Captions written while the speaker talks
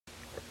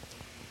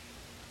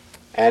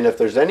And if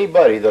there's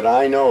anybody that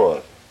I know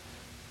of,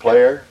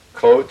 player,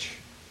 coach,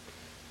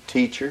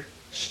 teacher,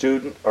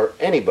 student, or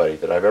anybody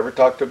that I've ever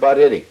talked to about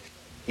hitting,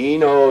 he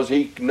knows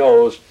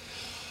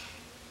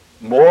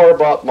more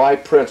about my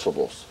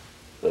principles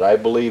that I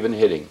believe in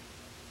hitting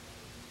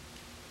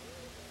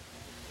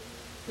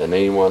than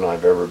anyone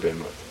I've ever been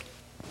with.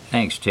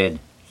 Thanks, Ted.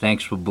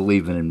 Thanks for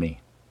believing in me.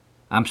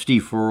 I'm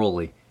Steve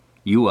Ferroli.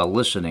 You are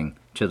listening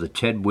to the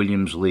Ted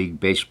Williams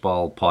League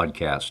Baseball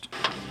Podcast.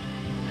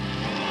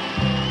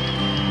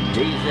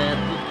 Days at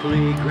the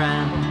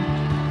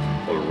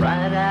playground, or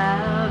right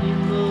out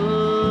in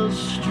the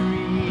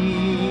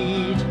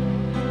street.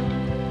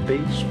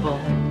 Baseball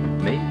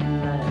made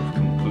life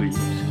complete.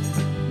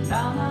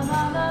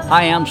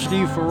 Hi, I'm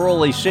Steve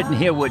Ferroli, sitting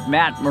here with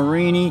Matt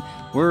Marini.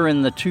 We're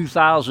in the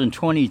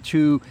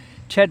 2022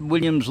 Ted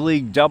Williams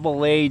League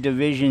AA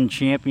Division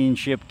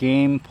Championship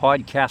game,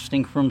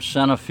 podcasting from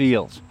center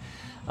field.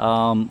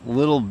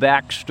 Little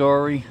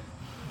backstory.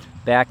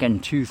 Back in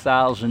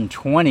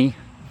 2020,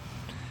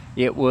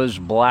 it was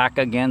black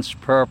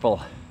against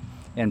purple,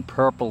 and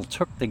purple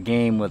took the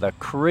game with a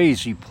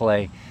crazy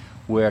play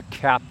where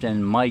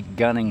Captain Mike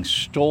Gunning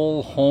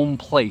stole home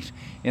plate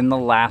in the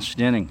last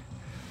inning.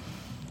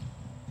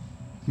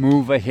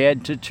 Move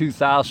ahead to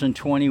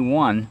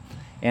 2021,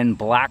 and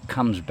black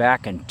comes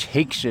back and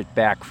takes it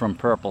back from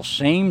purple.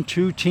 Same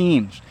two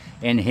teams,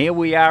 and here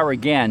we are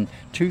again,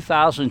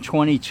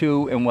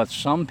 2022, in what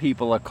some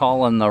people are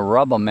calling the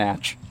rubber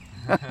match.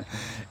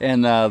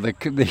 And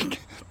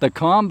the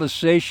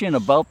conversation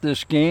about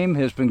this game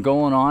has been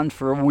going on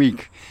for a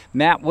week.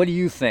 Matt, what do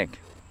you think?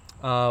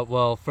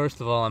 Well,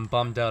 first of all, I'm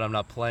bummed out I'm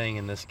not playing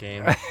in this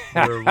game.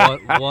 We're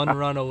one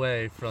run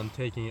away from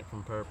taking it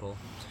from purple.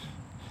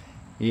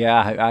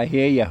 Yeah, I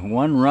hear you.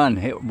 One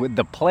run with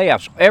the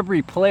playoffs.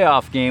 Every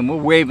playoff game, we're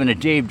waving at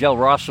Dave Del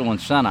Rosso in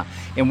center.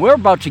 And we're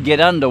about to get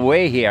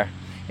underway here.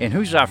 And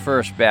who's our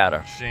first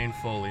batter? Shane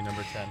Foley,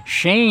 number 10.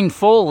 Shane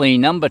Foley,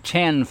 number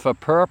 10 for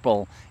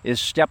purple, is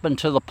stepping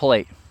to the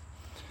plate.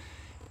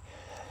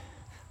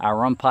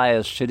 Our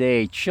umpires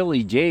today,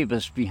 Chili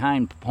Davis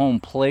behind home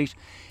plate.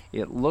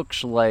 It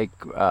looks like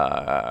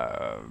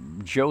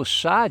Joe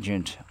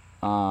Sargent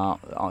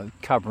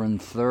covering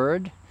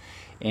third,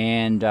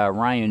 and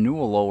Ryan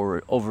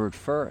Newell over at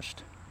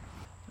first.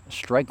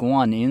 Strike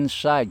one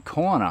inside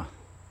corner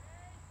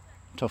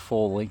to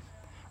Foley.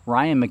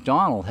 Ryan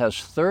McDonald has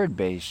third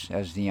base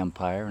as the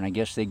umpire, and I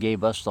guess they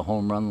gave us the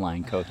home run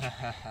line, Coach.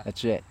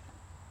 That's it.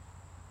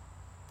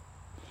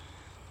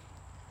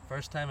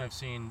 First time I've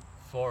seen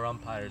 4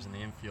 umpires in the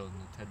infield in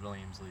the Ted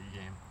Williams League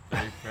game.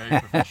 Very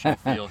professional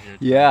feel here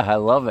today. Yeah, I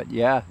love it.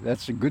 Yeah,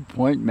 that's a good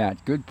point,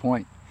 Matt. Good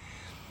point.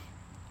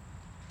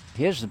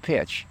 Here's the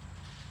pitch.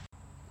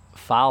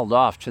 Fouled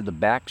off to the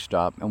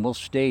backstop, and we'll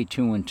stay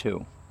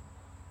 2-2.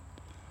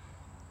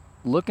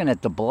 Looking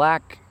at the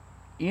black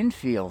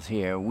infield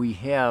here, we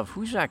have,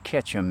 who's our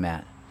catcher,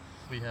 Matt?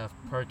 We have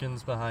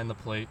Perkins behind the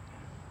plate,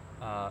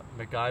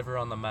 MacGyver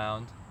on the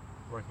mound,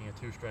 working a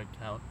 2-strike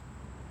count.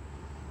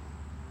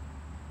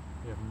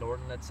 We have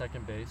Norton at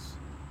second base.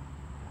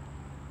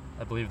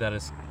 I believe that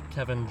is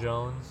Kevin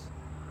Jones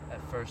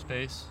at first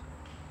base.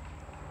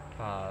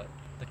 The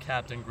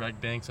captain, Greg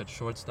Banks, at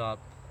shortstop,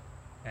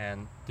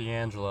 and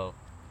D'Angelo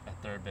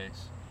at third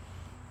base.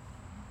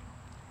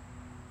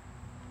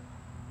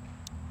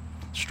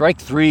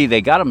 Strike three, they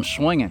got him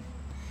swinging.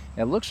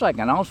 It looks like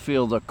an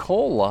outfielder,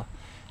 Cola,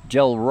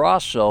 Del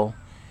Rosso,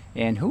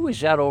 and who is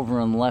that over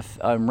in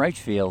right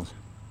field?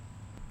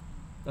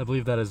 I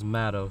believe that is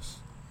Matos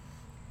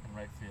in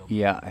right field.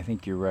 Yeah, I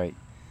think you're right.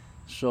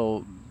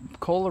 So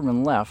Cola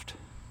in left,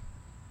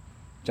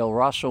 Del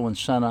Rosso in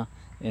center,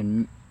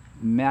 and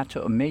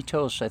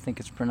Matos, I think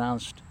it's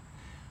pronounced,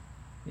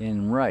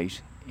 in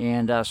right.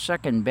 And our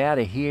second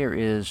batter here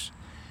is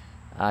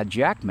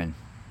Jackman.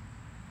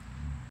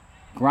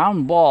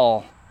 Ground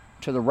ball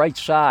to the right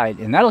side,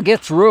 and that'll get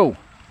through.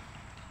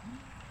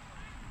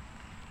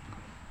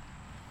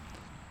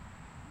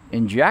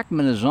 And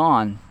Jackman is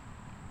on.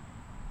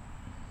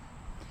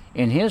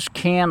 And here's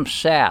Cam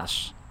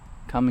Sass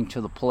coming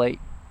to the plate.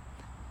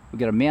 We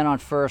got a man on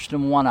first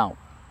and one out.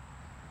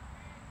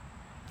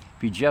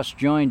 If you just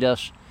joined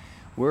us,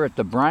 we're at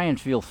the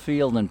Bryantfield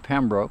Field in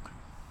Pembroke.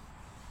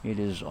 It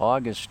is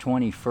August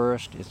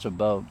 21st. It's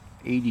about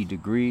 80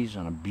 degrees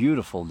on a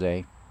beautiful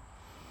day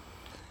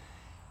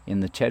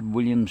in the Ted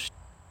Williams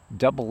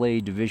AA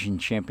Division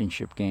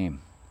Championship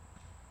game.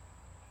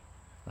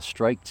 A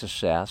strike to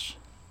Sass.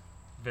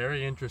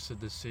 Very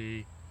interested to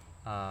see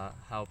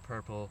how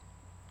purple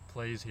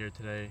plays here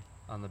today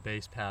on the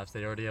base paths.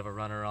 They already have a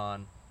runner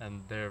on,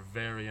 and they're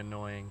very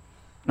annoying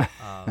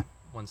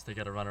once they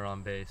get a runner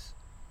on base.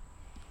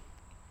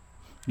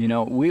 You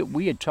know,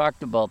 we had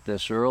talked about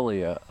this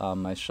earlier,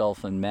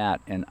 myself and Matt,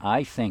 and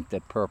I think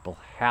that purple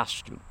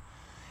has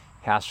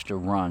to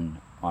run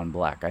on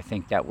black. I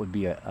think that would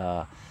be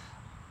a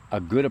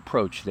good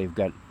approach. They've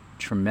got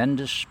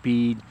tremendous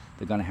speed.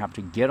 They're going to have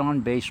to get on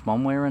base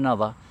one way or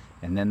another,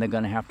 and then they're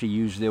going to have to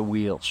use their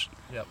wheels.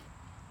 Yep.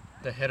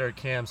 The hitter,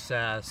 Cam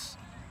Sass,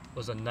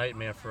 was a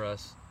nightmare for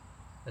us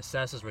as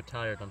Sass is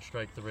retired on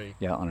strike 3.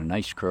 Yeah, on a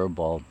nice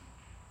curveball.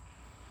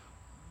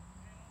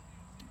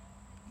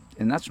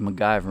 And that's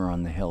MacGyver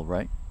on the hill,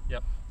 right?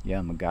 Yep. Yeah,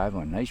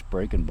 MacGyver, a nice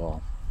breaking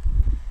ball.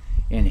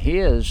 And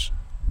here's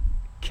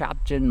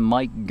Captain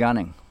Mike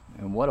Gunning.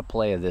 And what a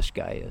player this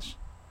guy is.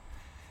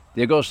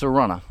 There goes the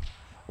runner.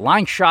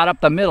 Line shot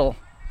up the middle.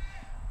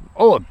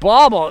 Oh, a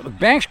bobble.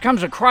 Banks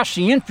comes across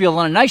the infield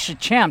on a nice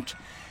attempt.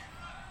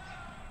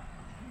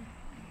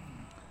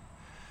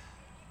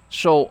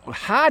 So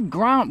hard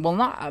ground, well,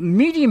 not a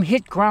medium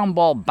hit ground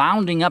ball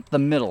bounding up the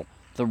middle.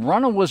 The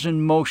runner was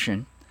in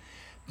motion.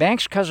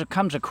 Banks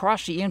comes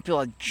across the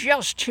infield, it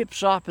just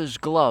tips off his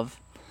glove.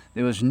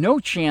 There was no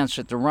chance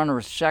at the runner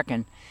at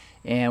second,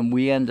 and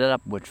we ended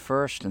up with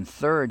first and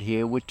third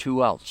here with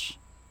 2 outs.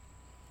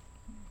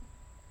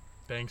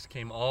 Banks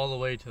came all the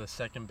way to the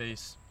second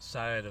base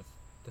side of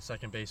the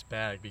second base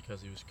bag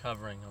because he was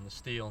covering on the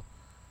steal.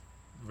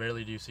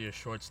 Rarely do you see a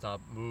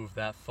shortstop move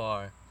that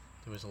far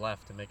to his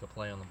left to make a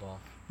play on the ball.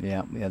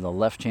 Yeah, we had the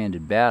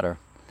left-handed batter,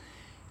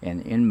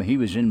 and he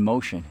was in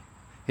motion.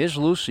 His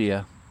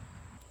Lucia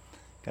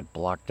got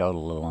blocked out a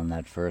little on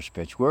that first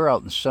pitch. We're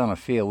out in center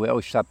field. We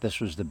always thought this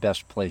was the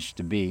best place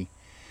to be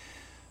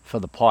for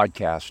the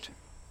podcast.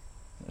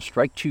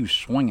 Strike 2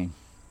 swinging.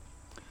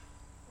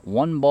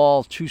 1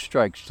 ball, 2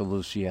 strikes to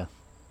Lucia.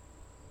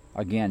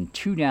 Again,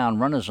 2 down,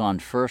 runners on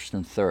first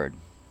and third.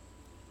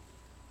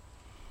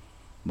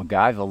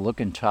 MacGyver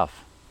looking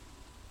tough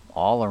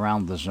all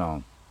around the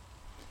zone.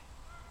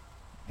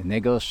 And there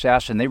goes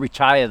Sass, and they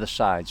retire the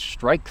sides.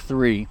 Strike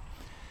 3.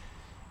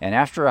 And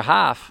after a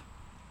half,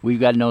 we've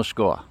got no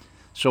score.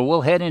 So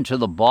we'll head into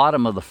the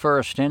bottom of the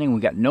first inning.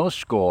 We got no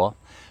score.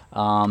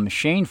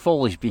 Shane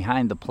Foley's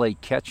behind the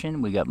plate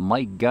catching. We got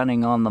Mike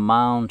Gunning on the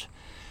mound.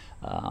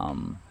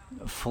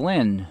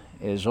 Flynn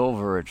is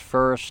over at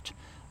first.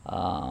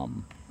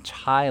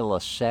 Tyler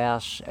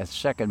Sass at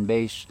second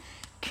base.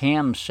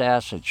 Cam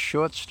Sass at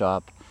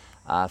shortstop.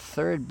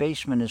 Third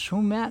baseman is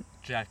who, Matt?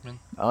 Jackman.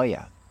 Oh,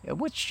 yeah.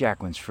 What's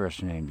Jackman's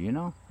first name? Do you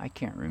know? I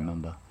can't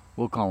remember.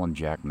 We'll call him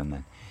Jackman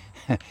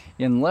then.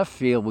 In left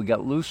field, we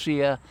got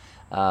Lucia.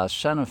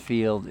 Center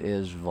field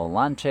is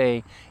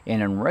Volante.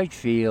 And in right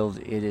field,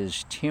 it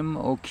is Tim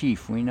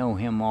O'Keefe. We know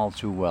him all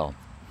too well.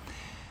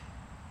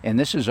 And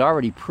this is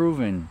already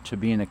proven to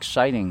be an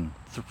exciting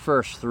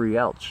first 3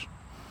 outs.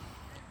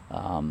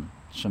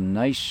 Some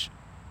nice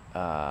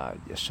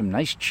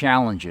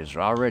challenges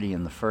already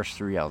in the first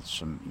 3 outs.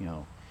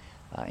 Some,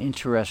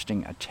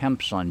 interesting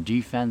attempts on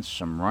defense.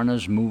 Some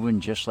runners moving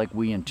just like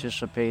we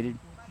anticipated.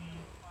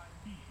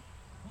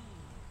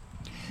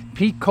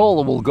 Pete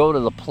Cola will go to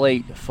the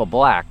plate for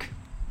Black.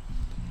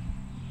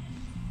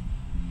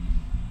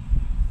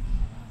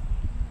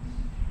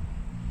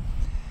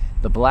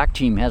 The Black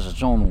team has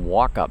its own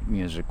walk-up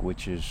music,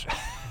 which is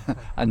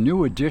a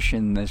new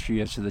addition this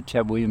year to the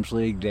Ted Williams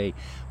League. They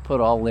put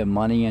all their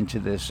money into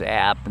this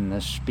app and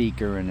this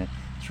speaker, and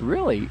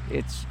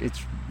it's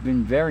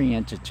been very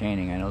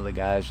entertaining. I know the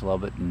guys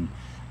love it, and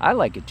I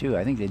like it too.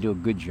 I think they do a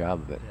good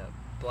job of it. Yeah,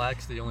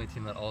 Black's the only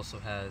team that also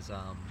has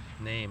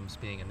names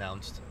being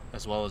announced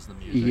as well as the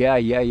music.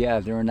 Yeah.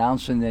 They're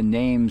announcing their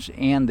names,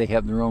 and they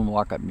have their own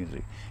walk-up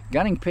music.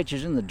 Gunning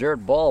pitches in the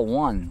dirt, ball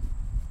 1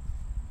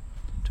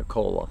 to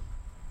Cola.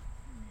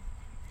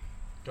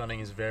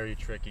 Gunning is very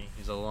tricky.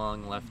 He's a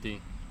long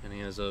lefty, and he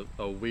has a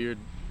weird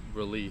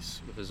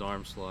release with his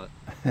arm slot.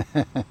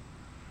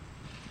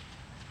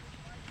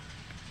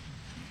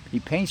 He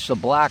paints the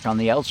black on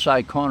the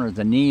outside corner of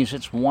the knees.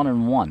 It's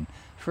 1-1.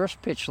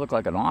 First pitch looked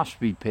like an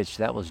off-speed pitch.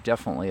 That was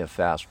definitely a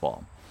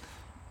fastball.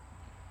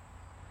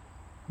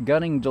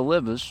 Gunning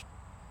delivers.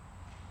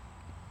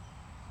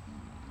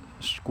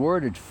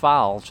 Squirted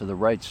foul to the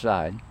right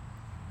side.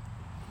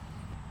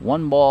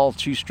 1 ball,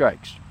 2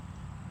 strikes.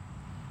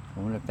 I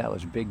wonder if that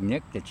was Big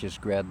Nick that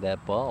just grabbed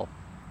that ball.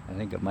 I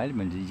think it might have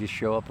been. Did he just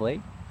show up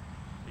late?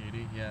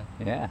 80, yeah.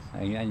 Yeah,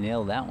 I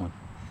nailed that one.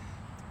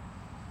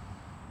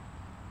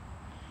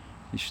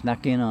 You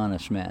snuck in on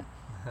us, Matt.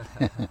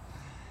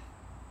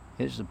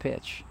 Here's the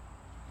pitch.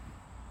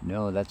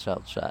 No, that's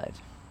outside.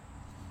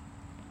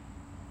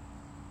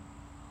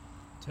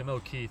 Tim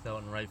O'Keefe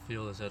out in right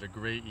field has had a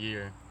great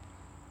year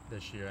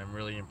this year. I'm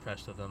really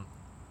impressed with him.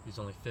 He's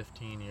only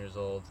 15 years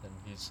old, and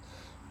he's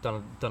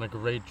done a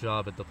great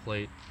job at the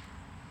plate.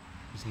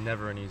 He's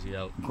never an easy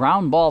out.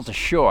 Ground ball to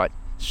short.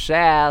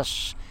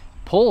 Sass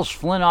pulls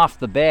Flynn off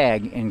the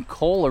bag, and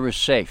Kohler is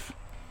safe.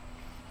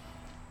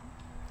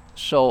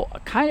 So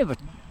kind of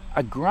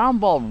a ground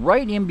ball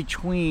right in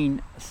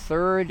between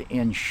third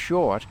and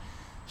short.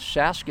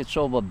 Sass gets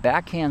over,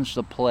 backhands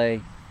the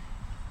play,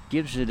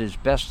 gives it his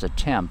best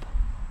attempt,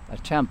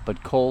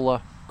 but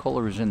Kohler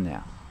is in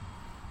there.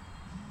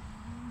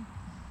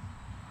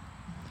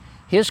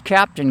 Here's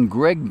Captain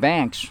Greg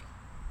Banks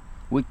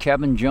with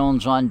Kevin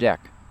Jones on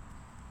deck.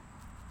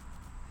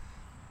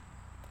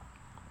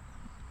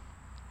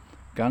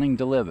 Gunning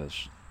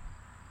delivers.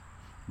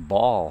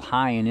 Ball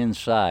high and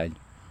inside.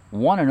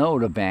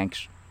 1-0 to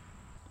Banks.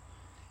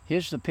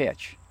 Here's the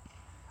pitch.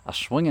 A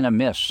swing and a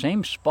miss.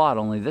 Same spot,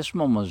 only this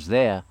one was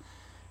there.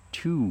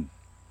 2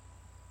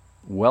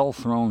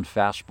 Well-thrown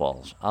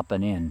fastballs up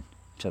and in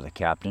to the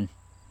captain.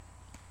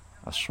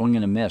 A swing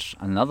and a miss.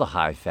 Another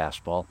high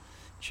fastball.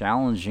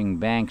 Challenging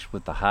Banks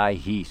with the high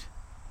heat.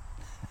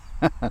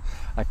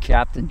 A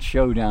captain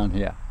showdown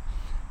here.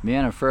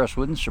 Man at first,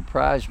 wouldn't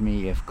surprise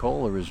me if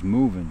Kohler is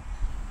moving,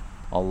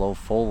 although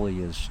Foley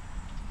is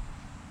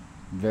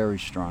very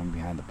strong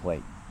behind the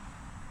plate.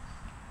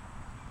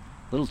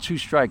 Little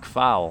two-strike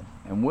foul,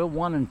 and we're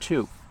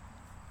 1-2.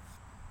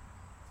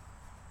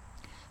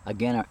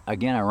 Again,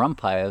 our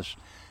umpires,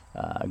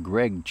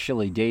 Greg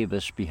Chili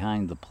Davis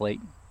behind the plate,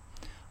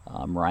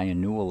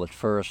 Ryan Newell at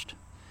first,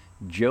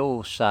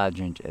 Joe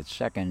Sargent at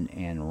second,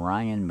 and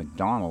Ryan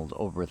McDonald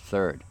over at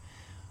third.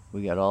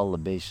 We got all the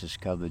bases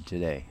covered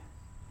today.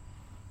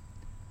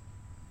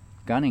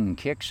 Gunning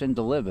kicks and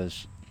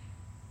delivers.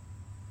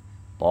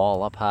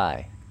 Ball up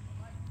high.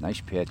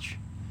 Nice pitch.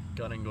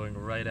 Gunning going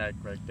right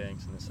at Greg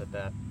Banks in this at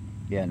bat.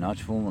 Yeah, not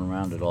fooling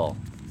around at all.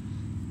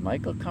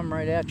 Mike will come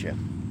right at you.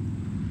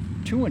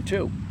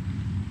 2-2.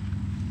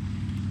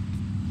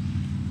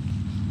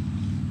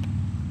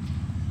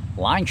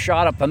 Line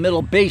shot up the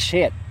middle, base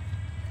hit.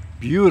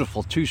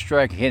 Beautiful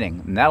two-strike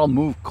hitting, and that'll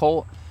move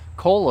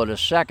Kohler to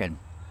second.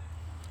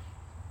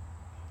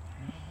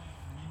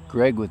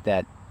 Greg with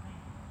that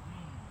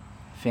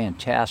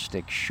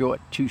fantastic short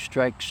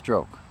two-strike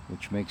stroke,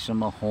 which makes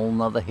him a whole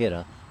nother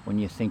hitter when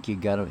you think you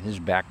got his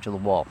back to the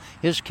wall.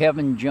 Here's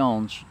Kevin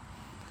Jones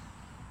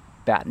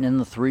batting in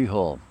the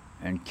 3-hole,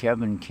 and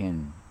Kevin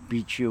can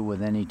beat you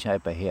with any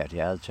type of hit.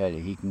 Yeah, I'll tell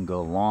you, he can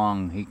go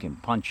long, he can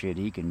punch it,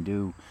 he can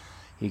do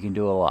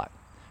a lot.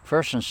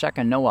 First and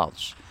second, no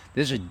outs.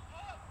 There's a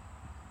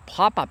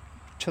pop up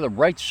to the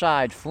right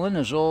side. Flynn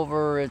is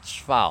over, it's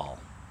foul.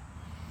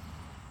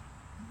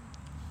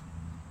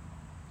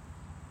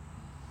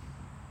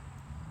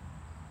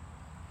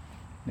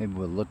 Maybe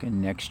we're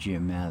looking next year,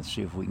 man,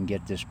 see if we can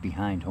get this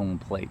behind home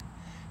plate.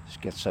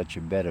 Just get such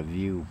a better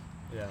view.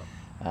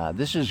 Yeah.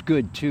 This is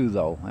good too,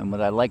 though, and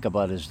what I like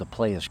about it is the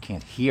players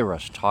can't hear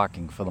us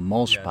talking for the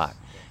most part,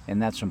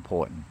 and that's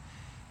important.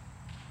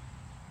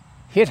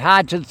 Hit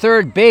hard to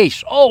third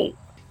base. Oh!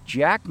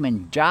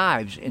 Jackman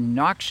dives and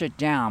knocks it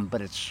down,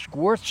 but it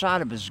squirts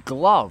out of his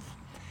glove.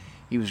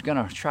 He was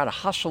going to try to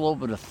hustle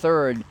over to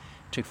third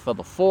for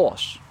the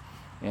force,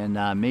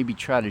 and maybe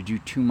try to do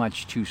too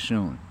much too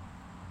soon.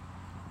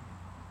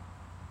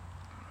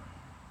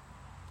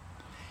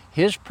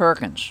 Here's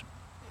Perkins.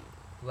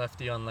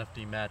 Lefty on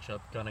lefty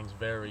matchup. Gunning's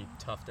very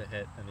tough to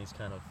hit in these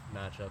kind of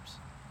matchups.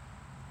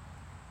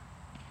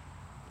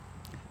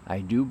 I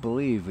do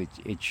believe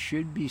it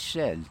should be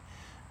said,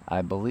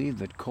 I believe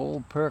that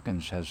Cole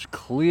Perkins has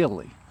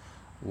clearly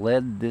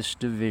led this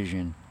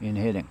division in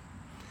hitting.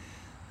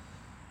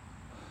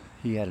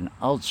 He had an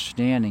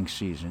outstanding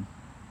season.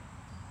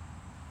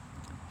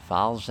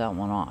 Fouls that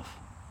one off.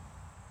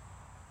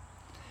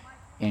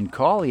 And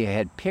Collier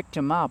had picked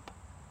him up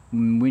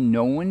when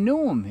no one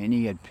knew him, and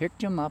he had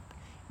picked him up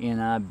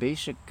in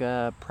basic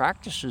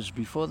practices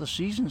before the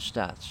season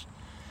starts.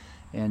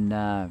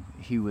 And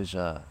he was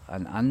an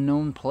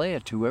unknown player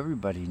to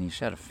everybody, and he's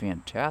had a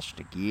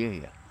fantastic year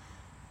here.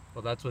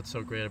 Well, that's what's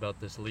so great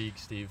about this league,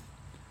 Steve.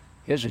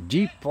 Here's a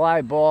deep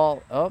fly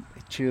ball up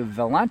to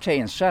Vellante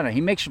in center.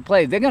 He makes a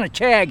play. They're going to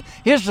tag.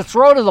 Here's the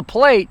throw to the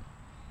plate.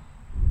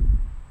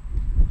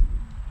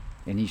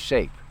 And he's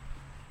safe.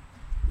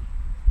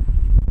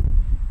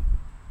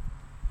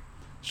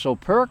 So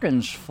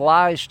Perkins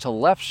flies to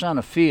left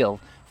center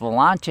field.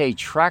 Vellante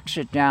tracks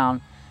it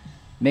down,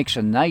 makes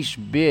a nice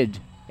bid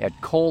at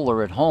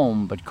Kohler at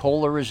home, but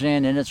Kohler is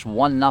in, and it's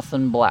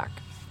 1-0 Black.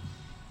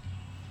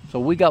 So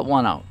we got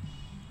one out.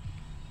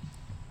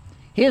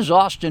 Here's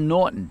Austin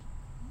Norton.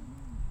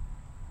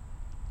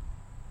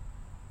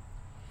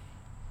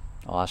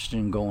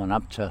 Austin going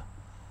up to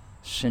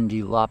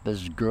Cyndi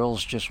Lauper's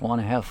Girls Just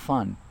Want to Have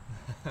Fun.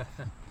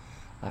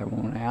 I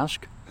won't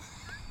ask.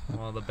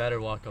 One of the better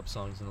walk-up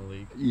songs in the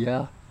league.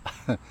 Yeah.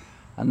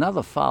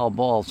 Another foul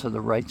ball to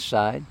the right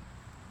side.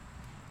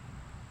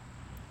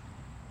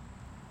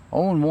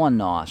 0-1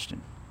 to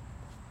Austin.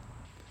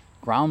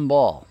 Ground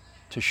ball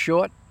to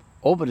short,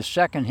 over to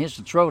second. Here's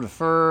the throw to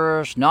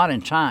first, not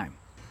in time.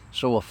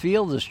 So a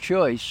fielder's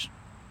choice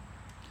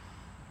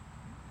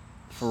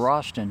for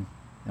Austin,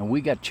 and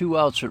we got two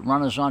outs with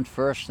runners on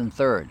first and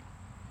third.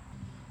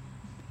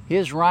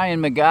 Here's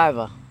Ryan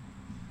McIver.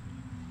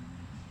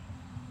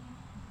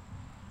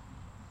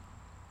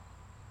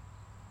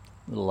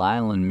 Little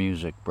island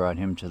music brought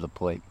him to the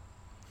plate.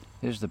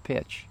 Here's the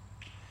pitch.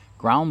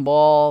 Ground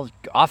ball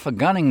off of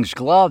Gunning's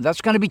glove. That's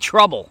going to be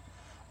trouble.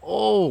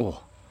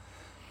 Oh.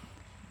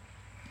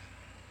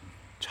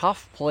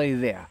 Tough play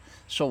there.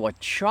 So a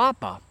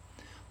chopper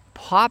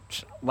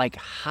popped like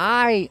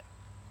high,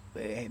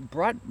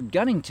 brought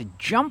Gunning to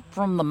jump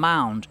from the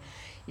mound.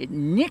 It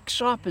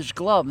nicks off his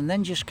glove and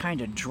then just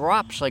kind of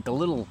drops like a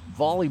little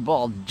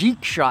volleyball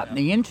deep shot in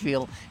the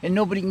infield, and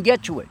nobody can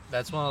get to it.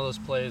 That's one of those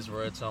plays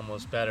where it's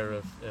almost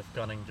better if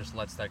Gunning just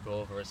lets that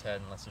go over his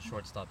head and lets the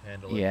shortstop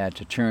handle it. Yeah,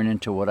 to turn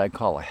into what I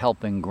call a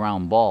helping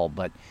ground ball.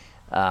 But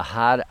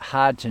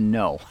hard to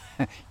know.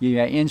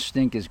 Your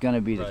instinct is going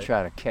to be to Right.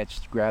 try to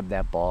grab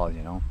that ball,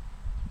 you know.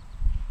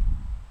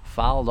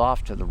 Fouled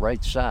off to the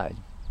right side.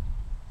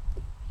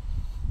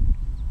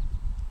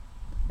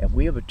 And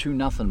we have a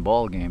 2-0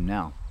 ball game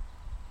now.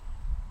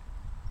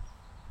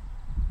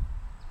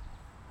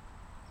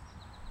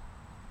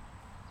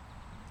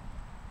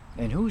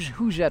 And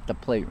who's at the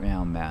plate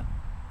now, Matt?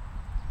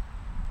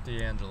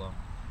 D'Angelo.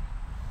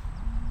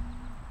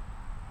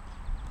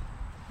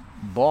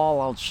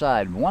 Ball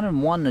outside,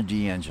 1-1 to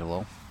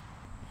D'Angelo,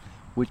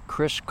 with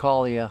Chris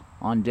Collier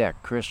on deck.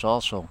 Chris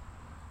also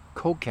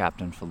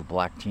co-captain for the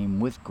black team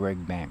with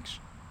Greg Banks.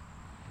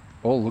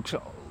 Oh, look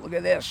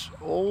at this.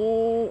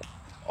 Oh.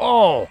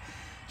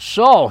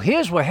 So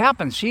here's what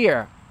happens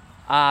here.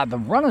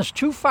 The runner's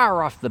too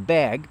far off the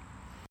bag.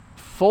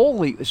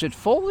 Foley, is it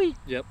Foley?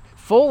 Yep.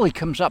 Foley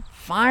comes up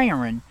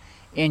firing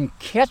and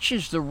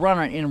catches the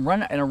runner in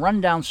a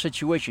rundown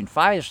situation.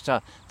 Fires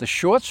to the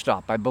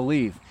shortstop, I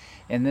believe.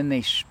 And then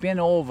they spin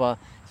over,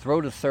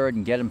 throw to third,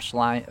 and get him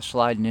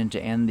sliding in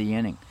to end the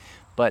inning.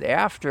 But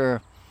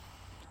after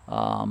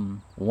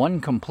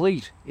one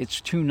complete, it's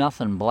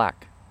 2-0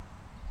 black.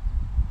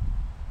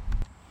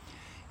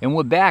 And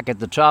we're back at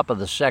the top of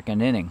the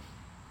second inning.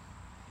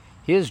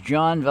 Here's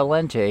John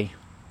Valente.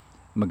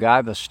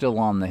 MacGyver still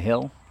on the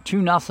hill.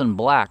 2-0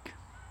 black.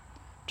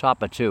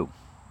 Top of 2.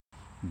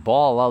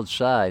 Ball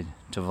outside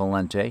to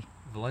Valente.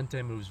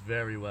 Valente moves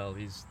very well.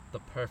 He's the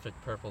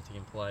perfect purple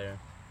team player.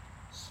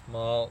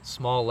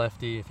 Small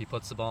lefty. If he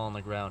puts the ball on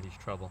the ground,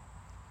 he's trouble.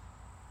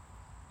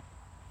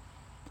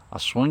 A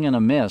swing and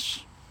a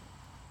miss.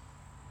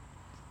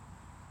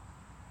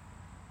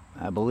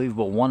 I believe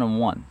we're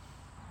 1-1.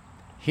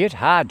 Hit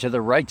hard to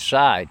the right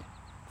side.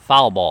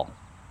 Foul ball.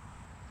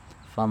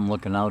 Fun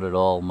looking out at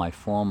all my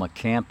former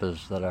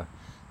campers that are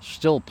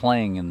still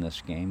playing in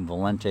this game,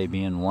 Valente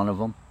being one of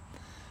them.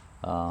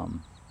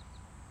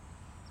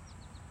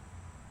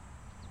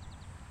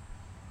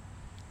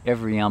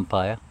 Every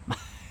umpire,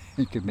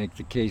 you could make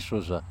the case,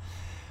 was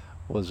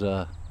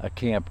a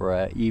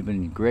camper.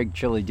 Even Greg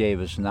Chili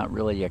Davis, not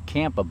really a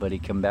camper, but he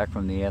come back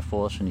from the Air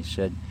Force and he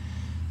said,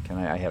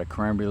 I had a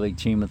Cranberry League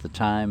team at the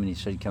time, and he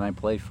said, "Can I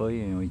play for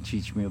you?" And he'd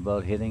teach me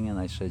about hitting, and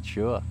I said,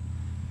 "Sure."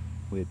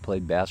 We had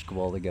played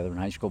basketball together in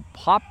high school.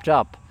 Popped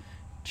up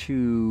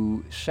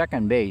to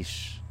second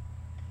base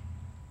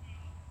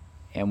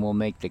and will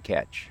make the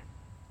catch.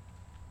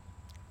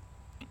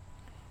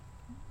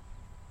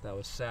 That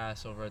was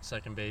Sass over at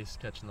second base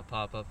catching the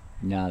pop-up.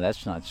 No,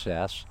 that's not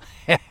Sass.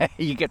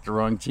 You get the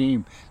wrong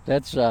team.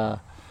 That's,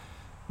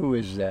 who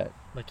is that?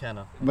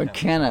 McKenna.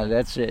 McKenna,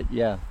 that's it,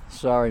 yeah.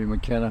 Sorry,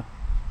 McKenna.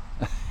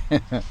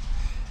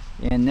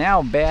 And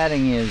now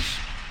batting is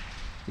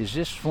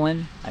this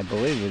Flynn? I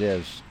believe it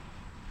is.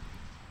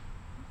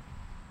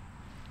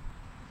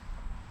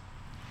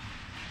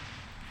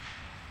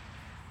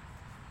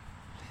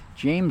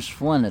 James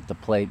Flynn at the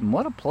plate, and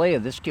what a player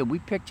this kid. We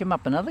picked him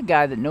up, another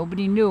guy that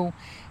nobody knew.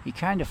 He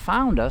kind of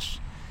found us,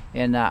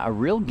 and a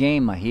real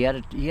gamer. He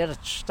had to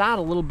start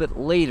a little bit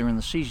later in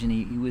the season.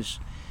 He was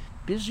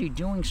busy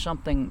doing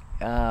something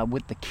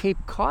with the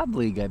Cape Cod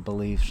League, I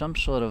believe, some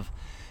sort of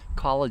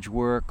college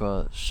work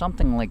or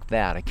something like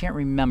that. I can't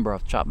remember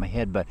off the top of my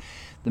head, but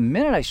the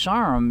minute I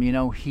saw him,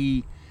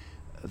 he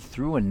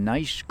threw a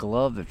nice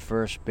glove at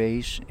first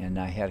base, and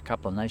I had a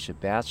couple of nice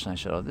at-bats, and I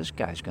said, this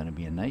guy's going to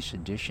be a nice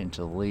addition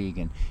to the league,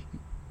 and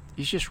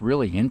he's just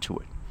really into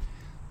it.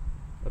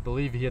 I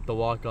believe he hit the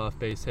walk-off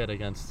base hit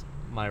against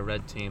my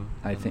red team.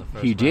 I think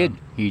he did.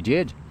 He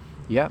did.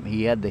 Yeah,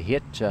 he had the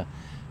hit to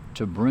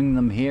bring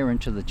them here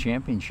into the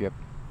championship.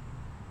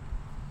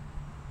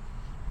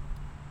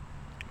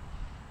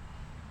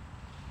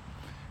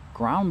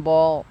 Ground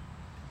ball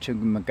to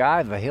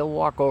MacGyver. He'll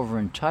walk over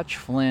and touch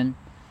Flynn,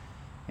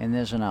 and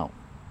there's an out.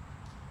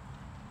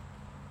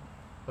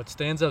 What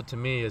stands out to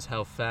me is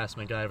how fast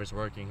MacGyver's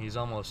working. He's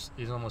almost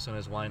in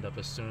his windup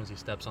as soon as he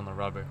steps on the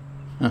rubber.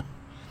 I'll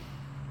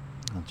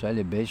tell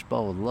you,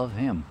 baseball would love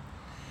him.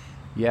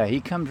 Yeah,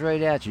 he comes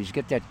right at you. He's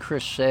got that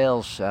Chris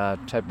Sales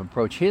type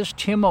approach. Here's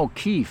Tim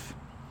O'Keefe,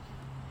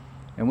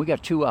 and we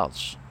got 2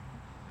 outs.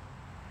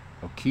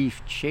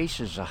 O'Keefe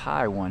chases a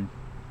high one.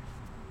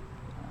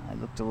 I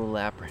looked a little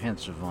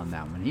apprehensive on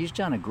that one. He's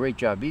done a great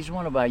job. He's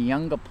one of our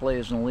younger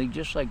players in the league,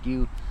 just like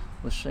you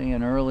were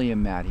saying earlier,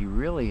 Matt. He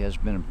really has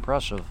been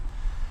impressive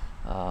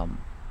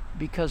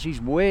because he's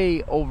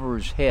way over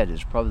his head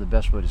is probably the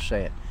best way to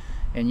say it.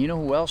 And you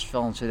know who else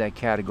fell into that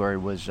category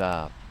was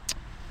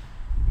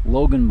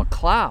Logan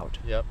McLeod.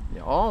 Yep. He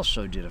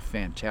also did a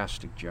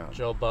fantastic job.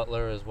 Joe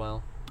Butler as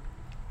well.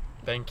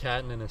 Ben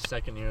Catton in his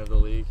second year of the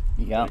league.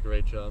 Yeah. Did a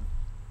great job.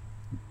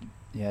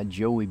 Yeah,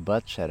 Joey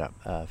Butts had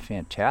a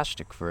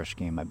fantastic first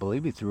game. I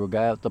believe he threw a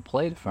guy out the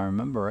plate, if I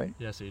remember right.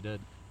 Yes, he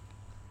did.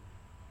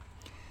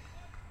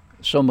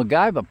 So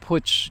MacGyver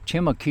puts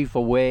Tim O'Keefe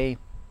away,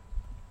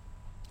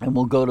 and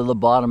we'll go to the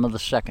bottom of the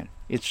second.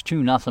 It's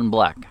 2-0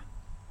 black.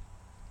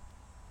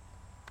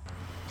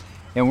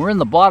 And we're in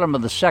the bottom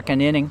of the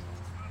second inning.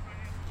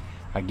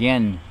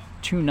 Again,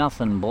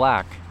 2-0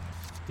 black.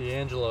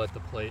 D'Angelo at the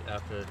plate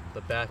after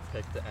the back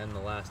pick to end the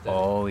last inning.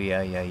 Oh,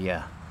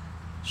 yeah.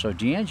 So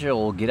D'Angelo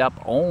will get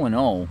up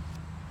 0-0.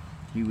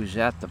 He was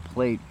at the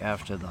plate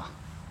after the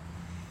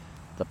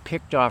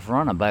picked off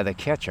runner by the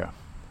catcher.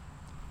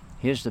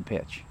 Here's the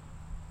pitch.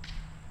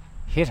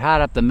 Hit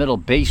hard up the middle,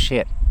 base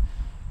hit.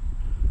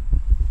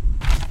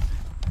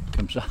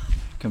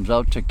 Comes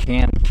out to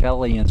Cam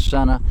Kelly in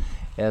center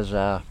as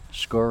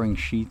scoring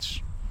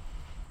sheets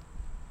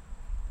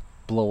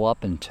blow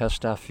up and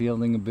test our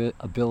fielding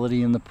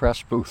ability in the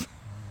press booth.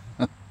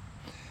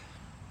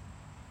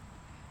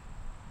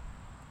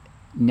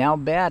 Now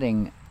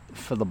batting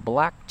for the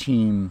black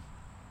team,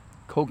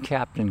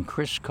 co-captain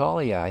Chris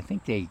Collier. I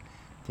think they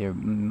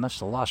must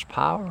have lost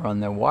power on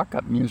their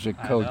walk-up music,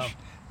 Coach.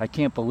 I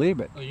can't believe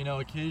it. Well, you know,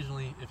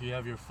 occasionally if you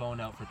have your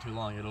phone out for too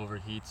long, it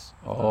overheats.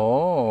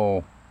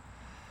 Oh,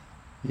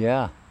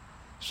 yeah.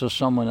 So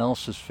someone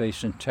else is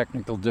facing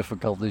technical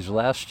difficulties.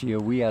 Last year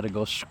we had to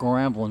go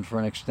scrambling for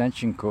an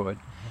extension cord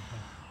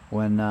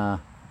when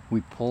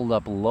we pulled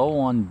up low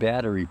on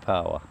battery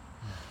power.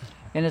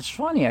 And it's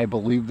funny, I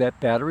believe that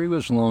battery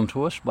was loaned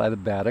to us by the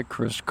batter,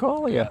 Chris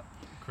Collier. Yeah.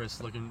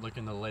 Chris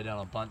looking to lay down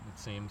a bunt, it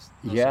seems.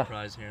 No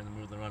surprise here, and to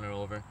move the runner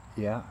over.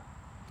 Yeah.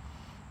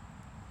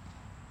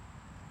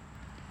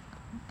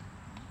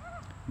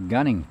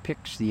 Gunning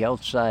picks the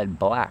outside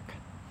black.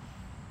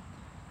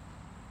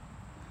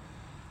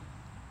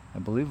 I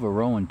believe we're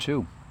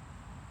 0-2.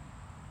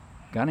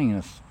 Gunning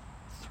a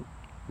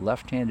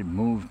left-handed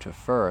move to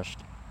first.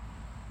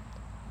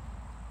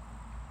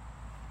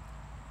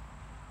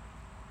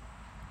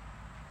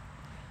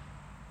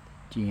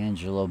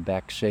 D'Angelo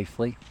back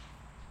safely.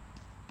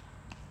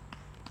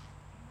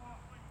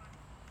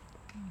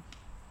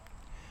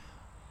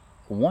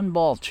 One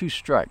ball, two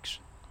strikes.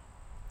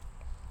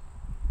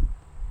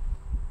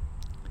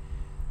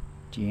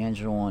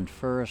 D'Angelo on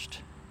first.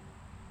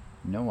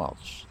 No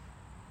outs.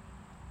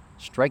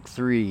 Strike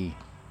three.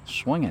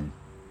 Swinging.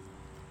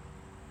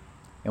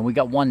 And we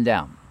got one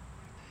down.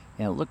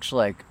 And it looks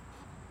like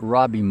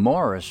Robbie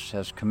Morris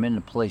has come in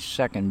to play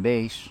second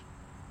base.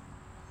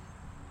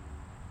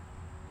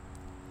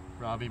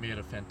 Robbie made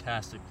a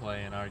fantastic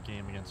play in our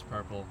game against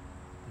Purple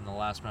in the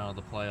last round of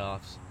the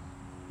playoffs.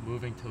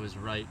 Moving to his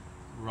right,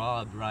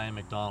 robbed Ryan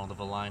McDonald of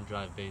a line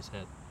drive base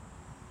hit.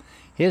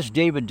 Here's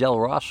David Del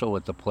Rosso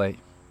at the plate.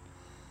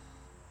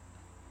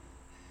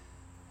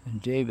 And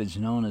David's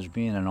known as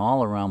being an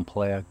all-around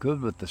player,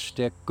 good with the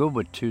stick, good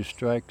with two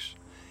strikes.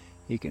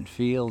 He can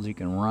field, he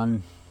can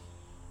run.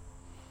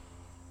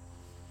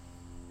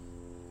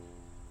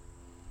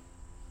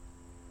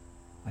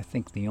 I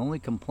think the only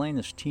complaint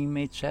his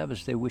teammates have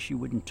is they wish he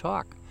wouldn't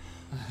talk.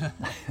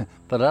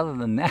 But other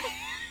than that,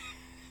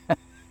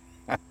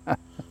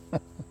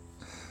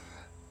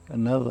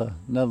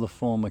 another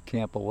former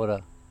camper.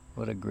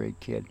 What a great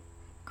kid.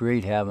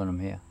 Great having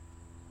him here.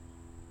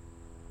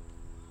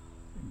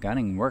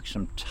 Gunning works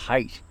him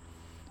tight.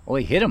 Oh,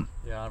 he hit him.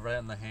 Yeah, right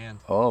in the hand.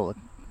 Oh,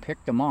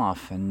 picked him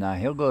off, and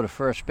he'll go to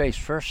first base.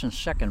 First and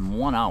second,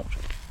 one out.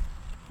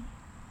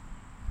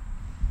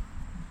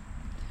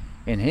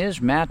 And here's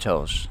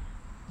Matos.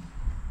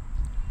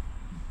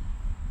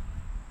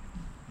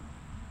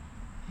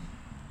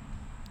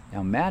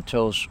 Now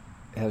Matos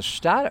has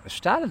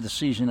started the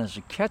season as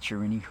a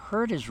catcher, and he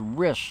hurt his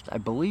wrist, I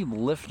believe,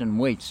 lifting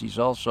weights. He's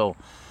also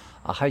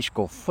a high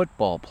school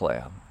football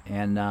player,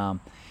 and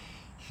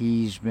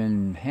he's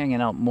been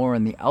hanging out more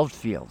in the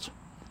outfield.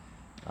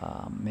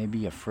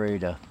 Maybe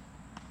afraid of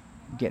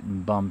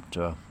getting bumped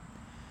or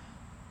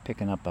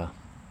picking up a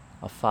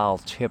foul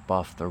tip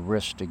off the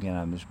wrist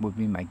again. This would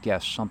be my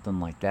guess,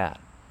 something like that.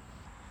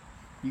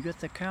 You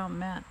got the count,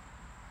 Matt?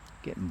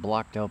 Getting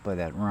blocked out by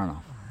that runner.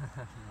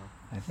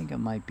 I think it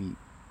might be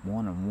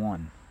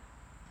 1-1.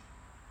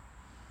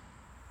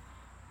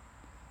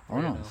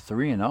 Oh no,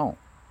 3-0.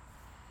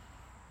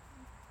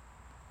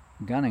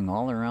 Gunning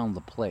all around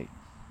the plate.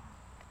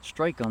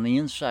 Strike on the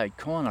inside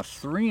corner,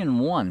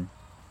 3-1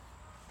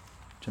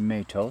 to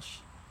Matos.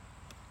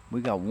 We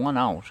got one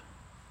out.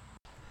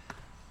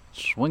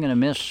 Swing and a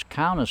miss,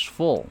 count is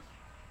full.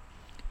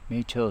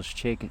 Matos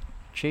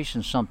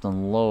chasing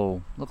something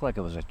low. Looked like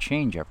it was a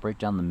changeup right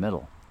down the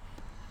middle.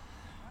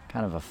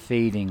 Kind of a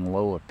fading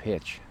lower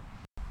pitch.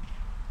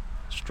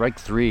 Strike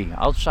three,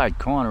 outside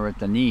corner at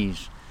the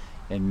knees,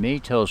 and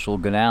Matos will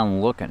go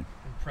down looking.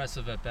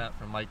 Impressive at bat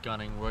from Mike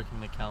Gunning,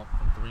 working the count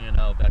from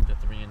 3-0 back to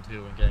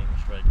 3-2 and getting the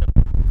strikeout.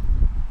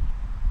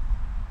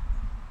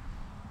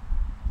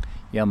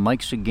 Yeah,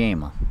 Mike's a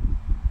gamer.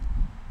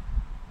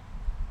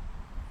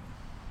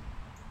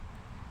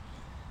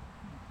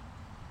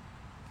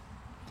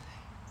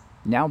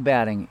 Now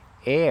batting,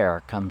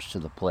 Air comes to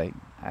the plate.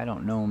 I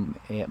don't know,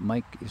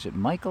 Mike. Is it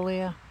Michael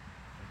Air?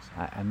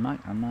 I'm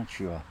not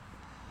sure.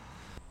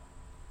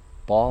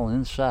 Ball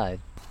inside.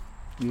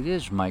 It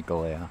is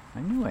Michael Air. I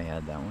knew I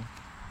had that one.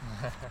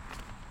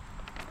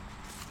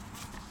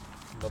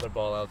 Another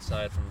ball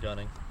outside from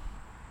Gunning.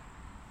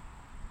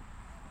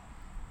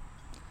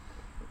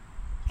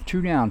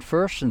 2 down,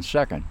 first and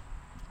second.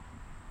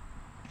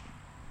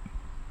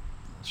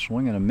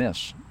 Swing and a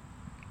miss.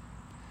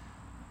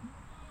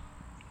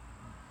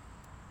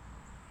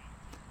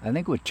 I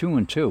think with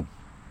 2-2,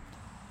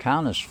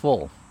 count is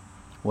full.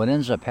 What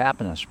ends up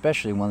happening,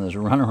 especially when there's a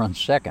runner on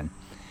second,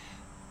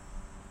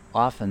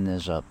 often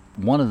there's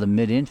one of the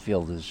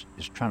mid-infielders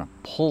is trying to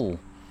pull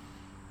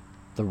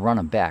the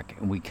runner back,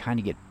 and we kind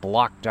of get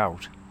blocked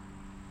out.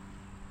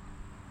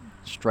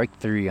 Strike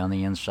 3 on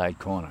the inside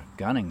corner.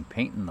 Gunning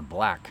painting the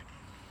black.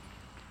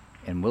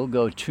 And we'll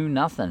go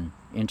 2-0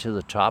 into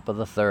the top of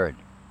the third.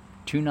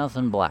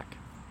 2-0 black.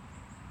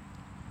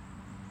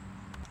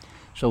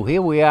 So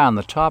here we are on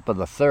the top of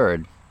the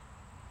third.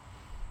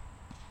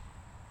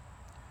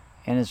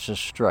 And it's a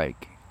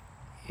strike.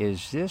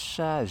 Is this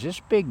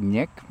Big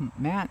Nick,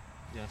 Matt?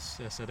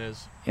 Yes, it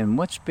is. And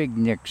what's Big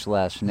Nick's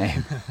last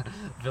name?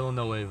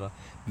 Villanueva.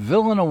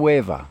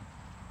 Villanueva.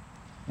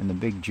 And the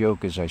big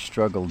joke is I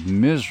struggled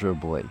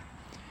miserably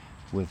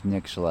with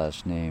Nick's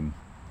last name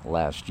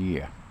last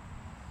year.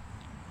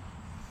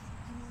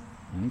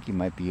 I think he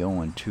might be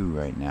 0-2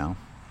 right now.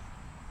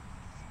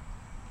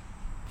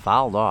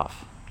 Fouled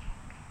off.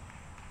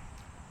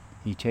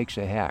 He takes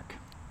a hack.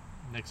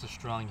 Nick's a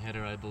strong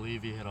hitter. I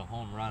believe he hit a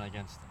home run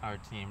against our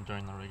team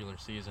during the regular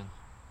season.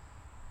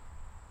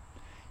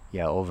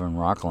 Yeah, over in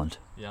Rockland.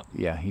 Yep.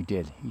 Yeah, he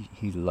did.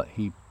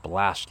 He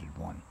blasted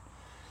one.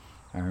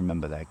 I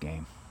remember that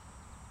game.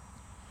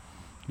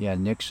 Yeah,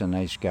 Nick's a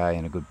nice guy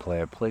and a good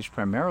player. Plays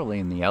primarily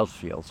in the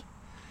outfield,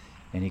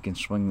 and he can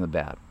swing the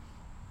bat.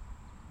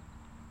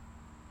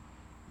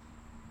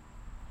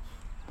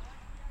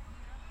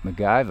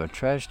 MacGyver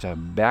tries to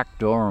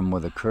backdoor him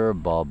with a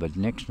curveball, but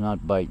Nick's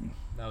not biting.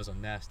 That was a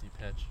nasty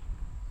pitch.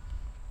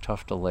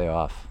 Tough to lay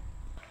off.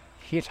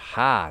 Hit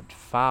hard,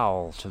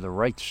 foul to the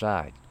right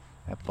side.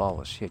 That ball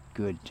was hit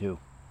good, too.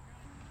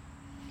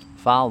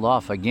 Fouled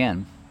off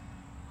again.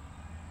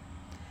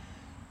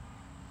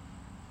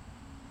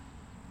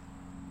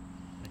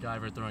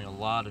 MacGyver throwing a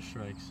lot of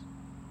strikes.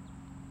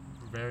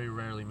 Very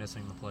rarely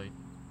missing the plate.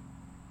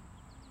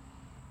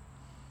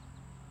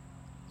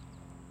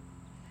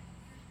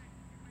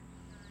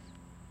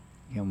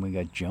 And we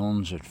got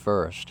Jones at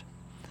first.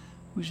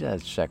 Who's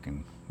at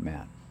second,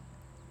 Matt?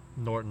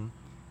 Norton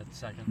at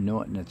second.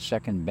 Norton at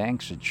second,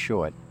 Banks at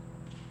short.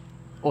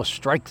 Oh,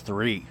 strike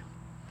 3.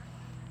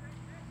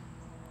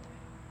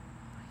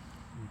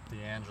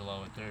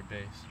 D'Angelo at third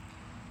base.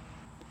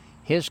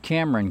 Here's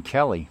Cameron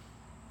Kelly.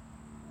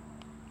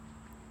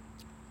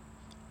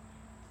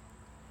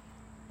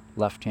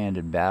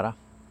 Left-handed batter.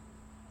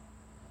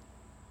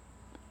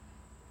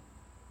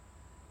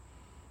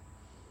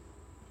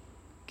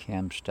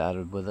 Cam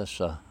started with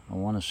us, I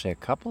want to say a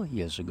couple of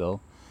years ago.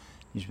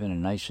 He's been a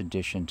nice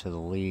addition to the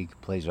league.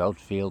 Plays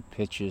outfield,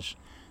 pitches.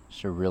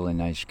 He's a really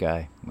nice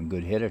guy. A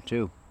good hitter,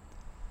 too.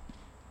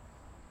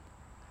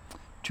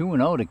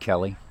 2-0 to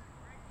Kelly.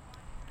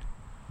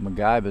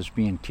 MacGyver's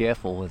being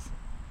careful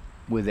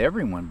with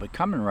everyone, but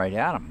coming right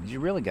at him. He's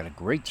really got a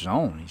great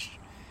zone.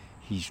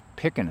 He's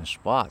picking his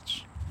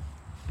spots.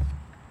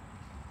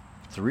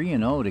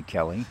 3-0 to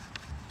Kelly.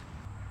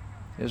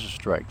 There's a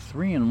strike.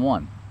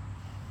 3-1.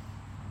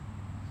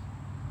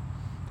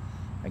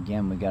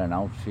 Again, we got an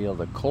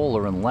outfielder.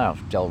 Kohler in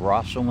left, Del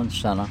Rosso in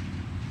center,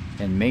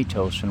 and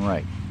Matos in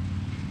right.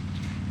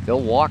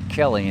 They'll walk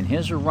Kelly, and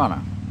here's a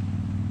runner.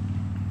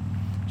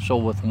 So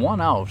with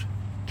one out,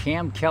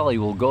 Cam Kelly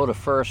will go to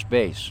first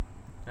base.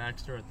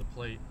 Baxter at the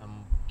plate.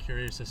 I'm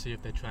curious to see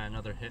if they try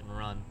another hit and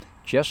run.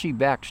 Jesse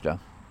Baxter,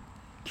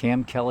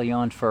 Cam Kelly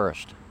on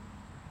first.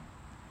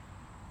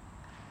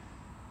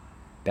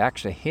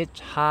 Baxter hits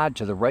hard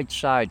to the right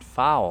side,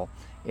 foul.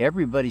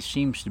 Everybody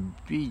seems to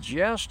be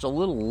just a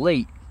little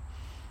late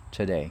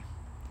today.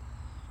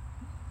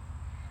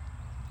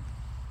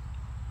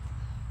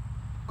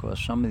 Of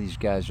course, some of these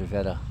guys have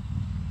had a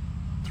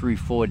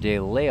 3-4 day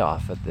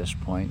layoff at this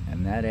point,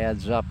 and that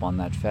adds up on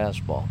that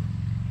fastball.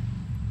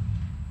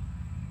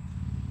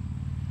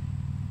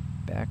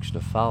 Baxter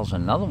fouls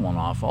another one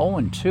off.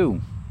 0-2.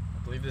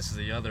 I believe this is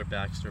the other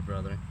Baxter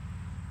brother.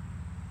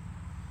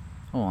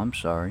 Oh, I'm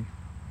sorry.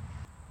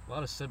 A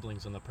lot of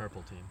siblings on the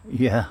purple team.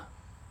 Yeah.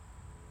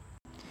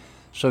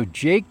 So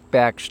Jake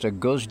Baxter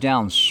goes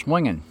down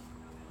swinging,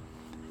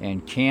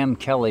 and Cam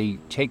Kelly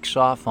takes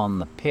off on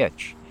the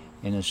pitch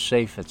and is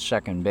safe at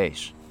second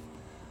base.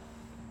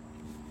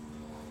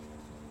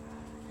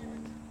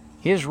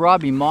 Here's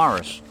Robbie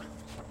Morris.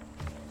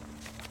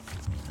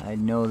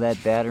 I'd know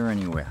that batter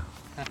anywhere.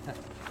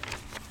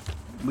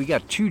 We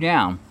got 2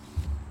 down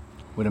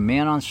with a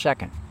man on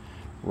second.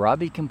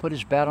 Robbie can put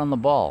his bat on the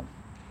ball,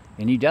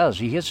 and he does.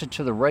 He hits it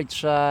to the right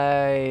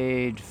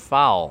side,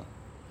 foul.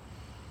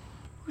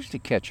 Who's the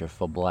catcher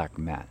for Black,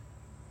 Matt?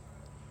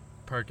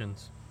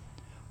 Perkins.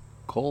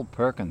 Cole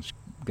Perkins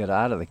got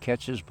out of the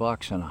catcher's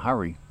box in a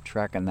hurry,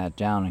 tracking that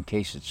down in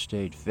case it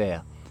stayed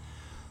fair.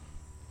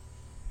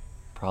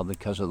 Probably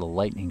because of the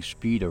lightning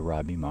speed of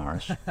Robbie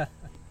Morris.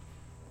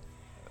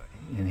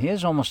 And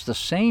here's almost the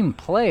same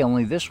play,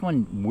 only this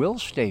one will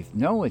stay.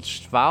 No, it's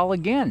foul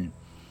again.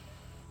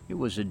 It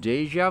was a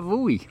deja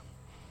vu.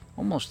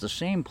 Almost the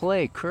same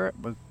play.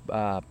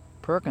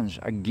 Perkins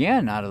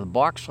again out of the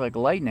box like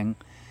lightning,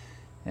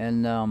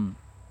 and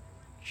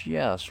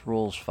just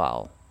rolls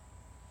foul.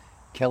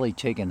 Kelly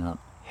taking a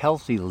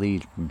healthy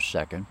lead from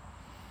second.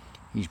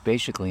 He's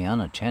basically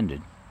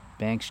unattended.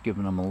 Banks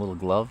giving him a little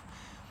glove.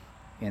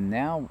 And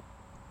now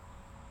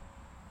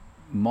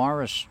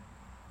Morris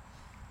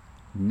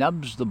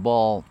nubs the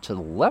ball to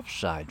the left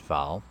side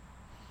foul.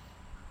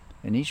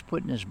 And he's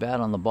putting his bat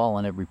on the ball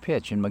on every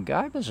pitch. And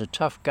MacGyver's a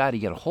tough guy to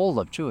get a hold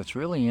of, too. It's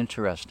really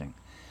interesting.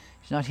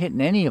 He's not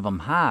hitting any of them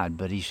hard,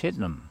 but he's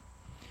hitting them.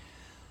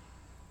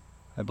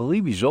 I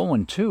believe he's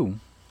 0-2.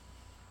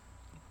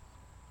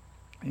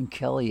 And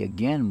Kelly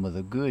again with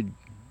a good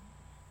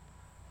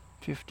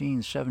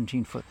 15,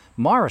 17 foot.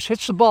 Morris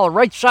hits the ball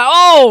right side.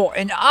 Oh,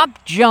 and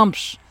up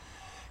jumps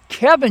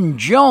Kevin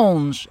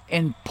Jones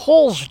and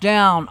pulls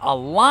down a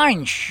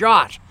line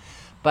shot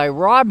by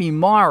Robbie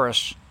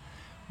Morris,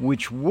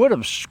 which would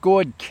have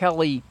scored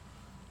Kelly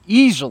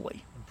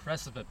easily.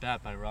 Impressive at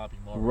bat by Robbie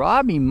Morris.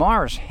 Robbie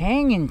Morris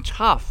hanging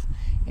tough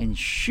and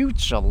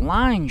shoots a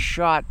line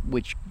shot,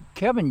 which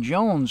Kevin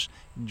Jones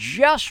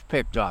just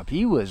picked up.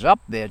 He was up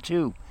there,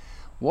 too.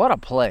 What a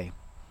play.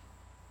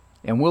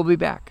 And we'll be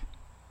back.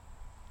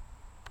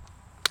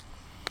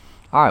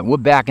 All right, we're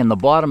back in the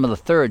bottom of the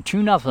third.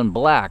 2-0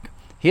 Black.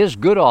 Here's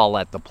Goodall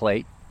at the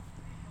plate.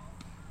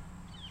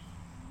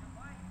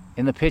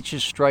 And the pitch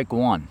is strike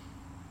one.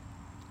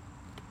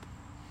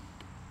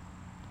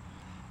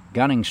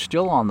 Gunning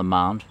still on the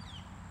mound.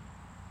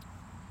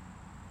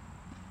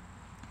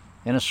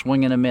 And a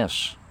swing and a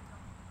miss.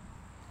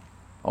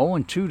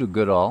 0-2 to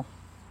Goodall.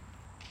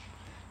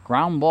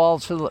 Ground ball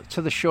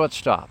to the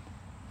shortstop.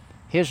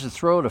 Here's the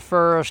throw to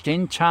first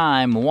in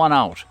time, 1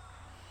 out.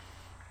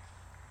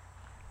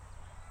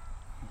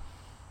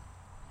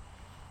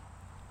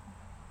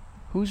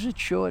 Who's it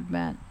short,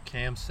 Matt?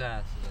 Cam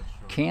Sass is at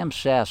short. Cam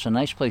Sass, a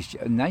nice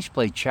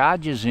play.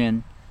 Charges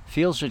in,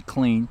 feels it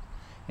clean,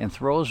 and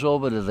throws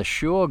over to the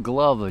sure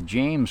glove of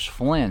James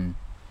Flynn,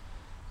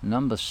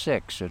 number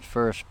 6 at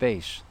first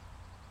base.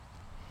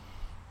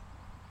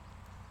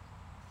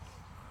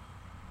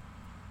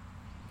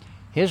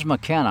 Here's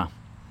McKenna,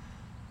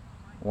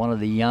 one of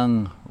the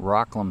young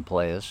Rockland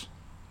players.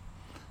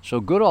 So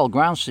Goodall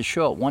grounds to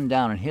short, 1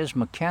 down, and here's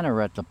McKenna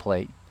at the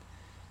plate.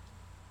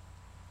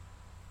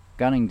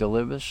 Gunning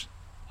delivers.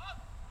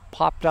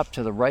 Popped up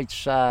to the right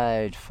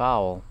side,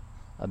 foul.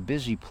 A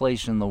busy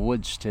place in the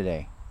woods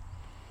today.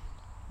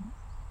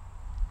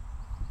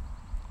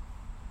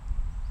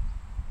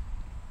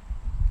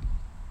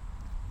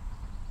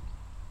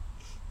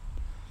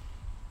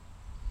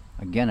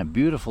 Again, a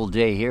beautiful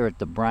day here at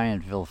the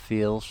Bryantville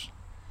Fields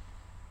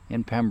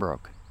in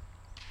Pembroke.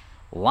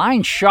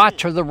 Line shot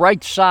to the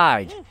right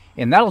side,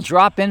 and that'll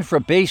drop in for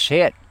a base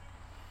hit.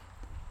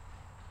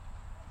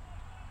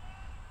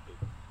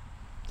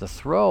 The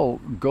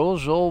throw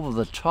goes over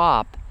the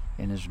top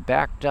and is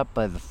backed up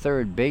by the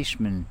third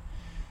baseman.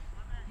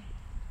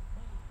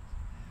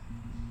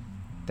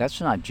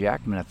 That's not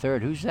Jackman at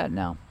third. Who's that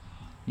now?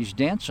 He's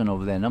dancing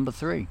over there, number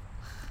 3.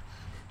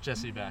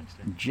 Jesse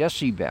Baxter.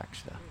 Jesse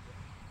Baxter.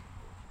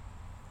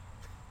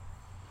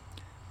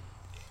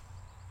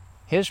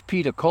 Here's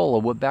Peter Kohler.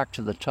 We're back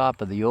to the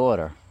top of the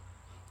order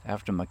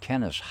after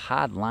McKenna's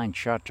hard line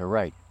shot to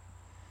right.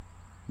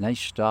 Nice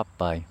stop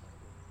by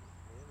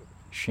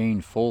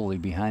Shane Foley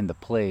behind the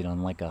plate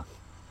on like a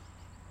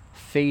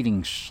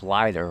fading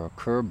slider or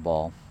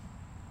curveball.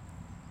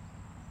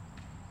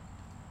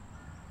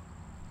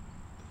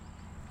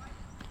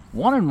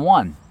 One and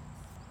one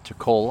to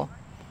Kohler.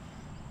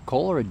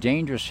 Kohler, a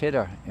dangerous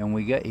hitter, and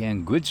we get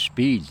in good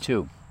speed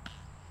too.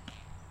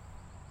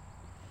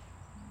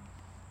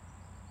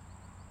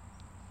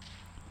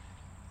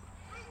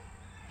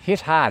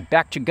 Hit hard,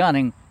 back to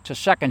Gunning, to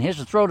second. Here's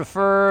the throw to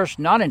first,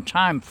 not in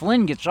time.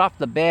 Flynn gets off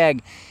the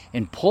bag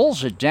and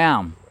pulls it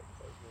down.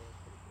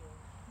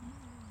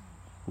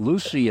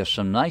 Lucia,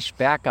 some nice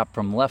backup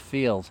from left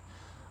field,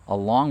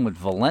 along with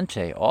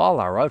Valente. All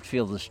our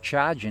outfielders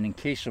charging in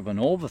case of an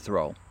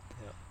overthrow.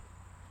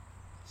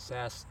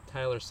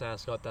 Tyler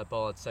Sass got that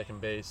ball at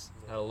second base.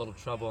 Had a little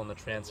trouble on the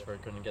transfer.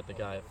 Couldn't get the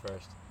guy at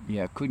first.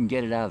 Yeah, couldn't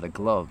get it out of the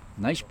glove.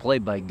 Nice play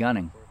by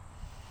Gunning.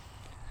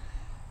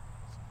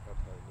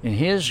 And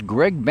here's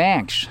Greg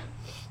Banks.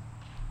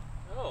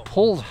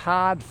 Pulled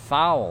hard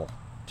foul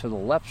to the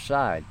left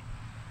side.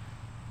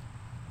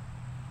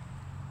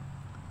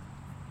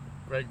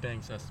 Greg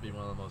Banks has to be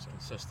one of the most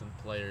consistent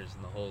players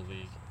in the whole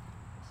league.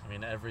 I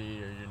mean, every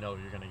year you know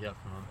you're going to get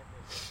from him.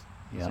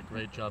 He does a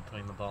great job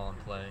putting the ball in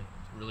play.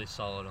 Really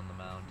solid on the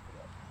mound.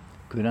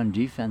 Good on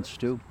defense,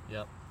 too.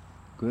 Yep.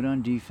 Good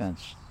on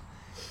defense.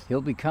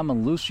 He'll be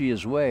coming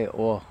Lucia's way,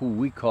 or who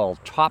we call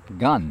Top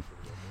Gun,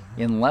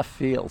 in left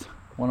field.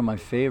 One of my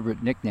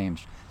favorite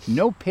nicknames.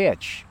 No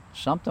pitch.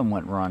 Something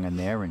went wrong in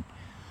there, and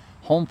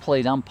home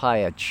plate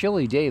umpire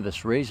Chili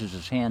Davis raises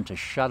his hand to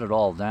shut it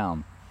all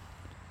down.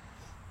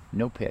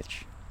 No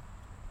pitch.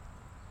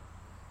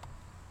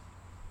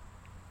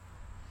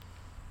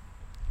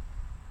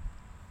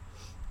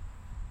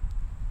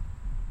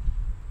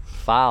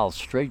 Foul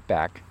straight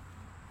back.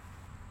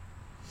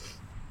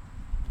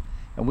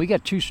 And we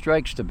got 2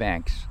 strikes to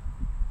Banks.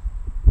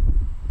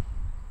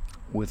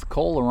 With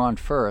Kohler on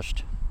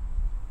first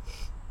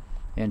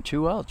And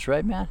 2 outs,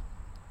 right, Matt?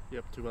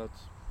 Yep, 2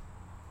 outs.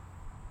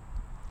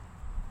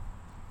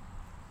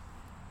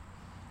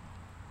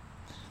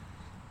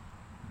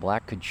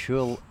 Black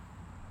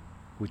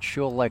would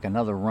sure like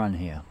another run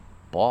here.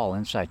 Ball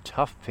inside,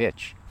 tough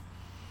pitch.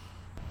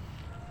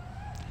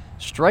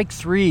 Strike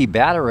 3,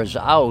 batter is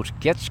out,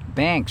 gets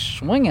Banks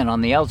swinging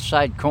on the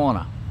outside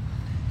corner.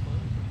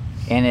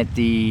 And at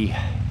the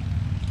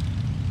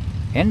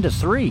end of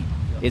 3,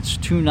 it's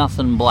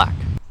 2-0 Black.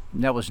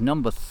 That was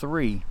number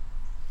 3.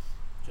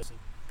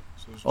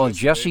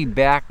 Jesse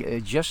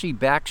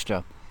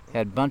Baxter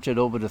had bunted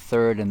over to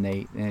third, and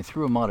they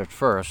threw him out at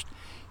first.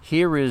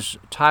 Here is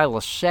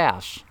Tyler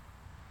Sass.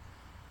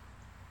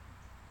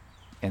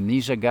 And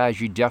these are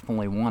guys you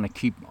definitely want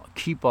to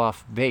keep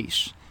off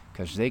base,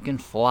 because they can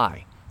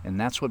fly, and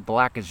that's what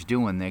Black is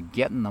doing. They're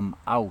getting them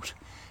out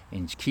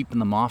and keeping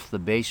them off the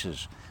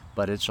bases,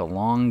 but it's a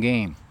long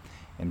game.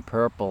 And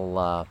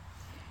Purple,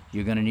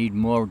 you're going to need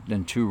more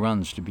than 2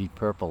 runs to beat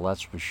Purple,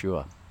 that's for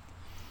sure.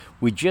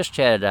 We just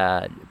had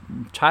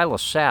Tyler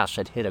Sass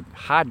had hit a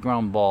hard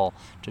ground ball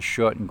to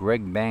short, and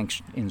Greg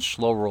Banks in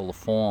slow roller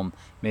form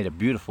made a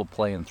beautiful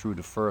play and threw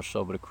to first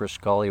over to Chris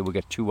Collier. We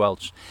got 2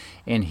 outs.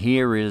 And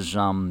here is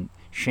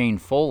Shane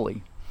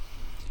Foley.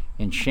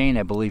 And Shane,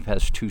 I believe,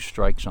 has 2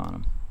 strikes on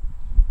him.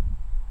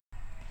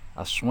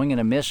 A swing and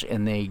a miss,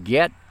 and they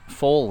get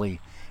Foley.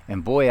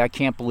 And boy, I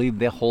can't believe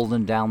they're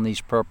holding down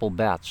these Purple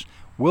bats.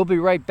 We'll be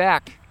right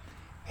back,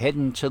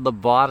 heading to the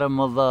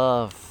bottom of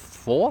the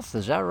 4th.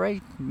 Is that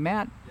right,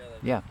 Matt?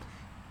 Yeah.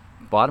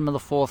 Bottom of the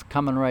 4th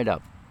coming right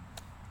up.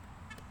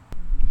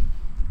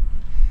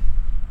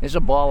 There's a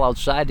ball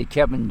outside to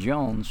Kevin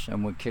Jones,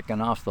 and we're kicking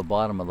off the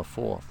bottom of the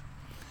 4th.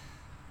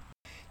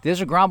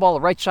 There's a ground ball to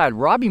the right side.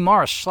 Robbie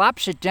Morris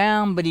slaps it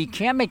down, but he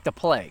can't make the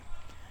play.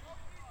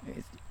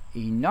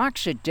 He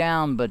knocks it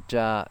down, but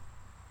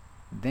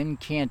then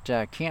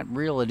can't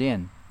reel it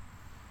in.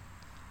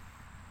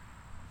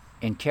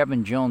 And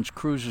Kevin Jones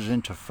cruises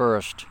into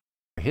first.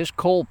 Here's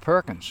Cole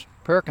Perkins.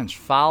 Perkins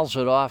fouls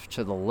it off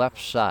to the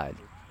left side.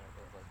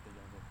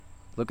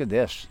 Look at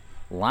this.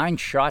 Line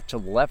shot to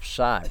the left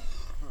side.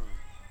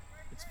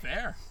 It's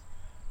fair.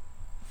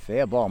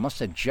 Fair ball. Must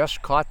have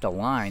just caught the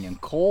line.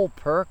 And Cole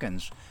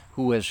Perkins,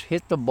 who has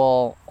hit the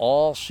ball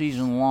all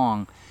season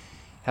long,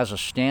 has a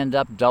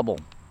stand-up double.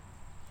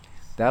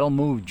 That'll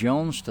move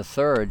Jones to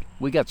third.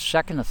 We got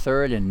second to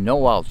third and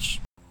no outs.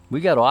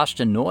 We got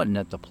Austin Norton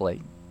at the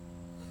plate.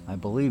 I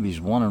believe he's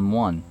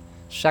 1-1.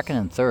 Second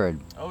and third.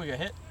 Oh, we got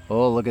hit.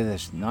 Oh, look at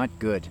this. Not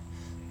good.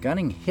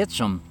 Gunning hits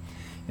him,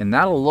 and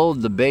that'll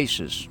load the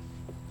bases.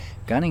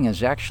 Gunning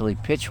has actually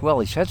pitched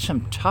well. He's had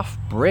some tough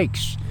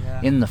breaks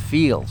in the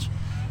field.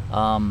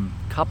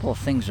 Couple of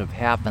things have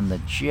happened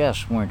that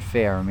just weren't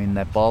fair. I mean,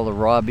 that ball to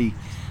Robbie,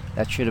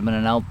 that should have been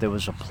an out. There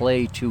was a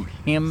play to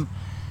him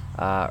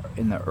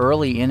in the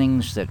early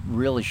innings that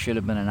really should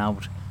have been an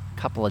out. A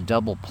couple of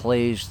double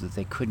plays that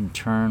they couldn't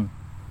turn.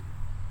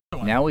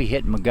 Now we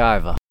hit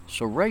MacGyver.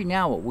 So right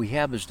now what we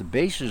have is the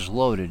bases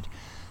loaded.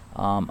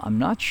 I'm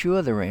not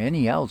sure there are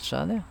any outs,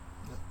 are there?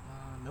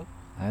 Nope.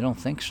 I don't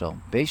think so.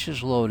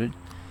 Bases loaded.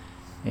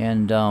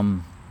 And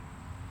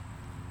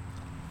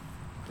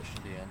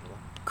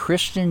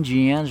Kristen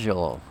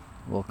Giangelo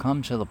will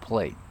come to the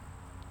plate.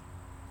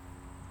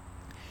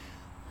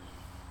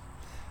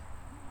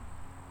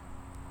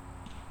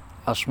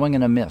 A swing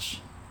and a miss.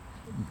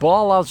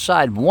 Ball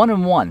outside,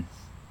 1-1.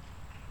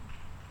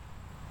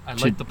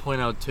 I'd like to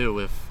point out, too,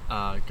 if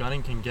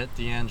Gunning can get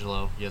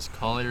D'Angelo, he has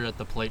Collier at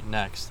the plate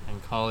next,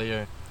 and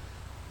Collier,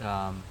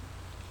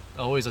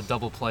 always a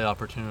double play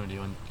opportunity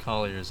when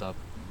Collier's up.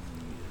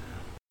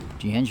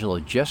 D'Angelo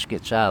just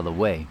gets out of the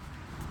way.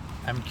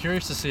 I'm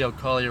curious to see how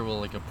Collier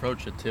will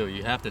approach it, too.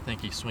 You have to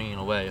think he's swinging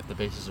away if the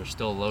bases are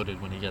still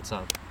loaded when he gets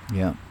up.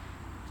 Yeah.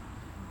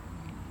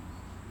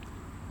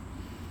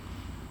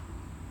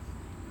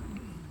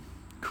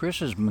 Chris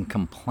has been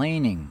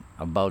complaining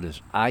about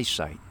his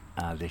eyesight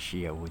this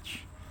year,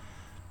 which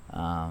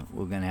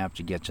we're going to have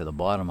to get to the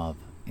bottom of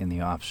in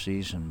the off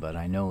season. But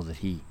I know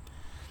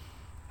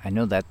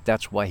that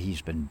that's why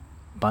he's been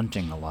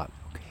bunting a lot.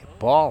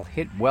 Ball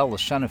hit well to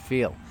center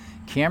field.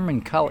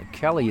 Cameron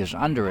Kelly is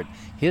under it.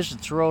 Here's the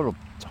throw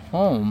to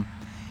home,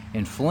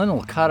 and Flynn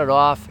will cut it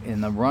off,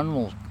 and the run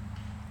will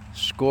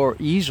score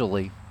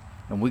easily,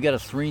 and we got a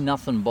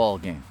 3-0 ball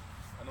game.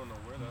 I don't know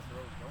where that throw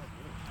is going.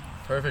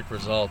 Perfect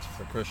result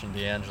for Christian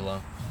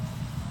D'Angelo.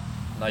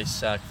 Nice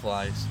sac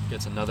flies.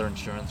 Gets another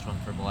insurance run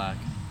for Black.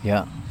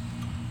 Yeah.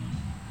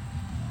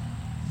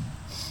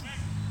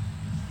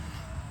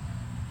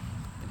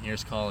 And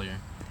here's Collier.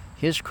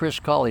 Here's Chris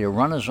Collier.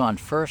 Runners on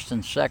first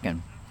and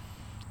second,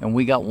 and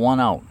we got 1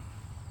 out.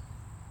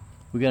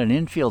 We got an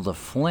infielder,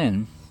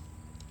 Flynn,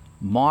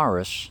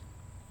 Morris.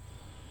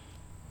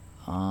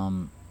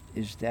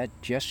 Is that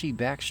Jesse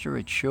Baxter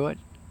at short,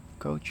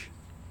 Coach?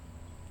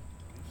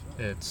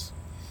 It's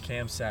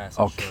Cam Sass.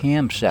 Oh,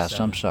 Cam Sass.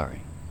 I'm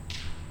sorry.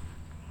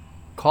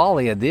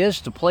 Collier,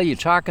 there's the play you're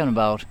talking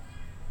about.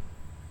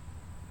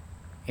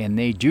 And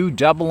they do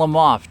double him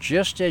off,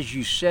 just as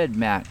you said,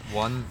 Matt.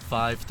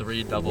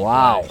 1-5-3 double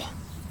wow. play.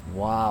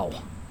 Wow.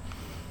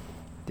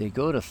 They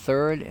go to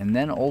third and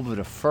then over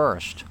to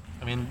first.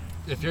 I mean,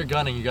 if you're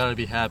Gunning, you got to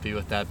be happy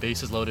with that.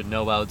 Bases loaded,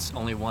 no outs,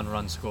 only 1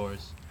 run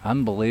scores.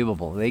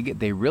 Unbelievable.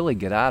 They really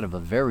get out of a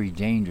very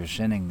dangerous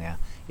inning there.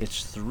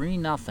 It's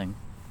 3-0.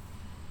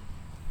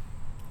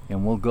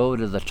 And we'll go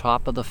to the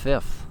top of the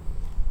 5th.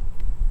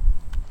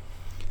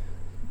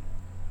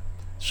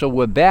 So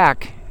we're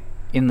back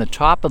in the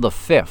top of the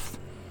 5th.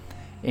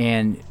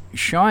 And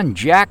Sean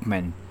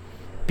Jackman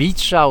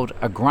beats out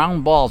a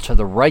ground ball to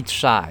the right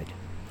side.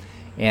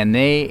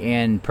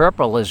 And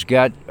Purple has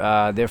got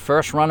their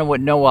first runner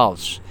with no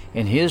outs.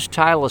 And here's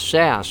Tyler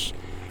Sass.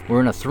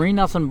 We're in a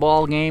 3-0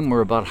 ball game.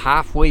 We're about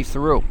halfway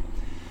through.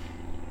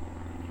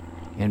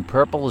 And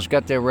Purple has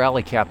got their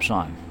rally caps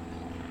on.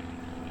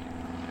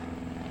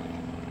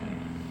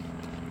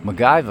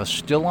 MacGyver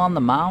still on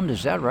the mound,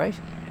 is that right?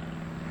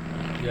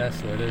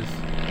 Yes, it is.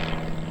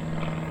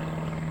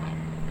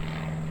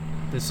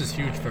 This is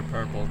huge for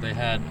Purple. They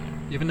had,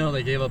 even though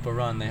they gave up a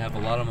run, they have a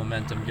lot of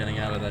momentum getting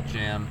out of that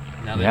jam.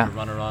 Now they have a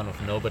runner on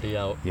with nobody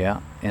out.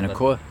 Yeah, and of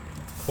course,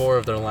 core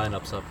of their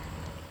lineup's up.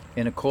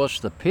 And of course,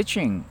 the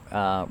pitching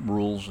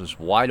rules is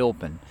wide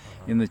open.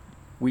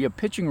 We have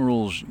pitching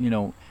rules,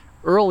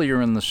 earlier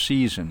in the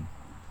season,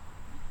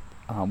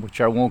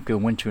 which I won't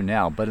go into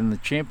now. But in the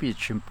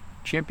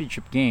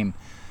championship game,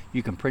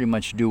 you can pretty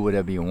much do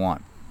whatever you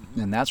want,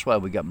 and that's why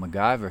we got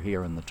MacGyver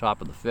here in the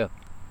top of the 5th.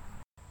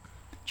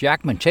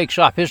 Jackman takes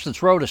off, hits the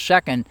throw to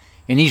second,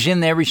 and he's in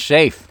there. He's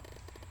safe.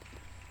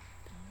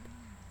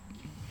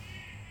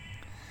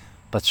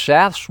 But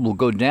Sass will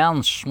go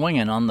down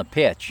swinging on the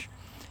pitch.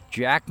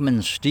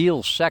 Jackman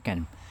steals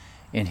second,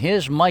 and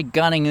here's Mike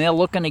Gunning. They're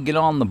looking to get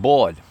on the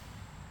board.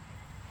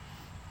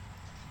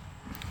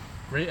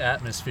 Great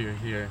atmosphere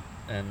here,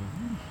 and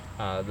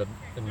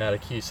in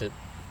Matakeesit.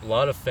 A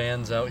lot of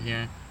fans out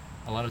here,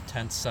 a lot of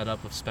tents set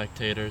up of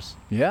spectators.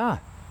 Yeah,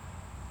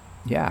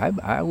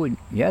 I would.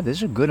 Yeah,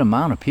 there's a good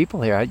amount of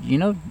people here.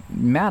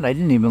 Matt, I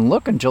didn't even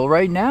look until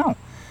right now.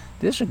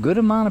 There's a good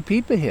amount of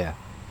people here.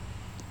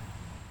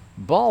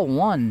 Ball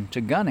 1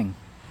 to Gunning.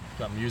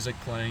 Got music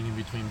playing in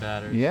between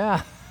batters.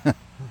 Yeah.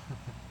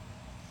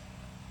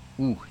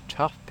 Ooh,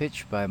 tough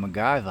pitch by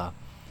MacGyver.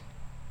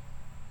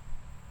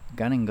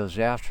 Gunning goes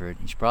after it.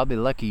 He's probably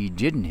lucky he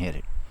didn't hit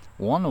it.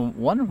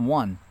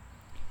 1-1.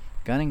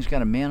 Gunning's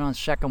got a man on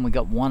second. We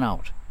got 1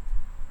 out.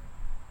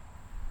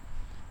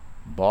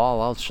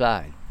 Ball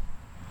outside.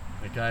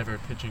 MacGyver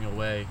pitching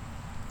away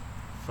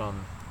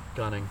from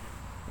Gunning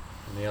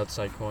in the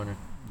outside corner.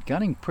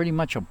 Gunning pretty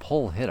much a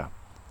pull hitter.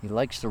 He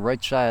likes the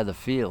right side of the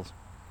field.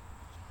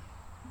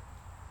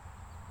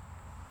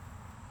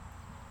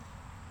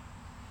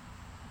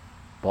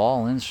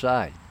 Ball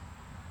inside.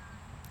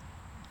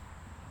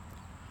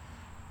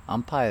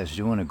 Umpire's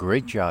doing a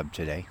great job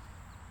today.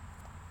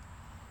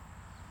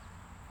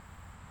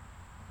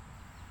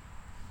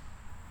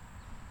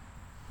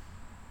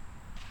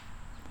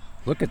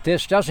 Look at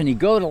this, doesn't he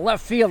go to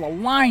left field? A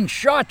line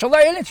shot to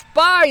left, and it's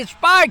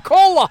by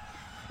Kohler.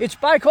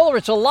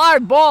 It's a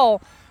live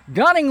ball.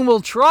 Gunning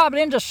will trot it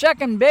into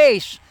second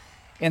base,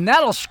 and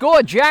that'll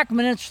score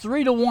Jackman. It's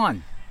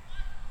 3-1.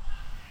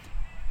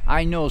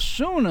 I no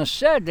sooner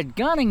said that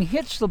Gunning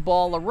hits the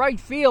ball to right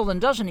field,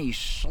 and doesn't he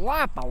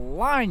slap a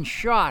line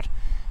shot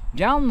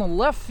down the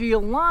left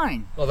field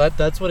line? Well,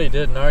 that's what he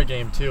did in our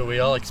game too. We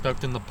all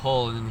expect him to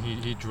pull, and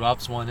he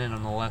drops one in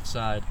on the left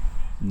side.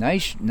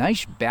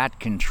 Nice bat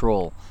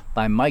control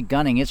by Mike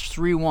Gunning. It's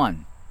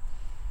 3-1.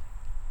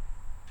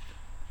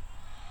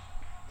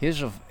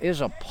 Here's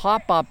a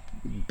pop-up.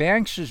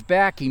 Banks is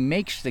back. He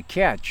makes the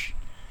catch,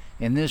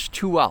 and there's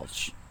 2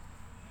 outs.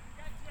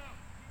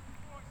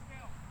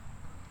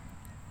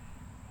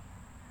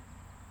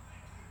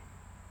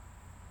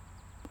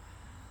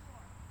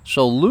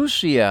 So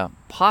Lucia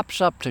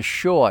pops up to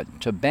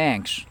short to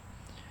Banks.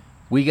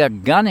 We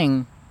got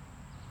Gunning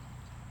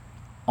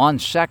on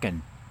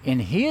second.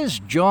 And here's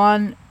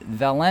John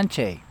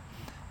Valente,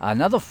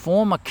 another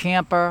former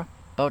camper,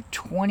 about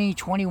 20,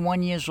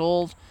 21 years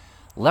old,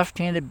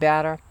 left-handed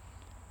batter,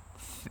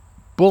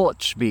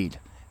 bullet speed.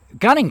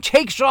 Gunning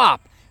takes off.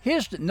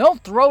 Here's no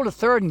throw to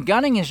third, and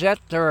Gunning is at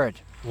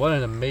third. What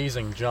an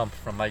amazing jump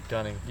from Mike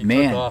Gunning. He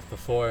took off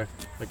before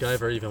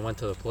MacGyver even went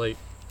to the plate.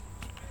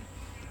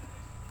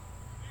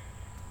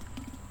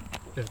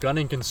 If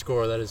Gunning can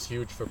score, that is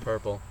huge for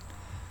Purple.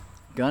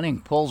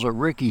 Gunning pulls a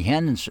Ricky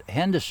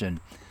Henderson,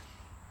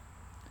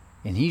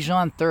 and he's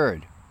on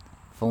third.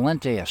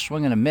 Valente a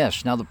swing and a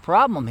miss. Now the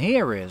problem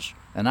here is,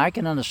 and I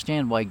can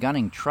understand why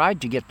Gunning tried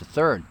to get to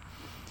third,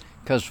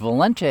 because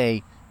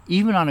Valente,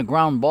 even on a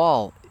ground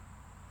ball,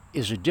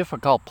 is a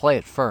difficult play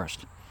at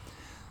first.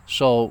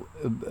 So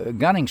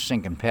Gunning's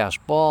thinking pass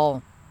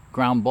ball,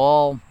 ground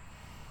ball.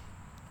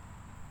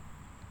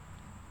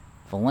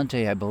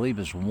 Valente, I believe,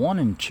 is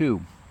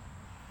 1-2.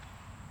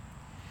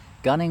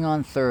 Gunning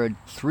on third,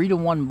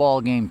 3-1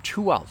 ball game,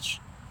 2 outs.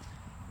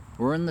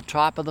 We're in the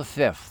top of the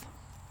 5th.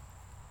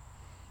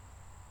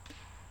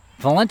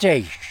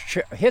 Valente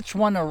hits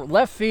one to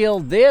left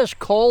field. There's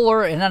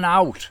Kohler and an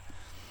out.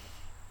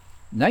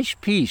 Nice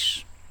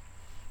piece.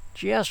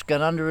 just got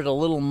under it a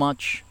little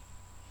much.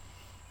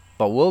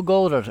 But we'll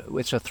go to,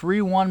 it's a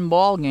 3-1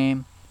 ball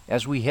game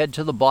as we head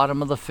to the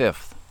bottom of the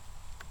 5th.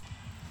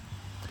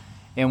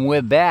 And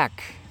we're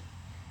back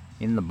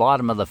in the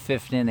bottom of the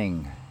 5th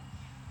inning.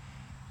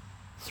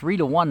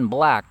 3-1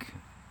 Black,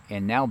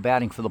 and now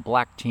batting for the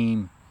Black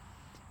team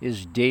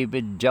is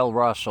David Del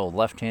Rosso,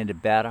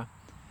 left-handed batter.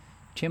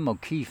 Tim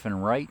O'Keefe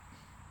in right.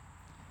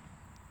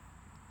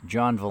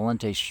 John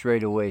Valente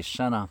straightaway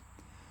center,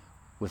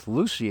 with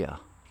Lucia,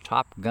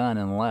 top gun,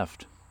 in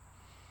left.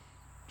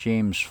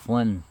 James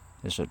Flynn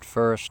is at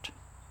first.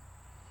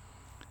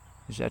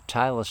 Is that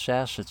Tyler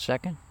Sass at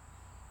second?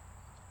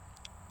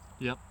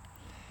 Yep.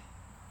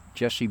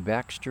 Jesse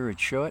Baxter at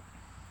short,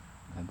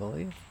 I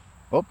believe.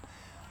 Oh,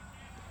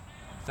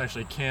 It's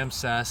actually Cam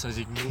Sass as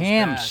he moves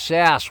Cam back.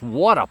 Sass,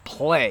 what a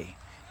play.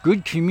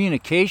 Good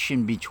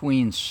communication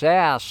between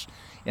Sass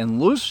and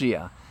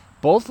Lucia.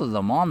 Both of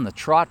them on the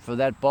trot for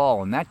that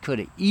ball, and that could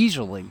have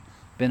easily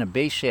been a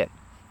base hit.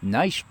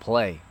 Nice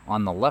play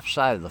on the left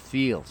side of the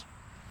field.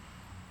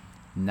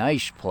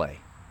 Nice play.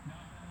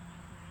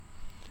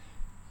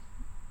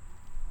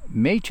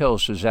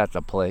 Matos is at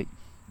the plate.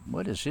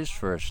 What is his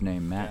first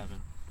name, Matt?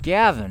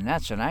 Gavin,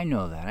 that's it. I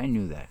know that. I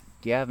knew that.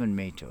 Gavin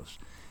Matos.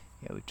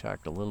 Yeah, we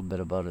talked a little bit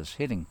about his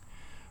hitting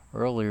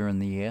earlier in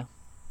the year,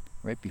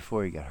 right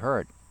before he got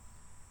hurt.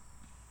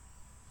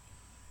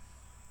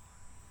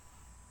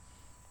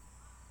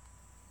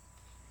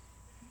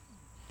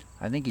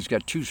 I think he's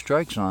got 2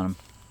 strikes on him.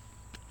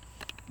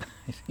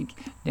 I think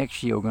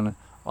next year we're going to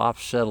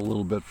offset a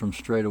little bit from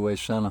straightaway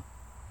center.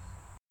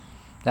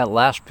 That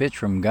last pitch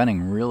from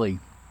Gunning really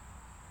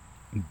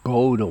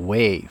bowed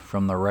away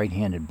from the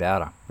right-handed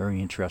batter.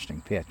 Very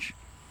interesting pitch.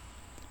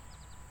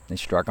 They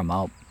struck him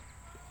out.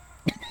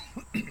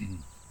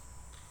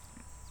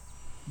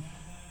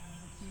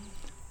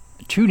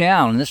 2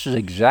 down, and this is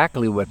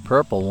exactly what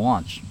Purple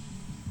wants.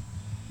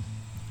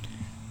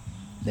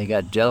 They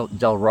got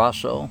Del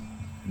Rosso,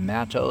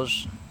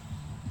 Matos.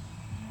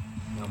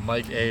 Now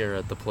Mike Ayer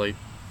at the plate.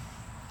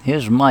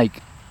 Here's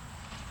Mike.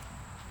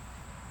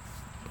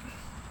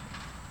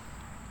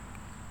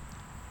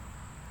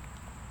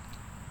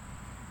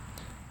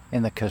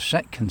 And the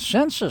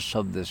consensus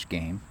of this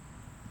game,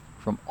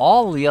 from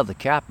all the other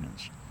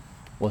captains,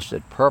 was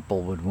that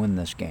Purple would win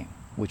this game,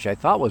 which I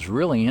thought was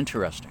really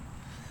interesting.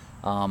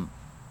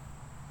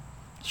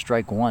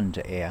 Strike 1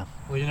 to Ayer.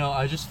 Well,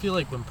 I just feel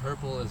like when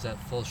Purple is at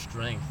full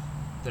strength,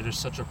 there's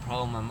such a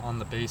problem on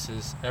the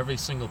bases. Every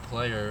single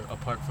player,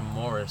 apart from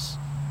Morris,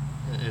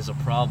 is a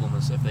problem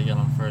if they get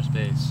on first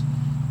base.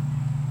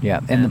 Yeah,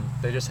 and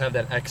they just have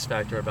that X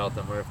factor about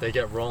them, where if they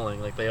get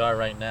rolling like they are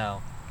right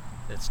now,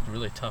 it's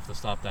really tough to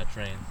stop that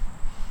train.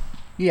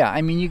 Yeah,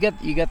 I mean, you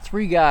got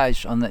 3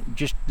 guys on the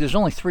there's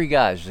only 3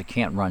 guys that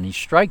can't run. He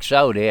strikes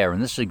out Ayer,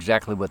 and this is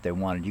exactly what they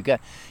wanted.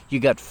 You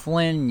got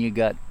Flynn, you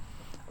got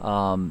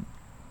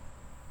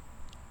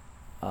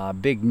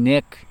Big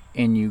Nick,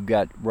 and you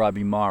got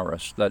Robbie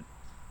Morris that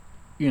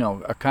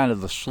are kind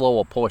of the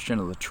slower portion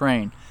of the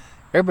train.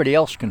 Everybody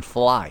else can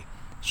fly.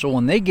 So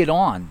when they get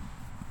on,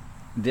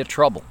 they're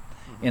trouble.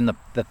 And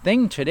the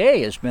thing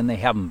today has been they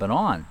haven't been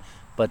on,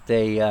 but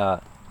we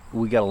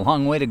got a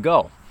long way to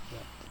go.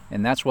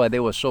 And that's why they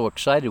were so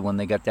excited when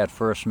they got that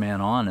first man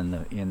on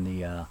in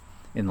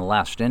the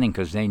last inning,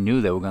 because they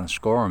knew they were going to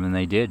score him, and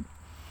they did.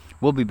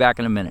 We'll be back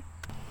in a minute.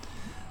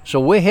 So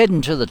we're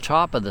heading to the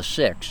top of the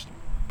 6th.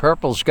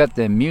 Purple's got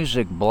their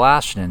music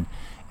blasting,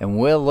 and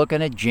we're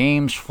looking at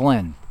James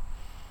Flynn.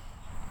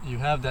 You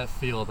have that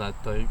feel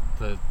that the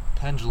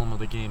pendulum of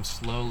the game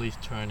slowly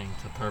turning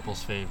to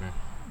Purple's favor.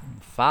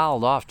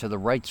 Fouled off to the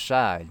right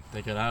side.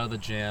 They got out of the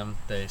jam,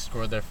 they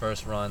scored their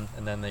first run,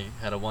 and then they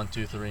had a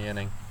 1-2-3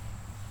 inning.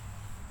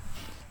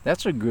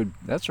 That's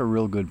a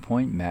real good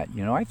point, Matt.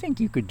 I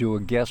think you could do a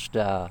guest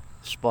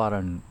spot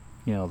on,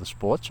 the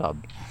Sports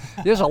Hub.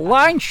 There's a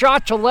line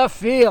shot to left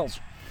field.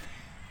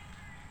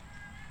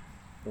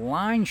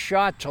 Line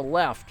shot to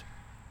left.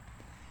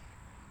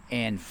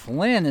 And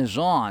Flynn is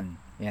on,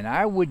 and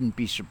I wouldn't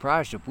be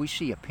surprised if we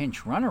see a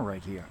pinch runner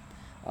right here.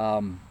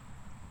 And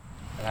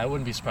I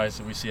wouldn't be surprised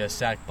if we see a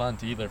sack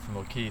bunt either from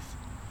O'Keefe.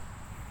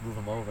 Move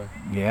him over.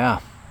 Yeah.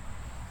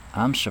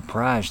 I'm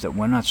surprised that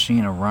we're not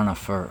seeing a runner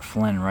for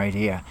Flynn right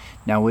here.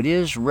 Now, it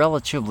is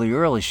relatively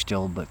early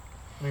still, but...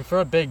 I mean, for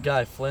a big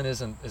guy, Flynn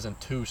isn't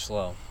too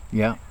slow.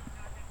 Yeah.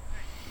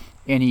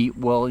 And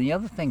the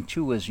other thing,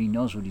 too, is he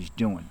knows what he's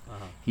doing.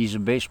 Uh-huh. He's a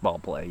baseball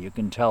player. You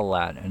can tell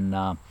that.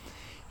 And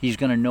he's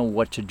going to know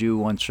what to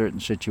do on certain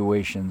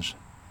situations.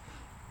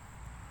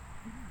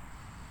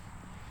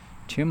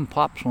 Tim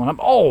pops one up.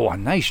 Oh, a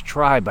nice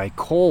try by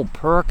Cole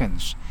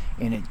Perkins.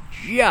 And it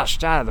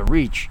just out of the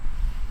reach.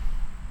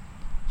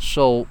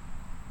 So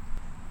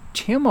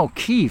Tim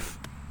O'Keefe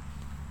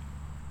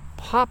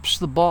pops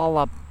the ball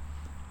up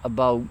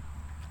about,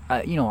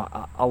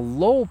 a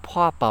low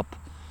pop-up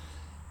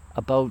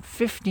about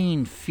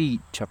 15 feet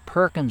to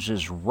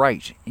Perkins's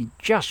right. He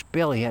just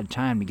barely had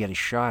time to get a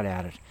shot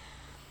at it.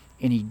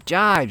 And he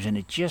dives, and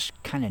it just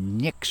kind of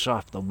nicks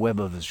off the web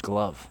of his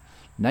glove.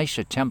 Nice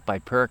attempt by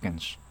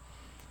Perkins.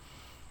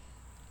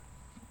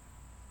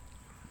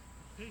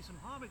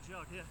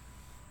 jug, yeah.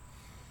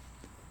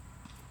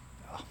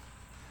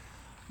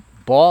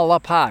 Ball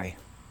up high.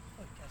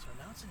 Oh, you guys are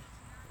announcing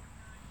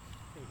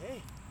it.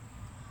 Hey,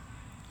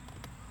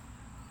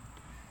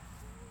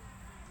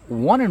 hey.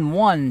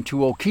 1-1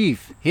 to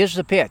O'Keefe. Here's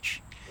the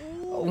pitch.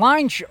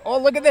 Oh,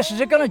 look at this. Is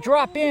it going to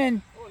drop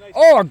in?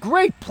 Oh, a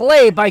great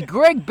play by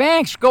Greg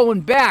Banks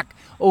going back.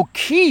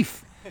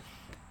 O'Keefe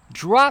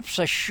drops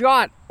a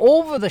shot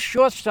over the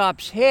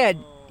shortstop's head,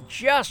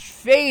 just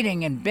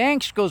fading, and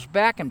Banks goes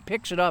back and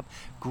picks it up.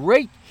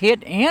 Great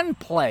hit and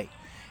play.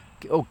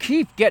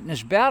 O'Keefe getting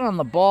his bat on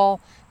the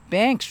ball,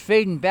 Banks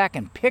fading back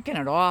and picking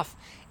it off,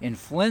 and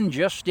Flynn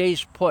just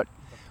stays put.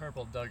 The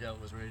purple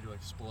dugout was ready to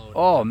explode.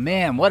 Oh,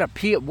 man, what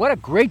a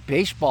great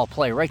baseball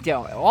play right there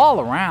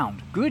all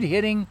around. Good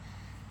hitting,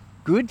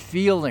 good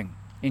fielding,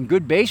 and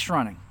good base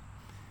running.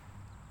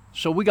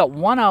 So we got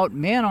one out,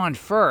 man on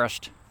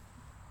first,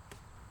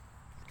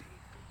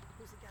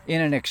 in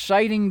an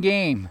exciting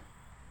game.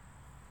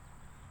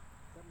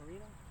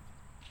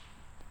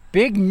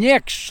 Big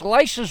Nick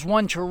slices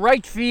one to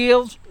right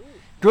field.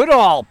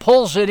 Goodall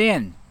pulls it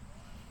in.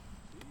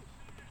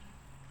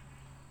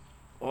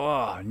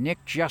 Oh,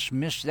 Nick just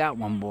missed that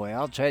one, boy,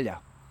 I'll tell you.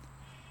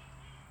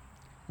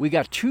 We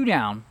got two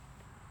down.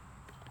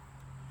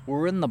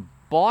 We're in the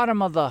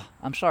bottom of the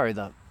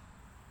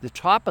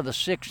top of the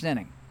sixth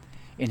inning.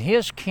 And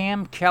here's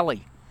Cam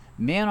Kelly,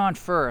 man on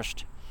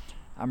first.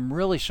 I'm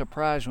really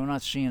surprised we're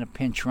not seeing a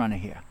pinch runner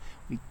here.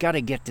 We got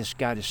to get this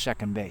guy to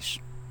second base.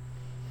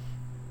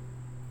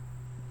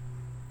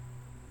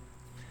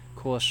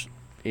 Of course,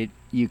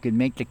 you could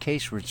make the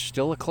case where it's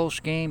still a close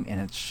game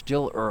and it's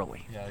still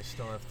early. Yeah, I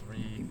still have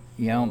three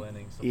Yeah, full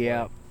innings to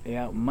yeah, play.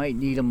 yeah. Might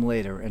need them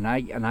later, and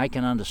I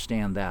can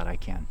understand that. I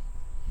can.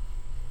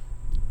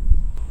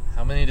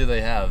 How many do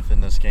they have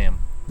in this game?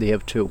 They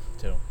have two,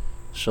 Two.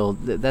 so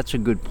that's a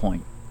good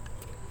point.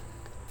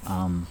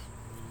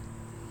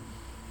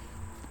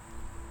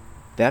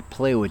 That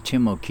play with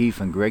Tim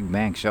O'Keefe and Greg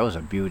Banks, that was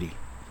a beauty.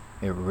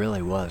 It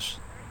really was.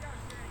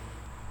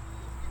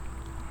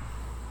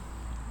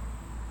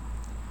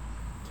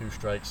 2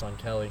 strikes on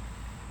Kelly.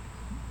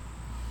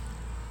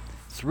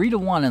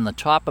 3-1 in the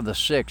top of the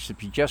sixth.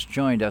 If you just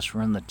joined us,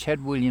 we're in the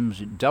Ted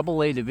Williams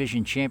AA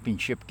Division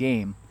Championship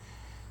game.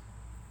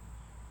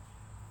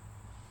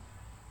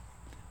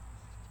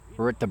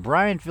 We're at the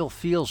Bryantville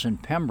Fields in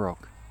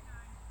Pembroke.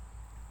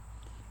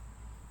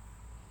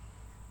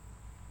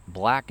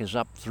 Black is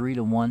up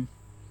 3-1.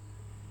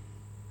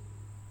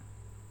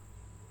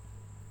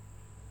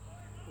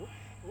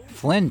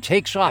 Flynn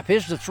takes off.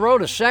 Here's the throw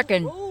to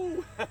second.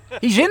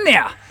 He's in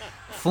there.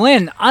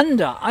 Flynn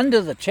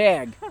under the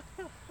tag.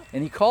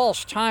 And he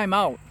calls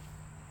timeout.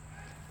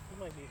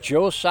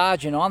 Joe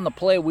Sargent on the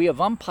play. We have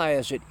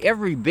umpires at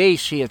every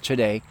base here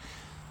today.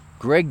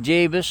 Greg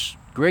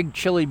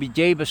Chili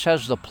Davis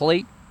has the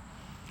plate.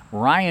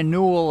 Ryan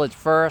Newell at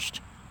first.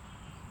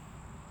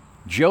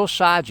 Joe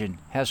Sargent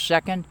has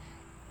second.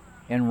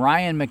 And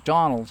Ryan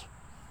McDonald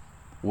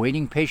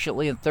waiting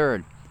patiently in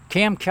third.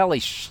 Cam Kelly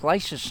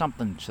slices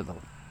something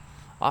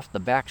off the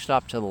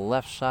backstop to the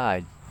left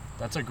side.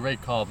 That's a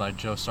great call by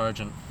Joe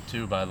Sargent,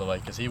 too, by the way,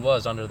 because he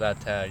was under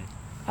that tag.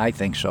 I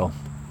think so.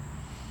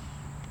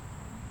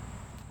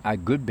 A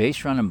good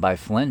base running by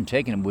Flynn,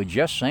 taking him. We're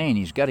just saying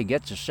he's got to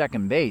get to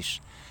second base.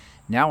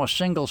 Now a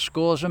single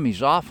scores him.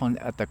 He's off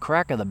at the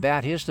crack of the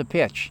bat. Here's the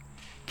pitch.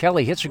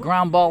 Kelly hits a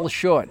ground ball to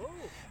short.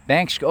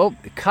 Banks,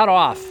 cut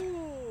off.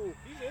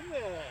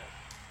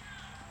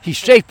 He's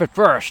safe at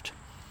first.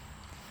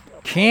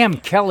 Cam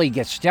Kelly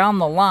gets down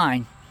the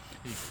line.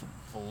 He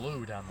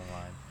flew down the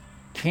line.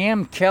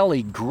 Cam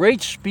Kelly,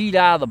 great speed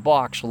out of the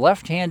box,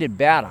 left-handed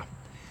batter.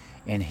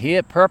 And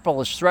here Purple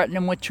is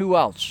threatening with 2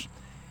 outs.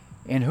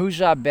 And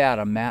who's our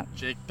batter, Matt?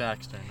 Jake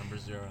Baxter, number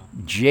 0.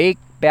 Jake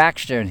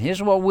Baxter. And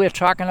here's what we're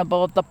talking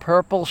about, the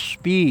Purple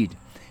speed.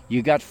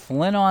 You got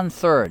Flynn on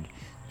third.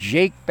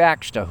 Jake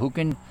Baxter, who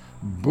can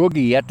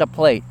boogie at the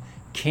plate.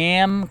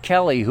 Cam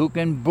Kelly, who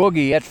can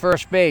boogie at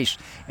first base.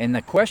 And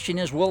the question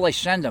is, will they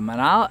send him?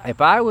 And if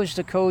I was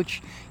the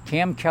coach,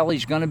 Cam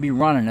Kelly's going to be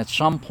running at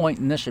some point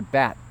in this at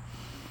bat.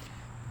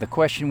 The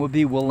question would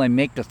be, will they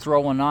make the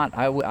throw or not?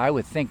 I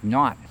would think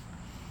not.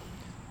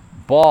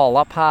 Ball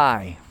up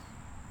high.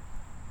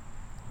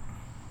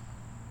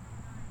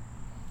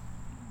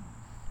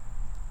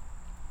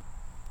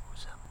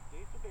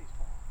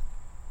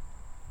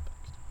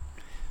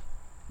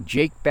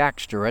 Jake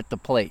Baxter at the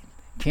plate.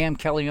 Cam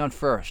Kelly on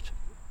first.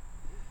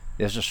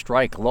 There's a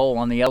strike low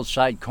on the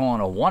outside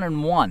corner.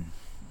 1-1.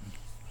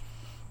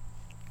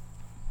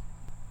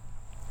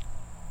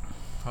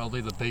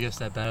 Probably the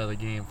biggest at bat of the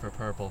game for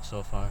Purple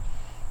so far.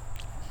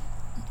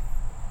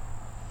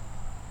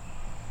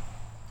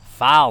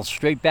 Foul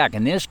straight back.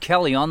 And there's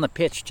Kelly on the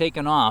pitch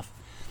taking off.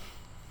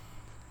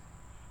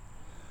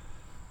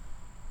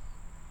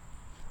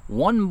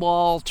 1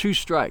 ball, 2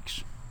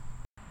 strikes.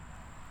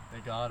 They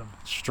got him.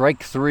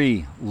 Strike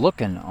 3. Look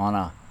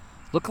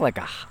like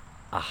a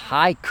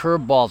high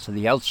curveball to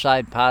the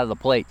outside part of the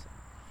plate.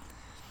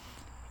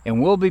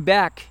 And we'll be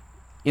back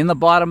in the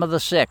bottom of the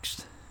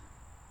 6th.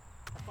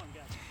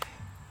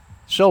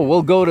 So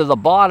we'll go to the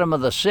bottom of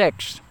the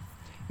 6th,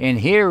 and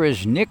here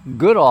is Nick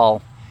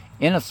Goodall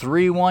in a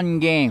 3-1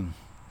 game.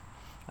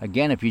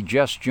 Again, if you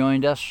just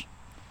joined us,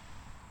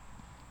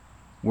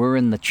 we're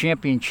in the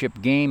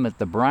championship game at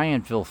the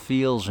Bryantville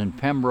Fields in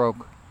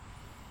Pembroke.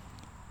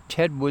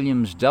 Ted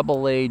Williams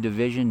AA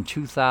Division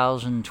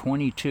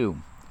 2022.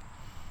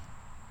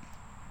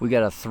 We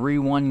got a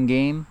 3-1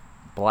 game.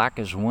 Black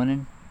is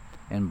winning,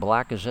 and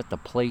Black is at the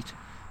plate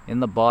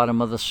in the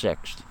bottom of the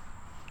 6th.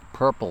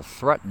 Purple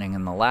threatening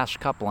in the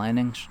last couple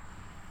innings.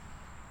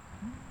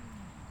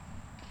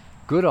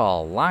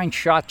 Goodall, line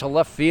shot to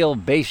left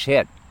field, base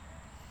hit.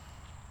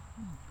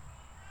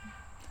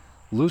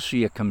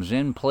 Lucia comes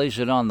in, plays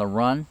it on the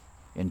run,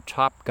 and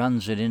top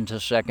guns it into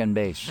second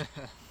base.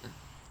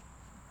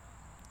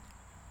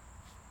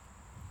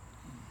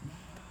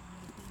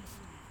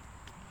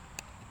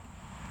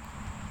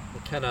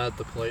 McKenna at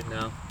the plate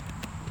now.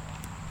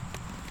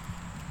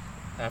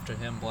 After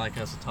him, Black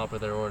has the top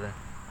of their order.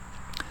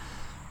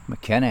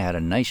 McKenna had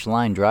a nice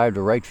line drive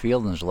to right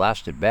field in his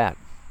last at bat.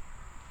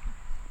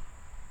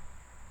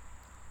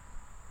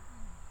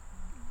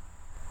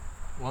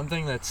 One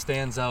thing that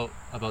stands out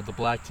about the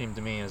Black team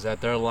to me is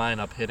that their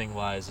lineup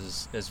hitting-wise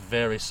is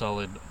very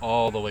solid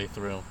all the way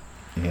through.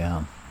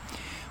 Yeah.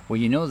 Well,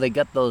 you know, they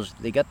got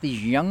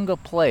these younger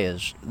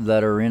players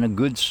that are in a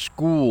good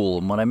school,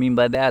 and what I mean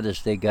by that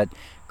is they got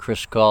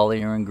Chris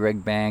Collier and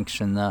Greg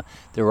Banks, and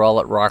they're all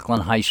at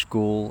Rockland High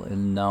School,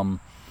 and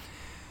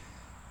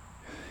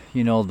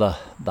you know, the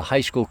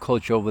high school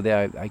coach over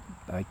there,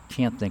 I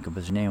can't think of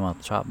his name off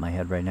the top of my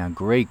head right now.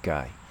 Great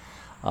guy.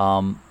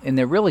 And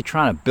they're really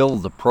trying to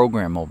build the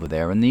program over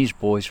there, and these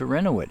boys are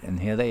into it. And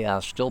here they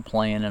are, still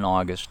playing in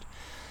August,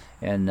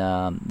 and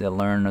they're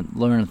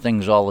learning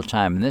things all the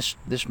time. And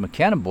this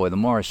McKenna boy, the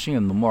more I see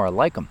him, the more I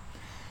like him.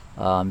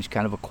 He's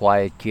kind of a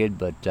quiet kid,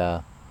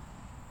 but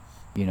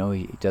you know,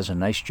 he does a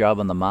nice job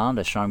on the mound.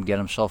 I saw him get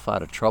himself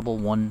out of trouble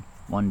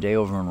one day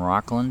over in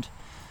Rockland,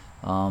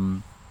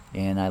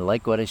 and I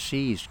like what I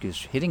see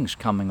because hitting's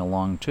coming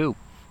along too.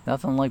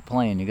 Nothing like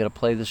playing. You got to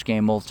play this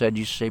game. Old Ted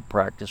used to say,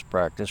 practice,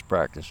 practice,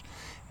 practice.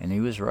 And he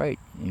was right.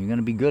 You're going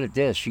to be good at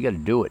this. You got to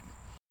do it.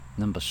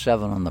 Number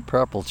 7 on the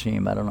purple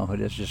team, I don't know who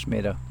it is, just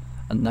made a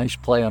nice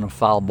play on a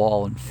foul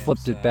ball and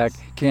flipped it back.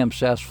 Cam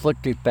Sass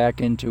flicked it back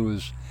into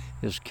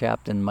his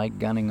captain, Mike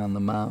Gunning, on the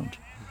mound.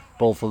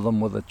 Both of them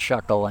with a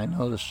chuckle, I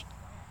noticed.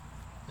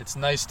 It's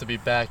nice to be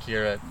back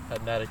here at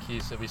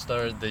Natahkeesa. We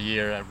started the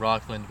year at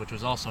Rockland, which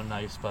was also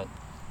nice, but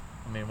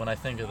I mean, when I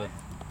think of the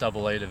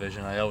AA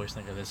division, I always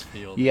think of this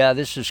field. Yeah,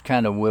 this is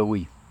kind of where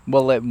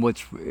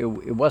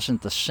it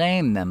wasn't the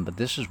same then, but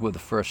this is where the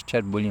first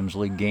Ted Williams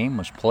League game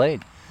was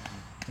played.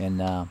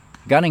 And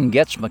Gunning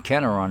gets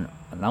McKenna on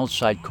an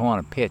outside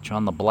corner pitch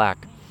on the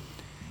black.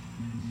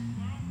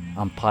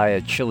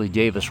 Umpire Chili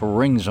Davis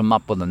rings him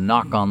up with a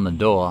knock on the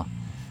door.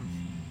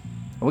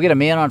 We get a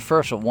man on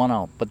first at 1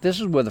 out. But this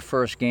is where the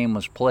first game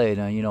was played,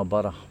 you know,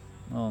 about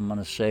I'm going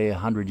to say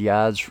 100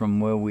 yards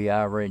from where we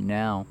are right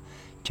now.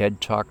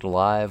 Ted talked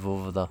live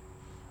over the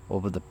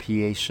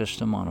PA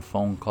system on a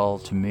phone call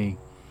to me.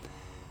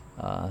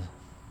 I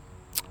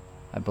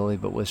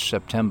believe it was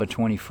September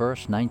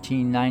 21st,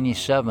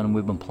 1997.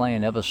 We've been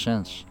playing ever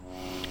since.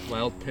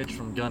 Wild pitch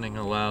from Gunning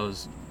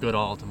allows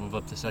Goodall to move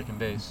up to second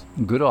base.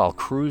 Goodall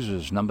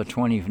cruises number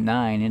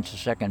 29 into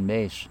second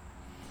base.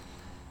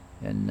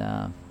 And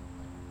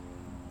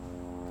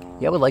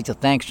yeah, we'd like to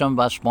thank some of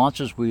our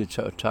sponsors. We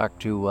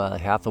talked to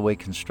Hathaway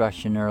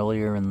Construction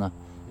earlier in the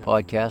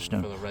podcast.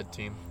 For the red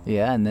team.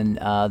 Yeah, and then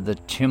the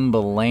Timber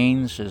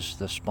Lanes is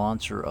the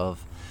sponsor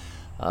of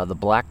the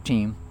black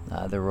team.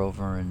 They're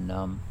over in,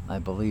 I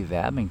believe,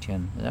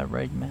 Abington. Is that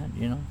right, Matt?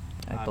 You know,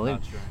 I'm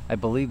not sure. I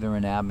believe they're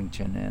in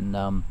Abington,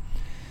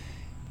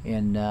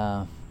 and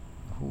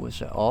who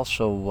was it?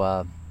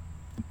 Also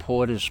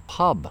Porter's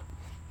Pub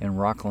in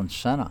Rockland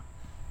Center.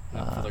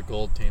 For the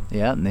gold team.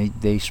 Yeah, and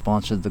they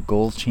sponsored the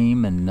gold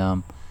team,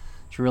 and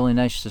it's really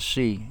nice to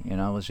see. You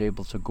know, I was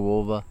able to go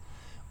over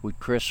with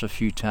Chris a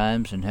few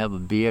times and have a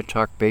beer,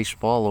 talk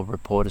baseball over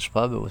at Porter's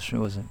Pub. It was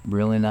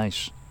really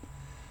nice.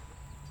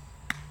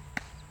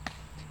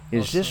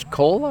 Is this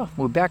Cola?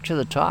 We're back to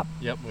the top.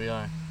 Yep, we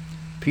are.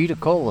 Peter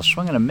Cola,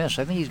 swing and a miss.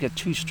 I think he's got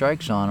 2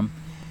 strikes on him.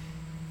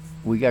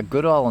 We got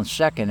Goodall in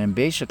second, and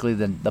basically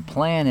the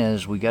plan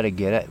is we got to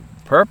get it.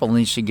 Purple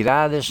needs to get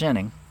out of this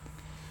inning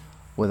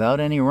without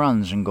any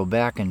runs and go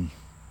back and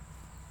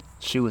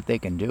see what they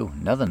can do.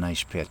 Another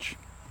nice pitch.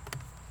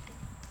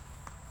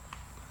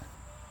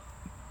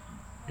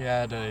 We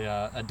had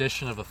a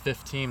addition of a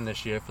 5th team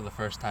this year for the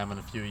first time in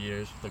a few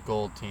years, the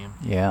gold team.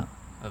 Yeah.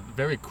 A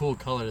very cool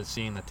color to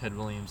see in the Ted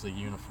Williams League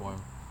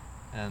uniform.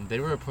 And they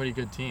were a pretty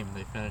good team.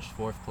 They finished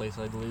 4th place,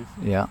 I believe.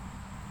 Yeah.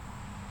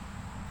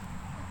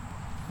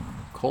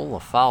 Cola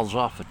fouls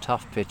off a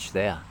tough pitch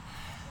there.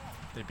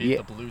 They beat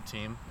the blue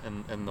team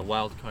in the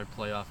wild card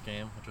playoff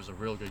game, which was a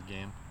real good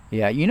game.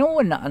 Yeah, you know,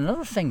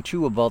 another thing,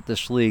 too, about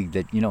this league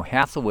that, you know,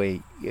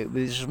 Hathaway,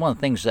 this is one of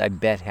the things that I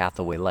bet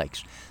Hathaway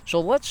likes. So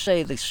let's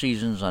say the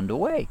season's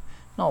underway,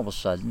 and all of a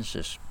sudden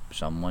there's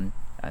someone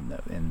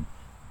in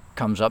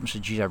comes up and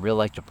says, geez, I'd really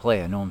like to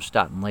play. I know I'm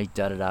starting late,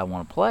 da-da-da, I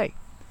want to play.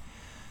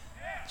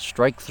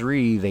 Strike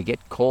 3, they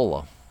get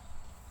Cola.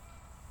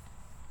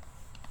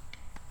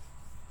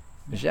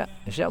 Is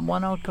that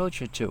 1 out,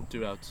 Coach, or 2?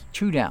 2 outs.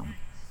 2 down.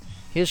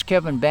 Here's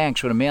Kevin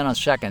Banks with a man on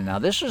second. Now,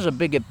 this is a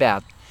big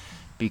at-bat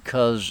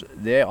because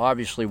they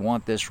obviously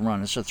want this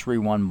run. It's a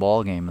 3-1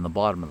 ball game in the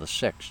bottom of the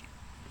 6th.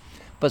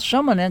 But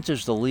someone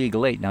enters the league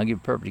late. Now, I'll give you a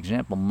perfect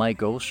example. Mike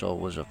Oso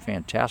was a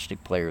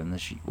fantastic player in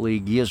this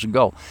league years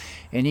ago.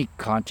 And he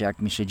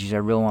contacted me and said, geez, I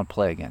really want to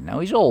play again. Now,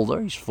 he's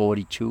older. He's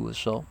 42 or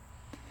so.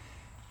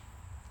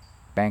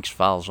 Banks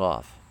fouls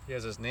off. He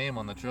has his name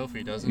on the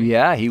trophy, doesn't he?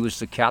 Yeah, he was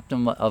the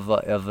captain of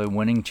a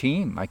winning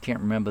team. I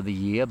can't remember the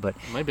year, but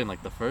It might have been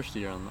like the first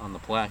year on the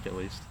plaque, at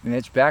least.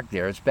 it's back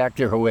there. It's back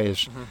there a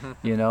ways,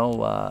 you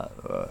know.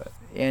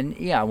 And,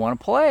 yeah, I want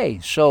to play.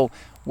 So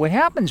what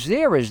happens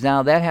there is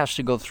now that has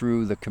to go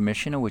through the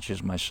commissioner, which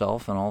is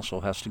myself, and also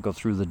has to go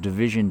through the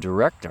division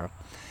director.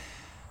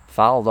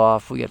 Fouled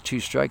off. We got 2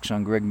 strikes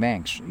on Greg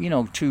Banks, you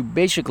know, to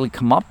basically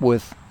come up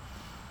with,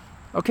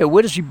 okay,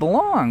 where does he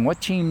belong?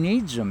 What team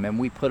needs him? And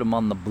we put him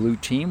on the blue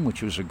team,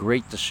 which was a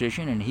great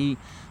decision, and he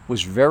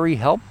was very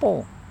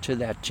helpful to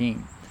that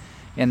team.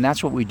 And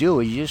that's what we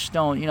do. You just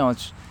don't, you know,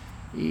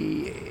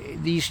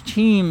 these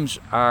teams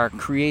are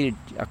created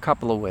a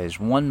couple of ways.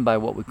 One, by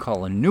what we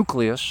call a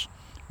nucleus,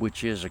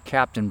 which is a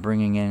captain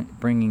bringing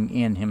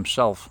in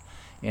himself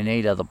and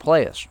 8 other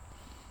players.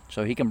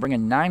 So he can bring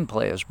in 9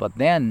 players, but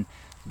then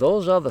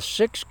those other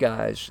 6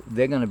 guys,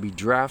 they're going to be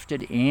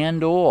drafted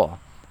and or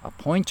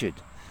appointed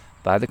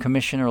by the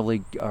commissioner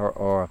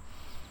or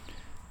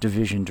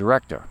division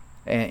director.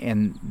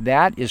 And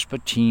that is for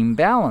team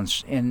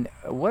balance. And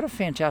what a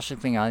fantastic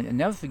thing. I'll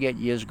never forget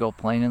years ago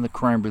playing in the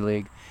Cranberry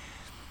League.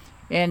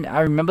 And I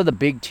remember the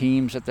big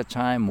teams at the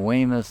time,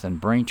 Weymouth and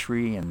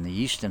Braintree and the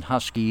Easton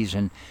Huskies.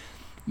 And,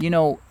 you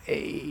know,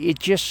 it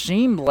just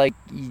seemed like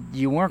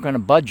you weren't going to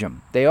budge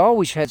them. They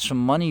always had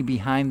some money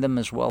behind them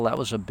as well. That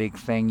was a big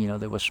thing. You know,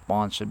 they were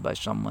sponsored by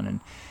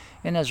someone.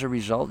 And as a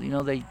result, you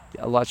know,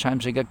 a lot of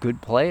times they got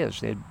good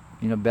players. They had,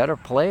 you know, better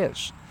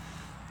players.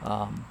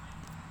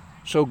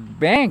 So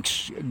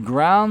Banks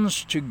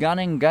grounds to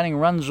Gunning. Gunning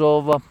runs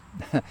over,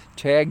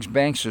 tags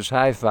Banks'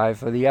 high five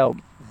for the out.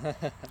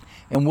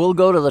 And we'll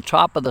go to the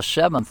top of the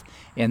 7th,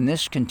 and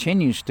this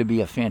continues to be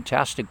a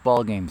fantastic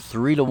ball game,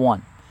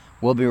 3-1.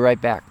 We'll be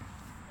right back.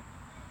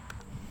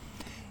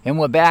 And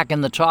we're back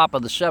in the top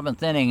of the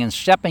 7th inning, and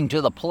stepping to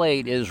the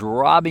plate is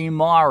Robbie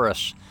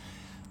Morris.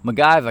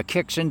 MacGyver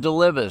kicks and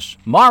delivers.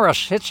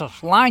 Morris hits a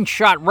line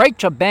shot right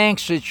to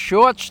Banks at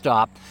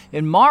shortstop,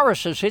 and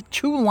Morris has hit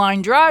 2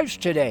 line drives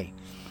today.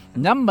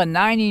 Number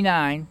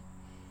 99.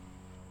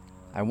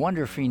 I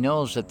wonder if he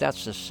knows that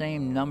that's the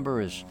same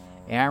number as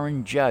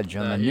Aaron Judge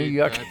on the New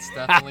York. That's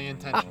definitely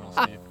intentional,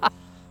 Steve.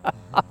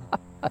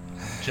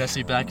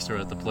 Jesse Baxter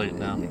at the plate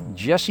now.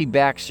 Jesse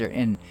Baxter.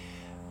 And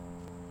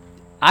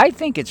I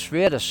think it's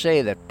fair to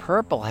say that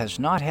Purple has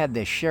not had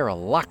their share of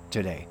luck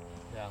today.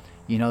 Yeah.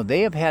 You know,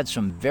 they have had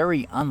some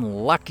very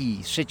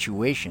unlucky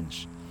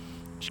situations.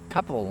 Just a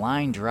couple of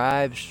line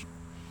drives,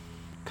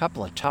 a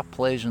couple of tough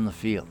plays in the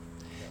field.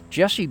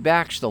 Jesse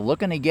Baxter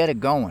looking to get it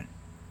going.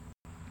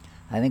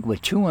 I think we're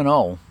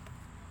 2-0.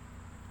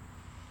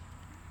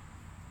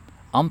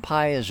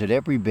 Umpires at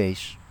every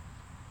base.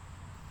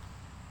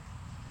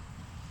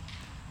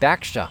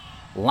 Baxter,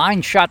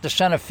 line shot to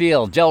center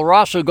field. Del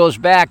Rosso goes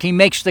back. He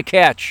makes the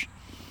catch.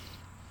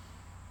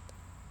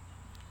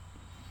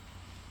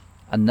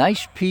 A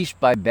nice piece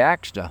by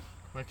Baxter.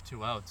 Quick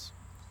 2 outs.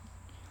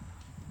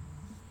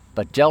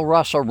 But Del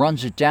Rosso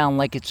runs it down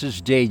like it's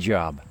his day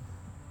job.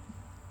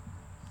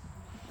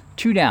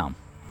 2 down.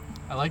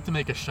 I like to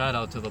make a shout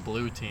out to the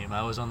blue team.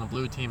 I was on the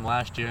blue team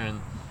last year, and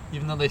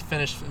even though they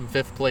finished in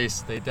 5th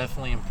place, they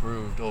definitely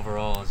improved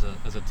overall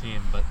as a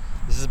team. But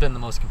this has been the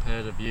most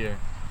competitive year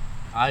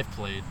I've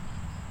played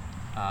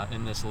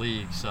in this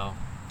league. So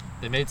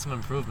they made some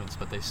improvements,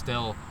 but they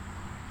still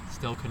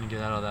couldn't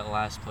get out of that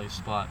last place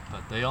spot.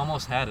 But they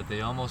almost had it.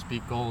 They almost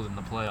beat Gold in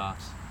the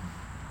playoffs.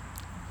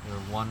 They were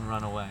 1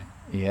 run away.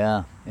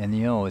 Yeah, and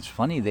you know it's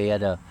funny. They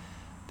had a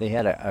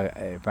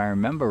if I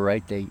remember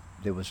right,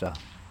 there was a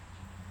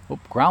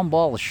ground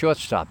ball to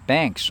shortstop.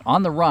 Banks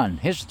on the run.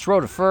 His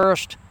throw to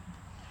first.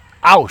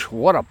 Out.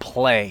 What a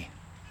play.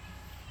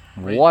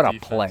 Great What a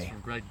defense play.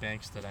 from Greg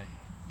Banks today.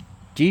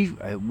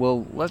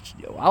 Well, let's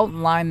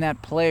outline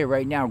that play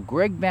right now.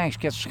 Greg Banks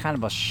gets kind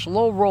of a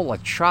slow roll, a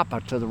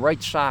chopper to the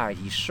right side.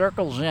 He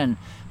circles in,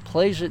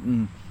 plays it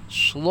in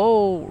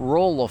slow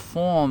roller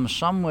form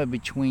somewhere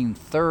between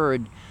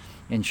third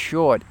and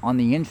short on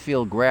the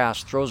infield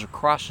grass, throws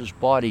across his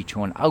body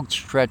to an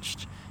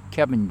outstretched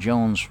Kevin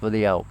Jones for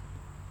the out.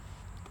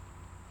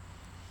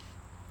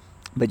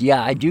 But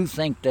yeah, I do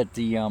think that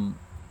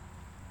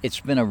it's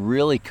been a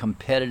really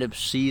competitive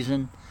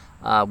season.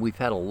 We've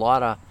had a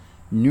lot of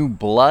new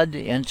blood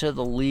into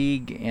the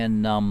league,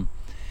 and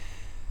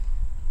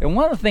And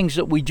one of the things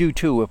that we do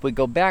too, if we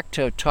go back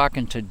to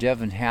talking to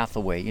Devin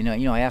Hathaway,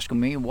 I asked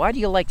him, why do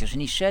you like this?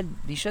 And he said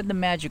the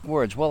magic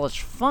words. Well, it's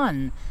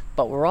fun,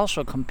 but we're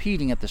also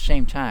competing at the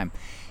same time.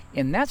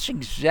 And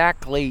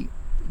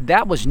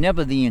that was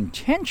never the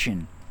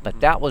intention,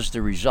 but that was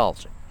the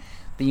result.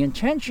 The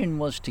intention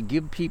was to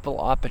give people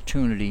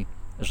opportunity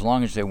as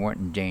long as they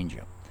weren't in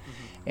danger.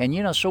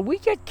 And, so we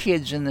get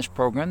kids in this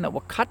program that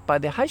were cut by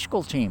the high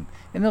school team.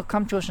 And they'll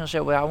come to us and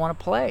say, well, I want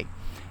to play.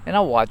 And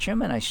I'll watch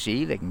them, and I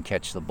see they can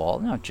catch the ball.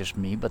 Not just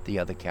me, but the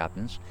other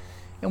captains.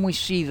 And we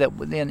see that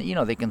then,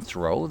 they can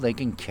throw, they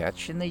can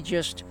catch, and they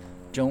just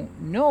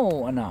don't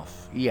know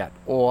enough yet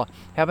or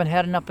haven't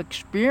had enough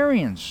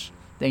experience.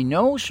 They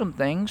know some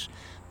things,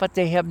 but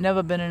they have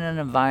never been in an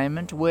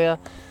environment where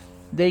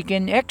they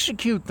can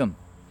execute them.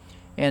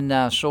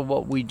 And so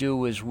what we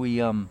do is we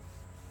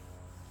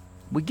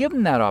give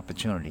them that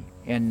opportunity.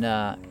 And,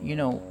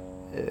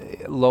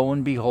 lo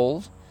and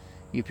behold,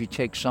 if you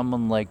take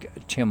someone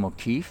like Tim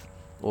O'Keefe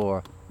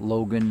or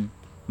Logan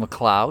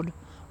McLeod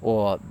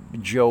or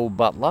Joe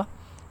Butler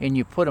and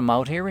you put them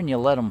out here and you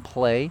let them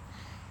play,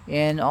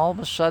 and all of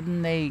a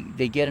sudden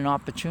they get an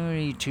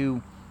opportunity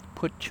to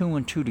put 2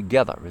 and 2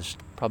 together is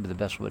probably the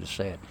best way to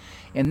say it.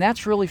 And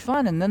that's really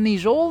fun. And then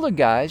these older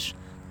guys,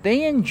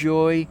 they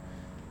enjoy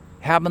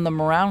having them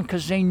around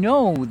because they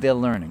know they're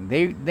learning.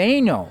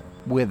 They know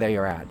where they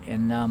are at.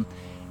 And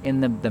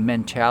the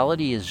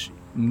mentality is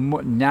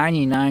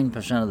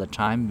 99% of the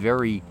time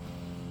very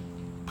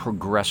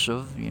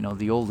progressive.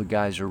 The older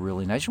guys are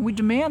really nice, and we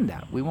demand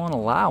that. We won't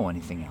allow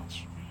anything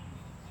else.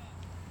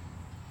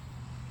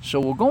 So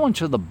we're going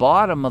to the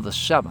bottom of the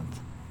 7th,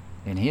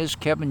 and here's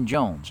Kevin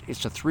Jones.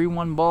 It's a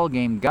 3-1 ball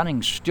game.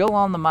 Gunning's still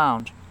on the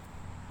mound.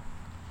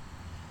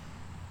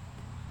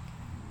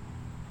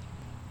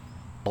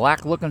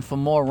 Black looking for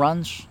more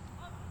runs,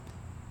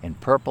 and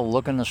Purple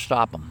looking to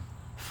stop him.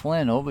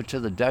 Flynn over to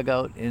the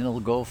dugout, and it'll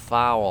go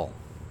foul.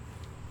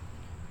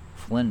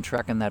 Flynn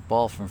tracking that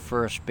ball from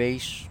first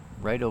base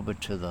right over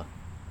to the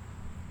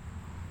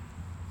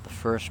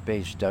first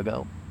base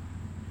dugout,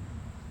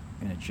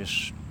 and it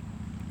just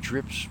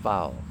drips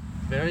foul.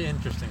 Very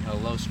interesting how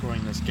low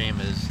scoring this game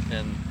is.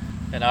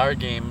 In our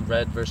game,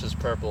 red versus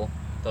purple,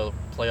 the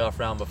playoff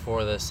round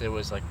before this, it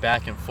was like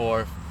back and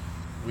forth.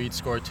 We'd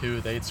score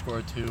 2, they'd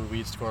score 2,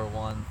 we'd score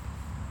 1.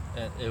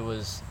 And it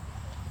was,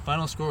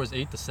 final score was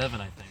 8-7,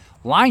 I think.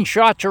 Line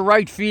shot to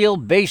right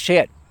field, base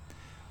hit.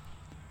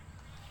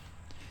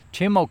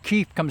 Tim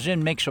O'Keefe comes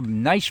in, makes a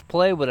nice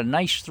play with a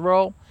nice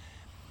throw.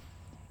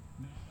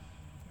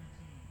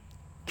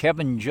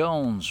 Kevin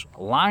Jones,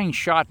 line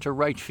shot to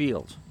right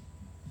field.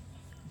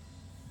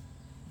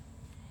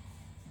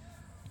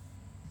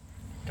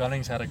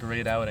 Gunning's had a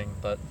great outing,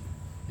 but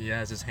he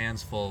has his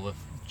hands full with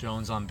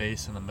Jones on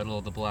base in the middle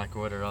of the black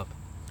order up.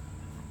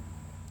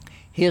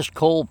 Here's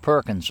Cole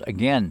Perkins,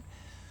 again,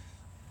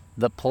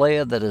 the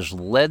player that has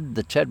led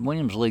the Ted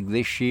Williams League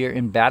this year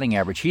in batting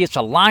average. He hits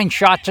a line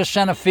shot to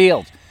center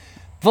field.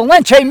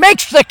 Valente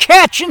makes the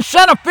catch in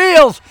center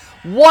field.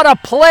 What a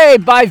play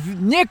by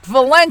Nick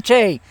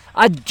Valente.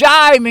 A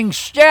diving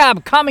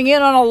stab coming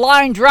in on a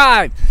line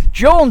drive.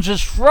 Jones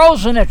is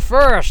frozen at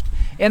first,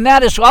 and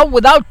that is,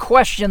 without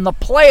question, the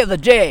play of the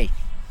day.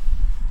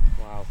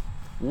 Wow.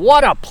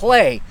 What a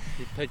play.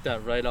 He picked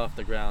that right off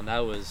the ground. That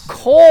was...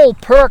 Cole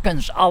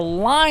Perkins, a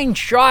line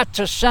shot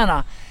to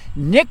center.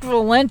 Nick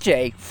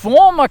Valente,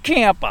 former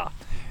camper,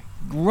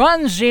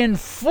 runs in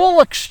full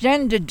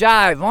extended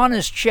dive on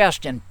his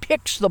chest and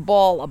picks the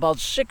ball about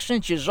 6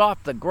 inches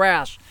off the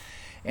grass.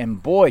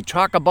 And boy,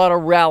 talk about a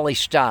rally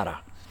starter.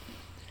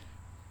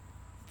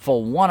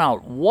 For 1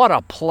 out, what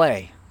a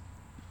play.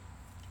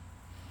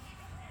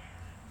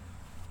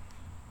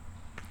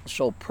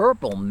 So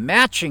Purple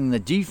matching the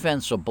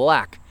defense of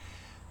Black.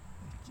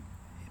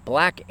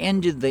 Black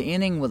ended the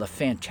inning with a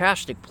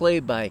fantastic play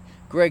by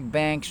Greg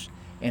Banks,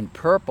 and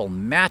Purple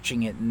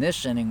matching it in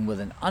this inning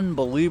with an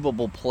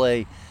unbelievable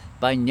play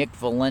by Nick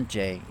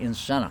Valente in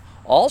center.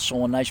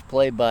 Also a nice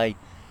play by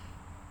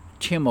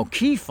Tim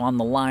O'Keefe on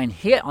the line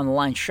hit, on the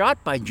line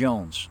shot by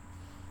Jones,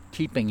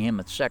 keeping him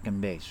at second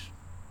base.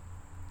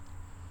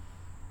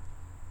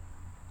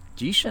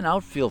 Decent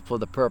outfield for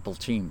the Purple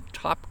team.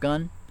 Top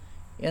Gun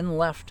in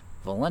left,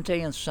 Valente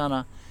in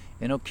center,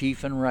 and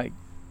O'Keefe in right.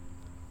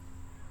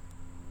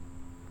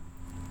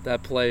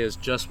 That play is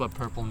just what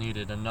Purple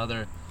needed.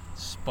 Another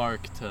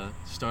spark to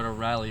start a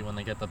rally when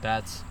they get the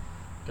bats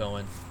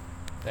going.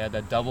 They had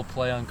that double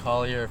play on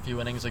Collier a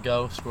few innings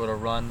ago, scored a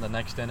run the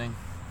next inning,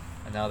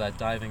 and now that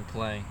diving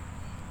play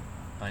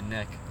by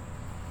Nick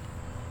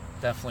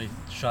definitely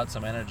shot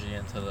some energy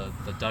into the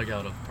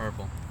dugout of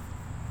Purple.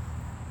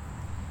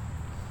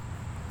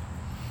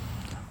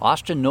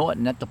 Austin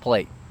Norton at the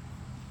plate.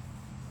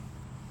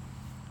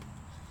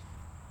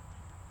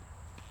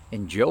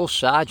 And Joe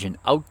Sargent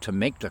out to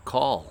make the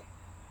call.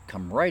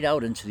 Come right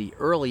out into the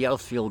early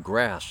outfield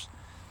grass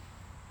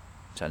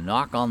to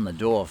knock on the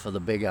door for the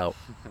big out.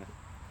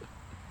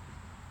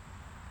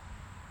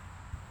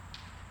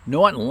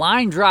 Norton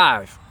line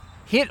drive.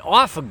 Hit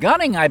off of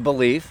Gunning, I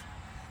believe.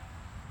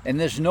 And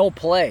there's no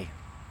play.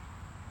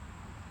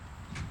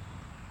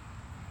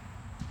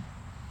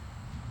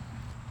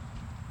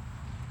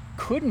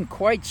 couldn't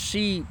quite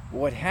see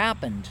what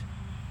happened,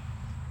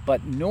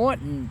 but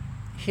Norton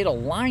hit a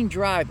line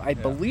drive. I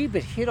believe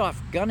it hit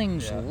off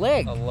Gunning's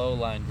leg. A low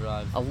line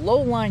drive. A low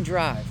line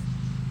drive.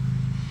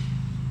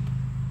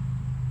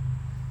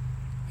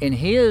 And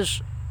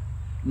here's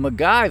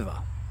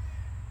MacGyver.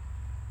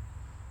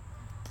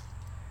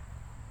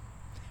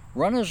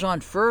 Runners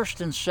on first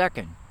and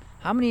second.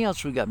 How many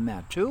outs we got,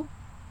 Matt? 2?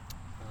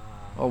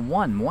 Or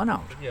 1? 1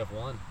 out. I think you have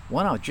 1.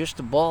 1 out. Just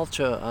the ball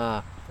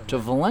to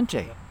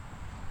Valente. Yeah.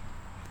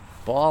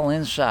 Ball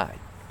inside.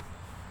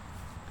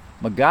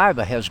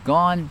 MacGyver has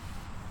gone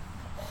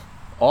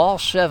all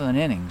 7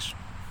 innings.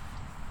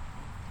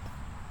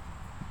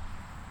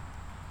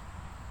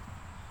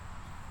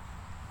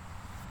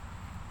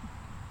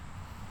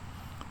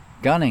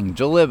 Gunning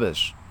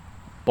delivers.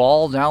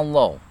 Ball down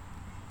low.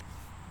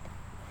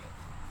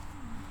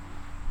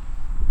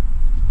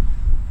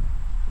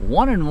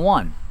 One and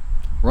one.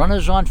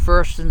 Runners on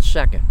first and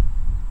second.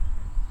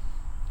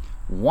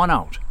 1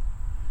 out.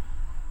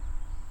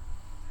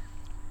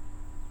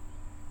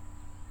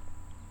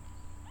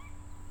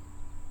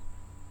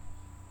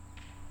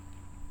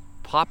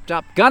 Popped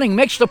up. Gunning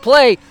makes the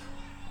play.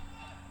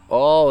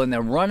 Oh, and the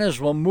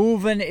runners were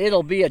moving.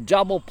 It'll be a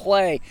double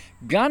play.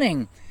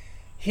 Gunning,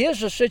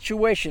 here's a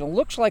situation. It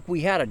looks like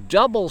we had a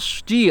double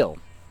steal,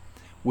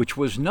 which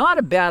was not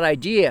a bad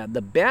idea.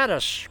 The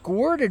batter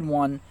squirted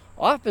one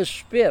off his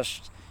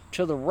fist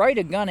to the right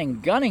of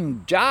Gunning.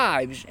 Gunning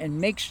dives and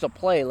makes the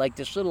play like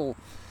this little,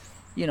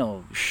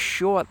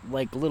 short,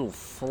 like little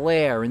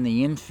flare in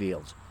the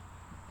infield.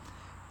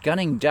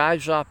 Gunning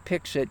dives off,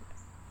 picks it,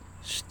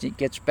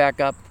 gets back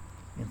up,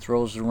 and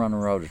throws the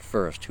runner out at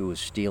first, who was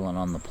stealing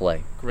on the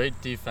play. Great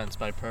defense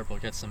by Purple.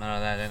 Gets them out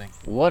of that inning.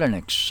 What an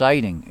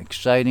exciting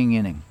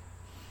inning.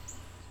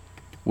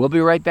 We'll be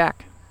right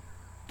back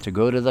to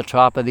go to the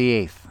top of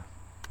the 8th.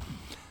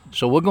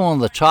 So we're going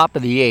to the top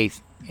of the 8th,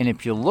 and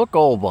if you look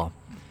over,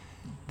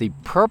 the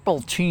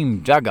Purple team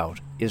dugout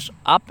is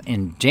up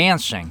and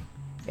dancing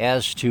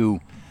as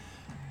to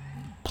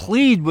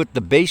plead with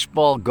the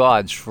baseball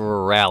gods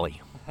for a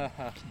rally.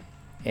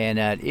 And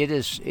it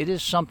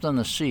is something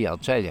to see, I'll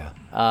tell you,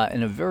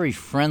 in a very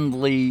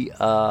friendly,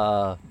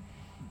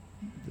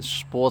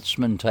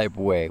 sportsman type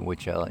way,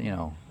 which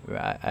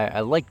I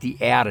like the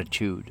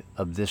attitude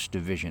of this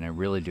division. I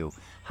really do.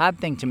 Hard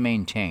thing to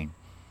maintain,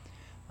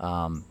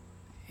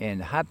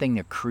 and hard thing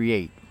to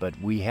create, but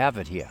we have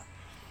it here.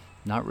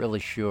 Not really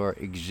sure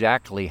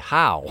exactly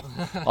how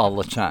all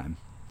the time.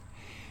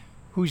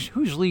 Who's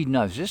leading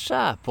us? Is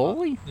this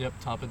Foley? Yep,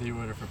 top of the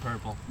order for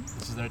Purple.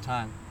 This is their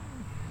time.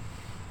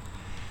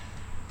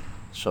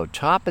 So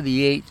top of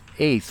the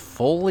 8th,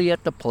 Foley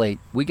at the plate.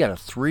 We got a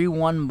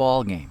 3-1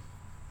 ball game.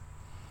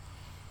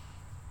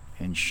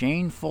 And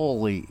Shane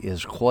Foley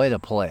is quite a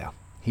player.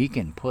 He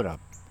can put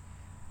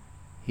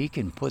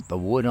the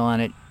wood on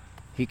it.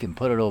 He can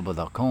put it over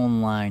the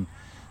cone line.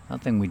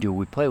 Nothing we do,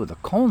 we play with a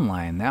cone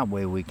line. That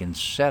way we can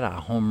set our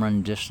home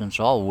run distance,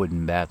 all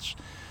wooden bats.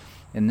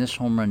 And this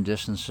home run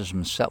distance has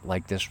been set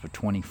like this for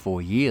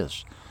 24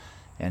 years.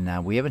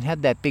 And we haven't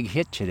had that big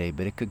hit today,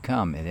 but it could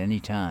come at any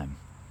time.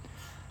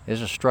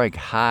 There's a strike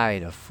high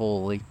to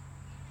Foley.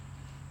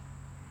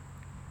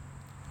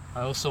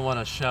 I also want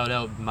to shout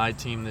out my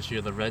team this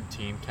year, the red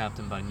team,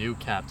 captained by new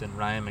captain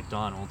Ryan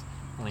McDonald.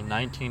 Only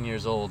 19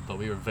 years old, but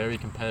we were very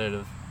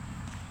competitive.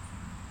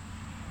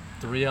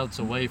 3 outs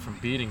away from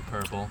beating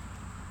Purple.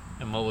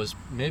 And what was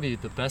maybe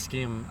the best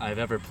game I've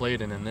ever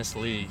played in this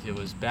league. It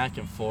was back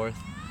and forth.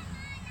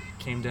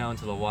 Came down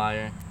to the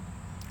wire.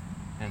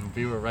 And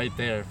we were right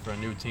there for a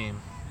new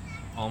team.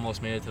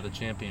 Almost made it to the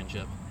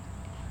championship.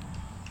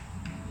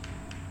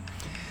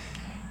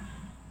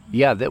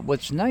 Yeah,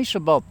 what's nice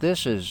about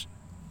this is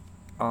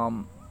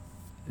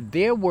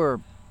there were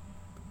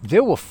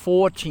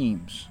 4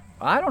 teams.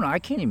 I don't know, I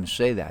can't even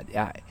say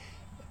that.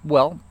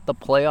 Well, the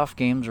playoff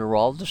games are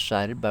all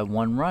decided by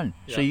 1 run.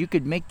 Yeah. So you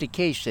could make the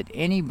case that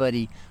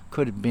anybody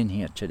could have been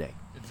here today.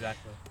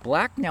 Exactly.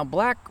 Black,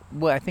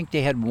 well, I think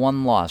they had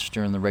 1 loss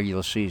during the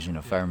regular season,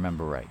 if I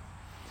remember right.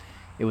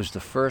 It was the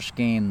first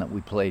game that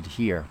we played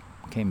here.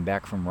 Came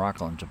back from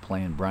Rockland to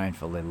play in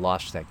Bryantville. They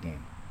lost that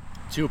game.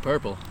 2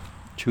 Purple.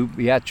 2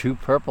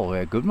 Purple.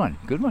 Yeah, good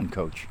one,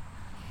 Coach.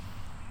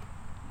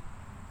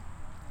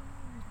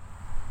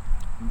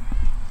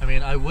 I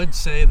mean, I would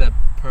say that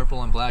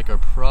Purple and Black are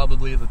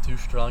probably the 2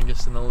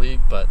 strongest in the league,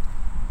 but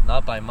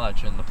not by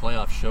much, and the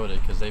playoffs showed it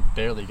because they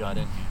barely got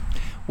in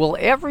here. Well,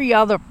 every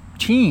other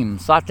team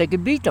thought they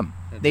could beat them.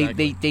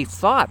 Exactly. They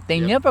thought. They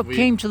never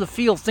came to the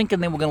field thinking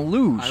they were going to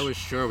lose. I was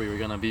sure we were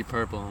going to beat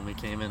Purple when we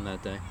came in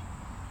that day.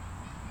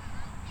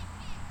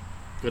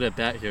 Good at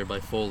bat here by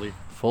Foley.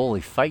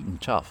 Foley fighting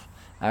tough.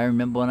 I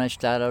remember when I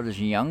started out as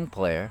a young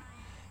player,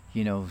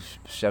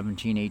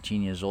 17,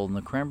 18 years old in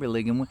the Cranberry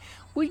League, and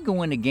we'd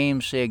go into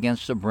games, say,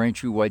 against the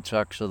Braintree White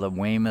Sox or the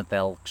Weymouth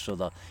Elks or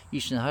the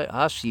Eastern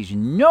Huskies,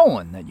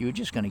 knowing that you were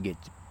just going to get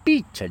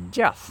beat to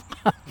death.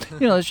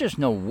 There's just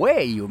no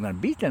way you were going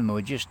to beat them. They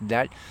were just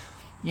that,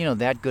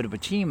 that good of a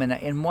team.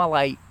 And while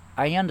I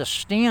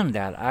understand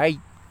that, I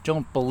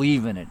don't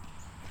believe in it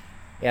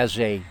as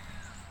a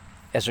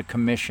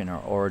commissioner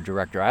or a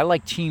director. I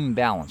like team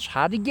balance.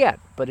 Hard to get,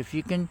 but if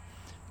you can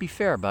be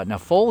fair about it. Now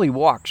Foley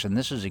walks, and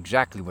this is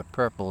exactly what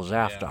purple is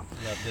after.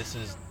 Yeah, this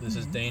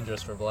is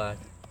dangerous for black.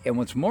 And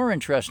what's more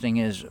interesting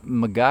is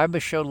MacGyver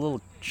showed a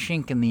little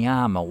chink in the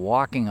armor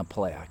walking a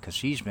player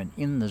because he's been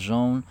in the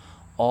zone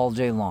all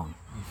day long.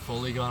 And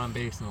Foley got on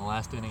base in the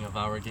last inning of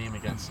our game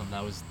against them.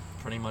 That was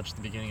pretty much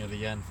the beginning of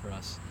the end for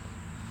us.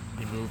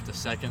 He moved to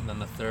second, then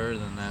the third,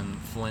 and then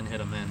Flynn hit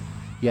him in.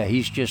 Yeah,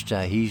 he's just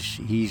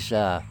he's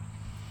a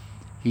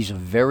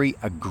very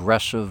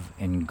aggressive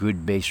and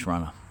good base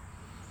runner.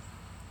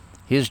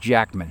 Here's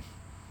Jackman.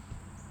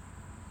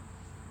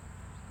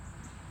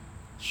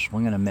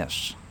 Swing and a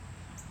miss.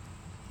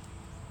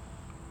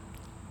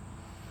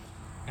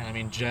 And I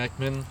mean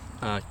Jackman,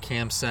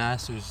 Cam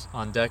Sass, who's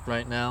on deck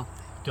right now,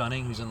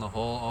 Gunning, who's in the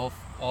hole.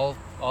 All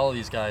of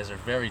these guys are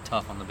very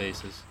tough on the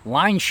bases.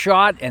 Line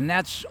shot, and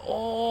that's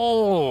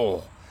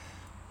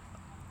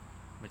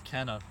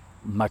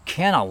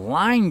McKenna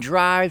line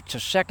drive to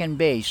second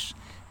base,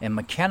 and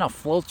McKenna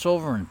floats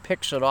over and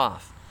picks it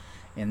off.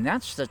 And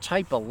that's the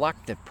type of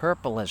luck that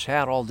Purple has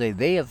had all day.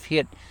 They have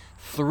hit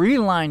 3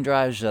 line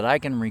drives that I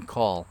can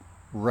recall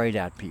right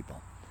at people.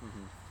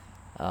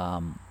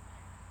 Mm-hmm.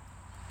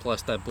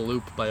 Plus that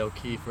bloop by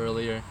O'Keefe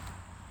earlier.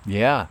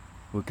 Yeah,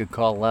 we could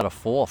call that a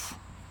 4th.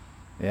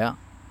 Yeah.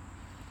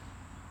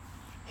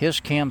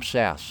 Here's Cam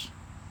Sass.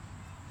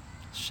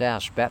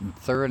 Sass batting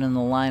 3rd in the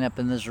lineup,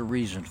 and there's a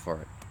reason for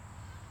it.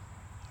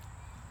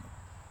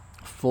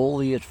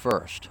 Foley at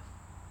first.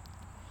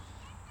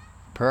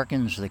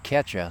 Perkins the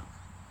catcher.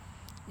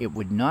 It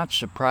would not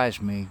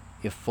surprise me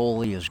if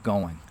Foley is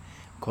going.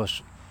 Of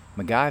course,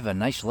 MacGyver,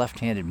 nice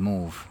left-handed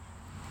move.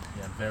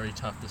 Yeah, very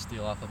tough to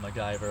steal off of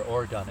MacGyver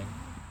or Gunning.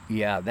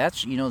 Yeah,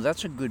 that's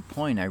a good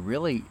point. I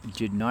really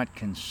did not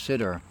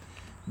consider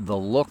the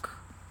look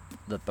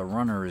that the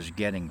runner is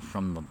getting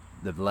from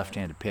the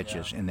left-handed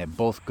pitches, and they're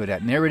both good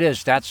at. And there it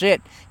is. That's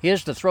it.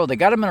 Here's the throw. They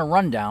got him in a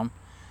rundown.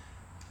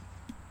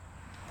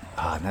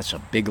 And that's a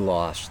big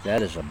loss.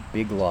 That is a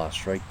big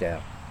loss right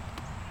there.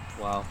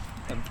 Wow.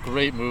 A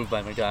great move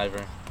by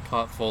MacGyver.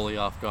 Caught Foley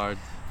off guard.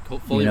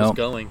 Foley was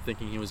going,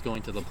 thinking he was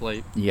going to the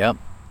plate. Yep.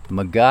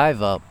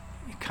 MacGyver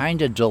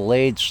kind of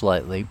delayed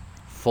slightly.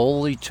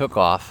 Foley took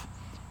off,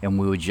 and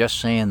we were just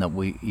saying that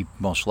he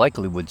most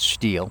likely would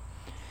steal,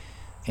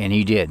 and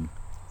he did.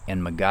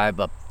 And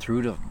MacGyver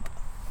threw to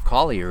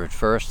Collier at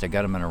first. They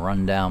got him in a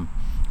rundown,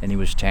 and he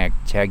was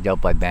tagged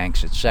out by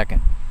Banks at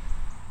second.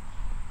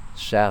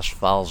 Sass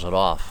fouls it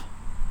off.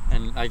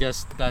 And I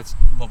guess that's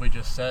what we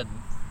just said.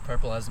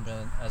 Purple hasn't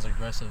been as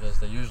aggressive as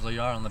they usually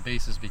are on the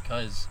bases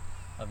because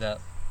of that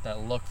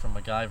look from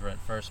MacGyver at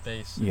first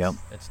base. Yep.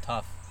 It's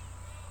tough.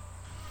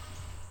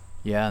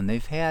 Yeah, and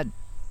they've had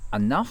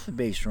enough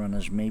base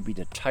runners maybe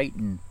to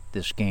tighten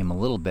this game a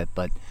little bit,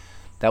 but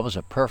that was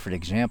a perfect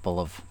example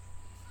of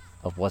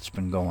what's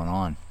been going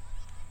on.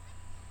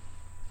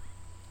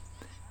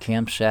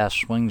 Cam Sass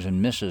swings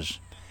and misses.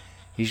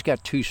 He's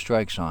got 2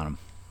 strikes on him.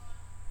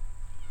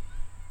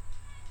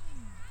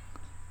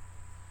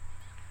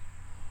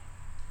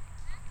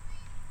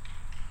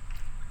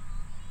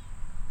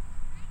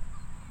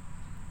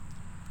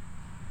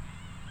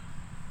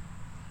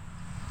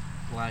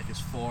 Black is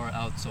 4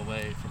 outs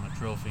away from a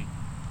trophy.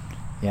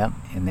 Yeah,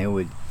 and they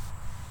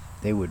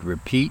would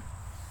repeat.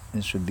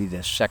 This would be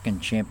their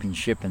 2nd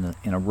championship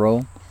in a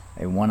row.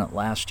 They won it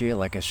last year.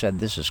 Like I said,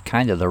 this is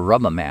kind of the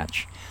rubber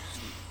match.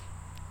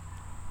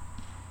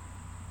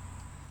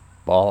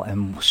 Ball,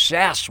 and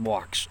Sass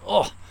walks.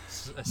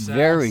 Sass.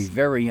 Very,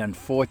 very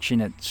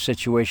unfortunate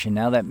situation.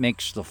 Now that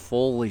makes the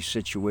Foley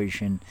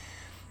situation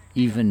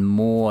even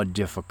more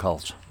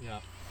difficult. Yeah.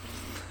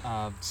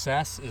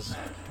 Sass is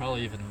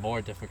probably even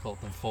more difficult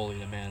than Foley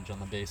to manage on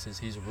the bases.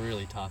 He's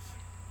really tough.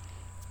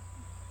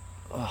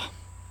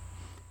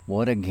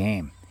 What a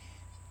game.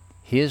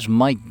 Here's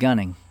Mike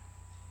Gunning.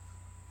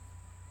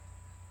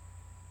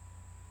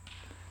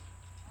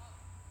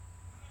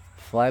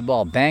 Fly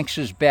ball. Banks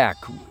is back.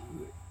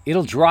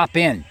 It'll drop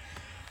in.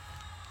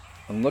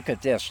 And look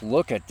at this.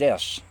 Look at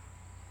this.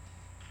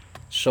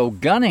 So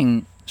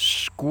Gunning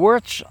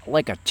squirts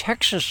like a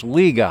Texas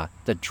Liga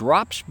that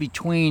drops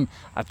between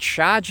a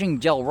charging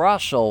Del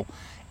Rosso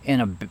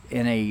and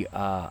a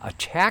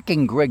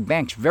attacking Greg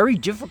Banks. Very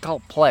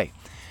difficult play.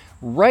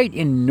 Right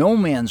in no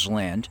man's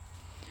land,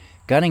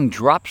 Gunning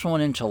drops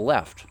one into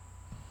left,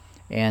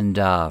 and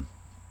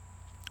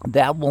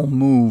that will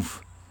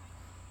move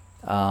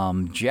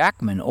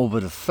Jackman over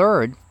to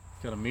third.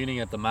 Got a meeting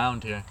at the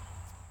mound here,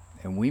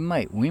 and we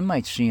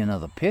might see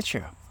another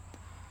pitcher.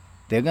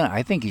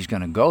 I think he's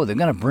gonna go. They're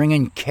gonna bring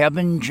in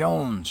Kevin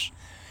Jones.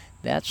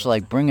 That's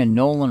like bringing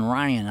Nolan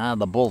Ryan out of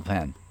the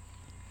bullpen.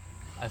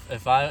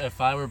 If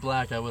I were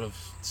Black, I would have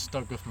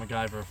stuck with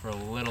MacGyver for a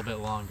little bit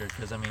longer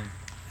because I mean,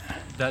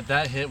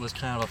 that hit was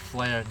kind of a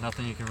flare.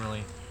 Nothing you can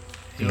really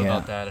do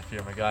about that if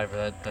you're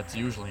MacGyver. That's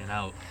usually an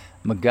out.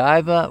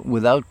 MacGyver,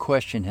 without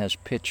question, has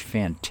pitched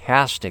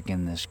fantastic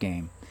in this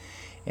game,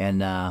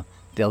 and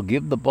They'll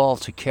give the ball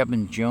to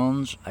Kevin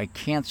Jones. I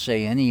can't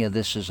say any of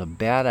this is a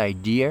bad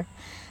idea.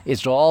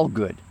 It's all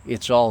good.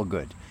 It's all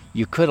good.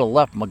 You could have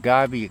left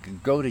MacGyver. You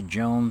could go to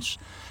Jones.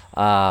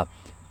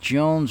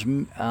 Jones,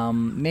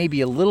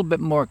 maybe a little bit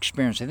more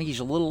experienced. I think he's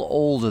a little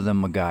older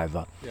than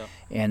MacGyver. Yeah.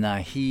 And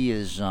he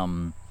is,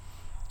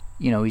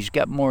 he's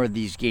got more of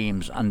these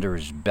games under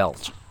his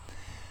belt.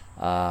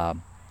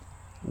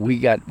 We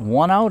got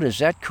one out, is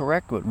that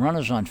correct? With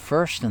runners on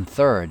first and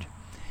third.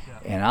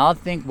 Yeah. And I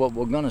think what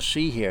we're going to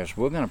see here is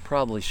we're going to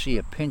probably see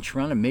a pinch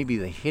runner, maybe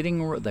the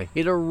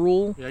hitter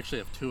rule. We actually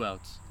have 2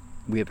 outs.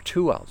 We have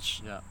 2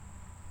 outs. Yeah.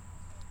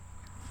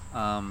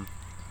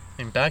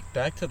 And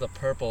back to the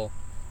Purple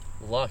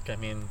luck. I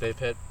mean, they've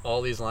hit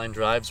all these line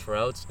drives for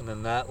outs, and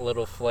then that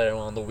little flare,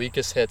 one of the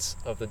weakest hits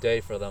of the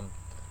day for them,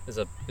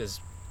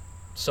 is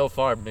so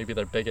far maybe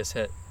their biggest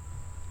hit,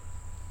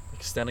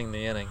 extending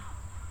the inning.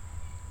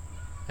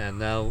 And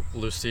now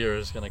Lucier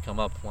is going to come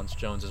up once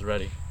Jones is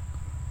ready.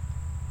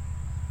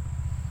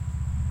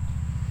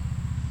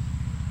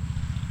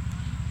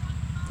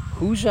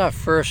 Who's our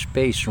first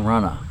base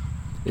runner?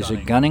 Is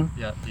it Gunning?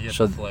 Yeah, he hit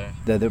So the flare.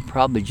 they're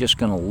probably just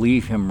going to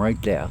leave him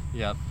right there.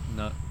 Yeah,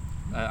 no,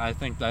 I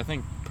think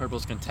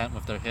Purple's content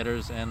with their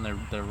hitters and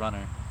their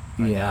runner.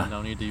 Right Yeah. now.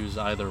 No need to use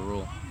either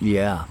rule.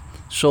 Yeah.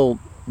 So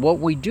what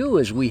we do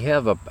is we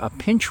have a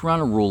pinch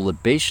runner rule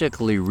that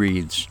basically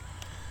reads,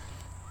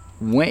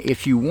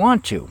 if you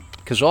want to,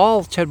 because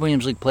all Ted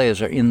Williams League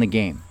players are in the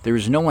game. There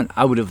is no one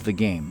out of the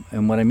game.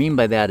 And what I mean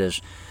by that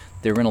is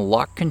they're in a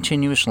locked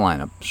continuous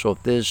lineup. So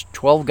if there's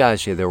 12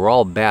 guys here, they're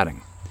all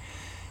batting.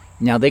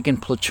 Now they can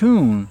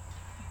platoon,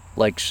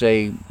 like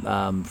say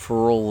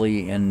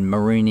Ferroli and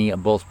Marini are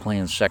both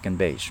playing second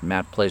base.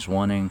 Matt plays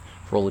one inning,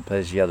 Ferroli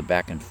plays the other,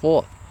 back and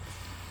forth.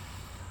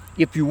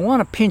 If you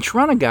want to pinch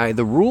run a guy,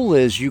 the rule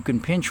is you can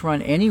pinch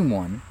run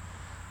anyone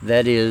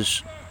that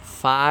is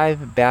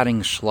 5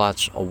 batting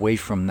slots away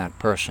from that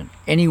person.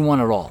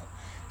 Anyone at all.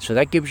 So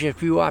that gives you a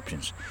few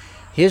options.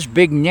 Here's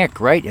Big Nick,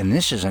 right? And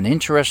this is an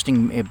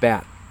interesting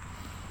bat.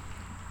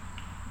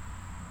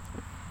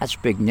 That's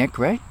Big Nick,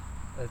 right?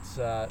 It's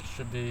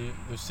should be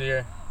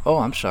Lucier. Oh,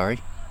 I'm sorry.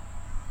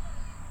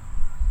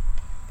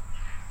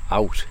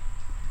 Out.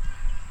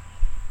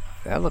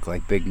 That looked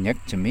like Big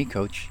Nick to me,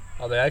 Coach.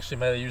 Oh, they actually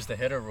might have used the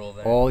hitter rule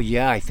there. Oh,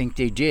 yeah, I think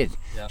they did.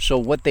 Yeah. So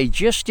what they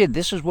just did,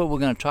 this is what we're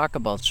going to talk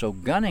about. So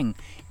Gunning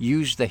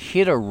used the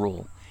hitter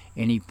rule,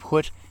 and he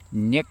put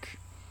Nick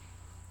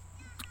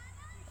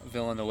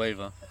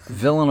Villanueva.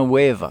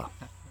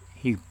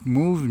 He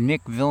moved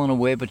Nick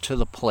Villanueva to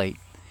the plate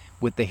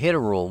with the hitter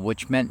rule,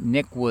 which meant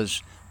Nick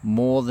was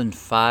more than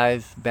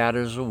 5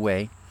 batters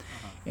away.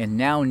 And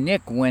now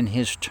Nick, when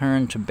his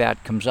turn to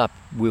bat comes up,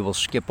 we will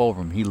skip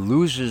over him. He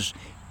loses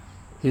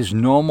his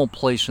normal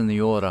place in the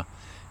order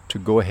to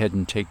go ahead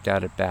and take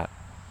that at bat.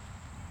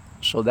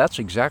 So that's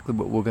exactly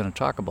what we're going to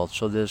talk about.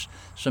 So there's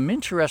some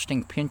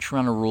interesting pinch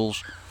runner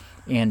rules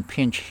and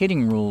pinch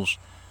hitting rules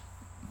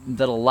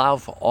that allow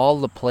for all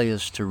the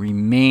players to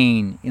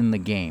remain in the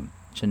game,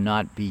 to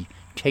not be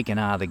taken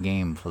out of the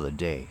game for the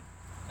day.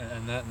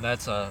 And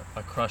that's a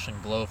crushing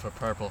blow for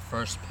Purple.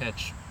 First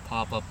pitch,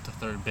 pop up to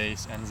third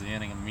base, ends the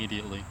inning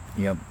immediately.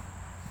 Yep.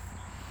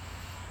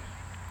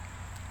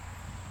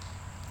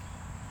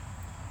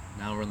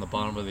 Now we're in the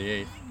bottom of the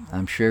 8th.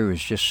 I'm sure he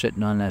was just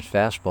sitting on that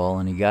fastball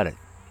and he got it,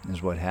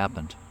 is what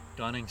happened.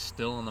 Gunning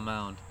still on the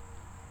mound.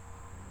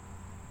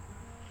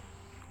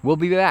 We'll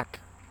be back.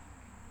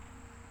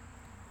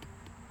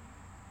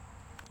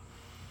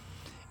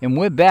 And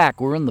we're back.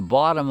 We're in the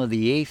bottom of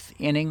the 8th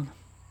inning.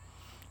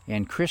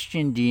 And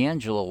Christian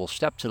D'Angelo will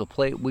step to the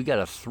plate. We got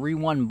a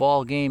 3-1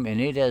 ball game, and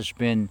it has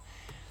been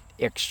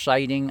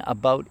exciting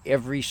about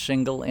every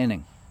single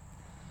inning.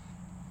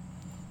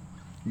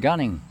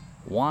 Gunning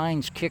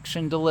winds, kicks,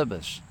 and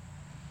delivers.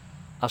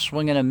 A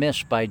swing and a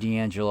miss by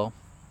D'Angelo.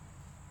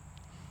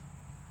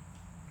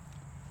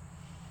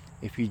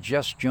 If you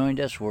just joined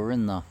us, we're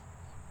in the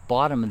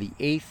bottom of the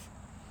 8th.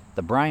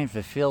 The Bryant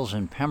Phils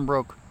in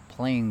Pembroke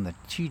playing the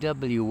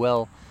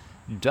TWL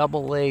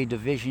AA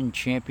Division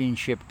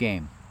Championship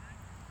game.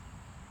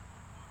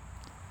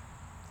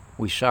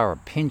 We saw a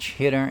pinch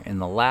hitter in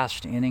the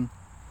last inning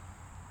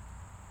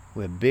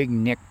where Big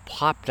Nick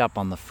popped up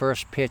on the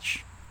first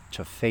pitch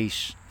to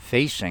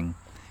facing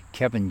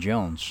Kevin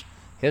Jones.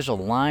 Here's a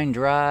line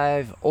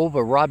drive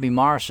over Robbie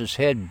Morris's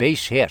head,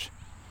 base hit.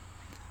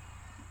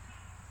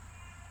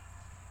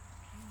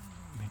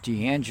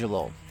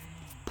 D'Angelo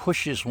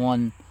pushes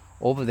one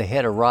over the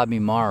head of Robbie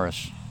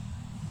Morris.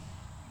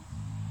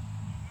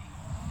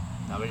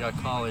 Now we got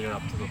Collier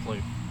up to the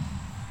plate.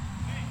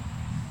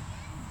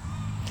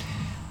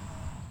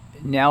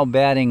 Now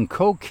batting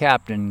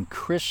co-captain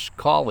Chris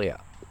Collier.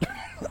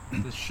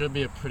 This should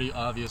be a pretty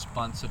obvious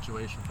bunt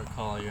situation for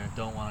Collier.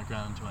 Don't want to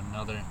ground into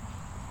another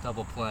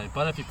double play.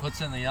 But if he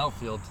puts it in the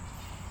outfield,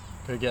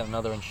 could get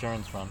another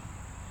insurance run.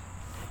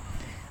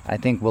 I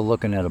think we're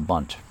looking at a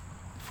bunt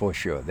for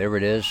sure. There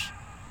it is.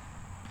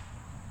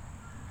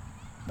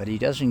 But he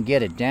doesn't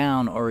get it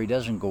down or he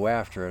doesn't go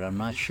after it. I'm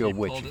not sure He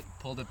which.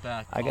 pulled it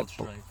back. I Called got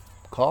strike.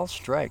 Call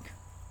strike.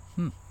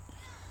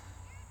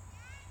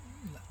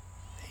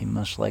 He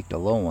must like the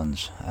low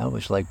ones. I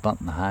always like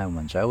bunting the high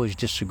ones. I always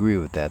disagree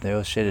with that. They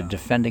always say to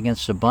defend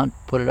against the bunt,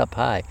 put it up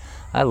high.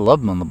 I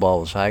loved when the ball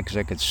was high because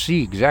I could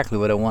see exactly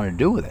what I wanted to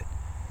do with it.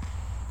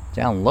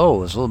 Down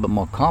low is a little bit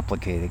more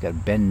complicated. I got to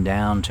bend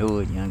down to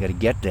it. I got to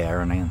get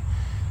there, and I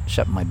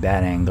set my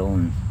bat angle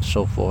and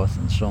so forth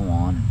and so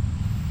on.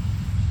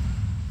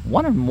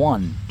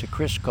 1-1 to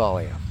Chris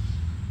Collier.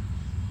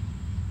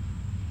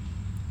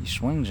 He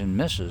swings and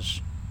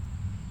misses.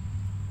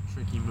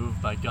 Tricky move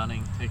by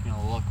Gunning, taking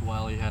a look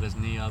while he had his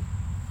knee up.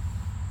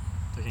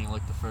 Taking a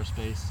look to first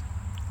base.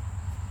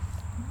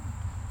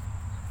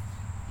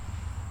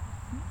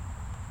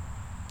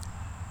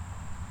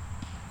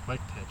 Quick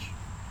pitch.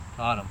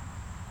 Got him.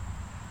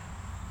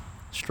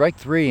 Strike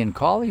 3, and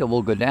Collier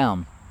will go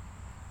down.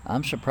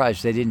 I'm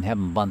surprised they didn't have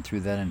him bunt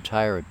through that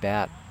entire at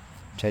bat.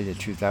 To tell you the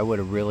truth, I would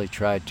have really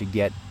tried to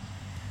get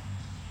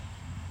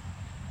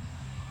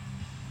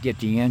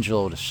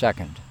D'Angelo to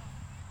second.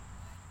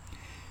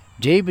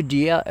 David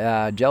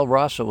Del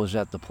Rosso was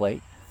at the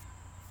plate.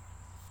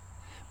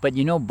 But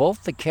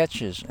both the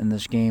catches in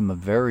this game are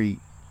very,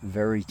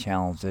 very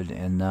talented.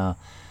 And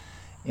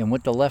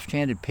with the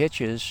left-handed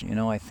pitches,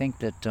 I think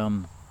that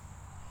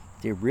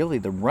they're really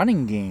the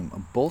running game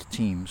of both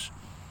teams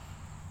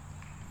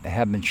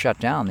have been shut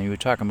down. You were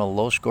talking about a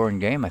low-scoring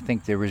game. I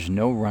think there is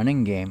no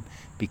running game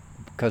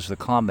because of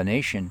the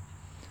combination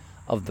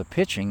of the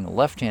pitching, the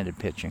left-handed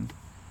pitching,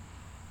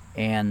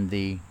 and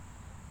the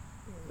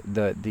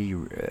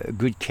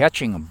good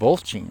catching of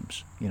both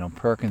teams,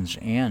 Perkins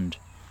and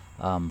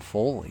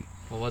Foley.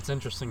 Well, what's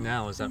interesting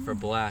now is that for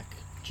Black,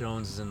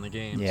 Jones is in the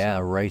game. Yeah,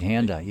 so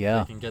right-hander,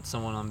 They can get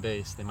someone on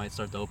base. They might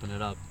start to open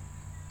it up.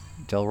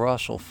 Del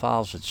Rosso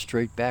fouls it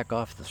straight back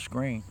off the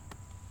screen.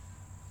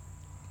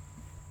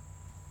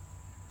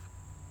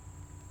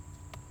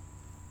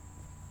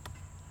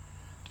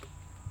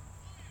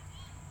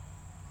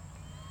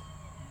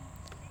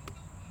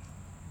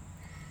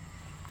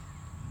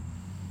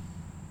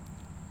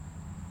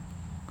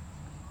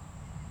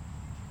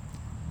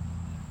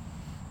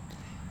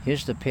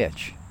 Here's the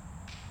pitch.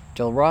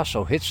 Del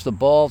Rosso hits the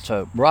ball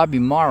to Robbie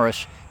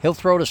Morris. He'll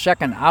throw to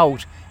second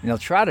out, and he'll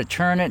try to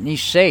turn it, and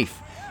he's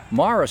safe.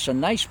 Morris, a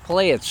nice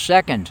play at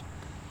second.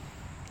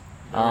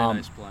 Very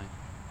nice play.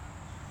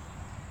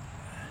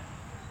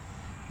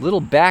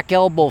 Little back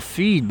elbow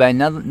feed by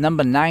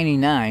number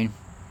 99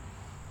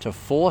 to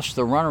force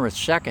the runner at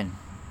second.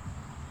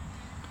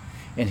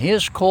 And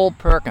here's Cole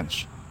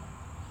Perkins.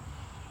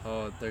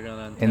 Oh, they're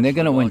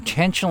gonna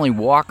intentionally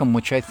walk him,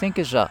 which I think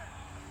is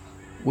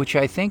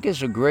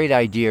a great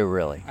idea,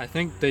 really. I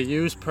think they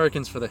used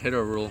Perkins for the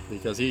hitter rule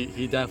because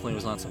he definitely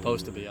was not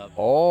supposed to be up.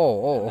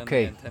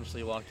 Okay. They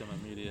intentionally walked him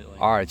immediately.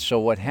 All right, so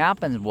what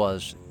happened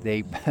was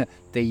they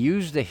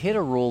used the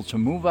hitter rule to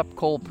move up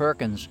Cole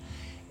Perkins,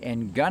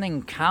 and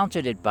Gunning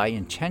countered it by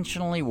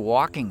intentionally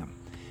walking him.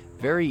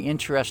 Very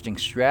interesting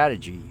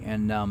strategy.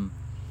 And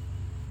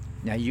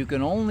now you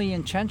can only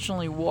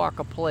intentionally walk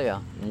a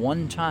player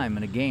one time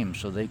in a game,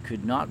 so they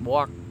could not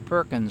walk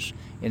Perkins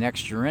in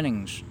extra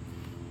innings.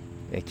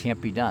 It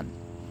can't be done.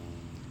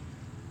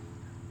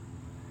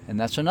 And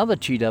that's another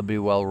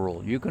TWL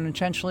rule. You can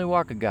intentionally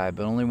walk a guy,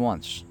 but only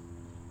once.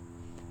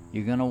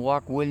 You're going to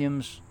walk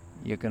Williams,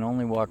 you can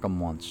only walk him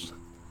once.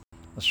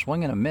 A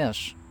swing and a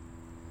miss.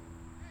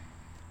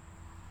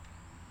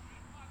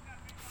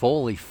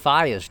 Foley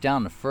fires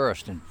down to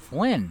first, and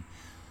Flynn,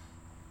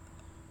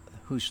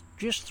 who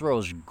just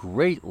throws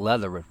great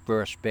leather at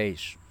first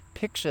base,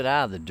 picks it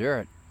out of the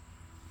dirt,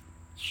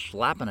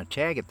 slapping a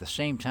tag at the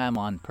same time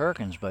on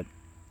Perkins, but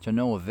to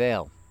no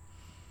avail.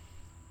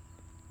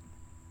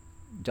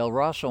 Del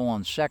Rosso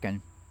on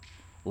second.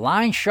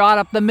 Line shot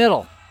up the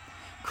middle.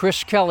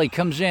 Chris Kelly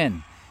comes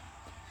in.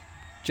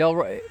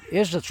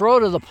 Here's the throw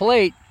to the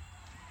plate,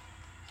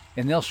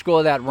 and they'll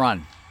score that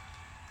run.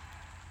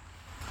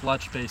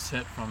 Clutch base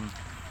hit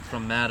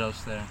from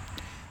Matos there.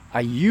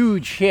 A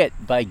huge hit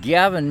by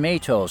Gavin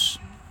Matos.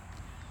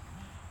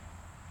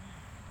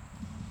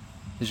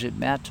 Is it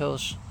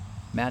Matos?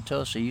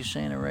 Matos, are you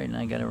saying it right and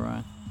I got it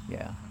wrong?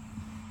 Yeah.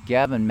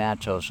 Gavin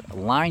Matos,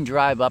 line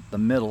drive up the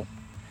middle,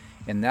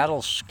 and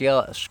that'll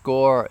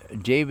score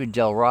David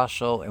Del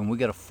Rosso, and we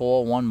get a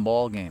 4-1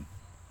 ball game.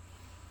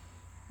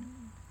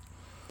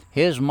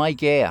 Here's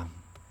Mike Ayer.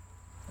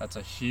 That's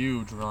a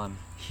huge run.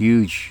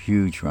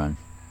 Huge run.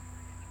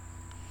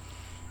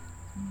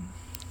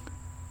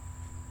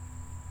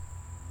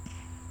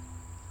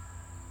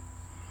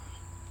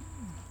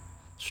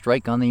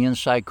 Strike on the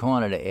inside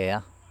corner to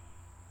Ayer.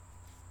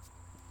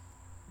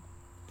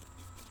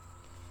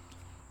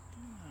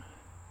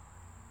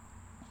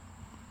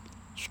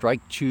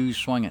 Strike 2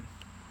 swinging.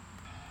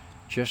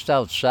 Just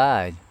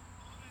outside.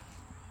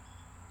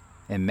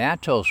 And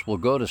Matos will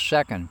go to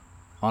second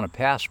on a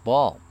pass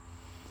ball.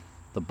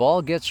 The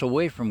ball gets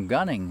away from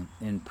Gunning,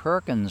 and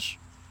Perkins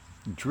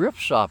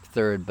drifts off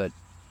third, but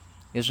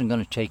isn't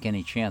going to take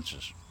any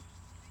chances.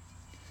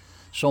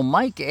 So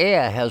Mike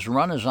Ayer has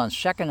runners on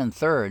second and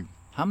third.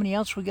 How many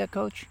outs we got,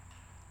 Coach?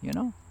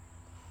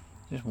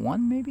 Just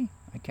one, maybe?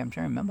 I'm trying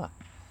to remember.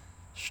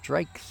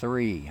 Strike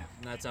 3.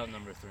 And that's out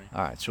number 3.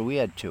 All right, so we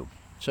had 2.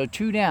 So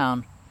 2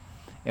 down,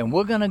 and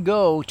we're going to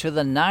go to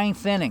the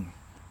 9th inning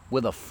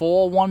with a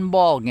 4-1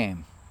 ball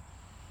game.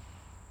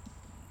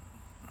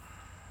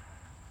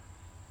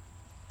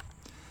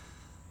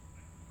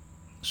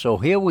 So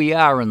here we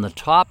are in the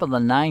top of the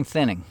 9th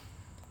inning.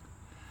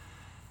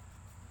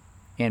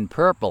 And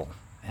Purple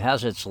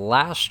has its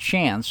last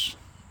chance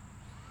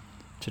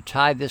to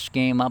tie this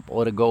game up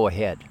or to go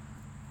ahead.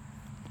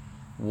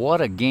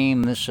 What a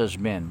game this has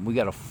been. We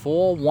got a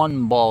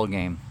 4-1 ball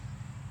game.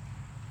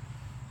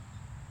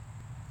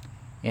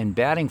 And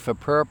batting for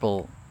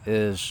Purple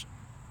is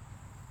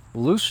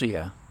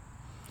Lucia,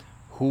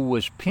 who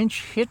was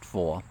pinch hit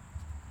for,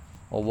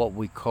 or what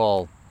we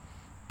call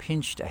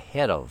pinched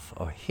ahead of,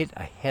 or hit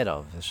ahead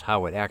of, is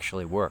how it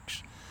actually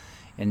works.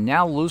 And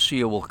now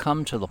Lucia will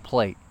come to the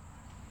plate.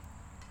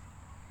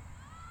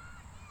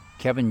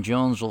 Kevin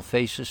Jones will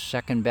face his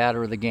second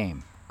batter of the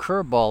game.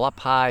 Curveball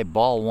up high,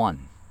 ball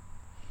 1.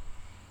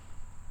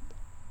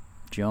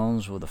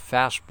 Jones with a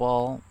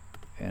fastball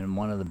and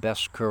one of the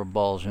best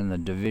curveballs in the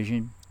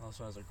division.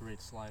 Also has a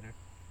great slider.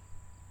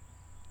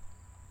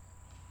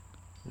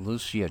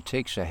 Lucia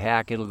takes a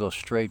hack. It'll go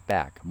straight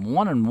back.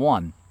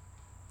 1-1.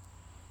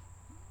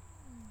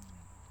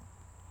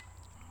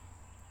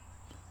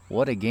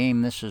 What a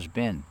game this has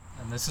been.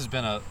 And this has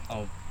been a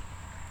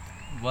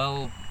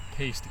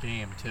well-paced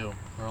game, too.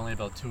 We're only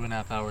about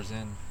 2.5 hours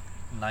in,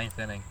 9th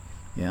inning.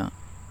 Yeah.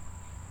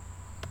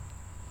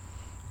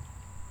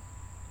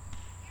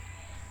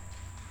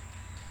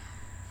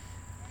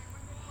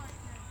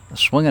 A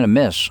swing and a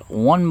miss.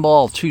 1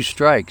 ball, 2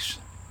 strikes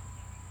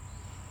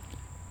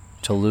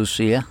to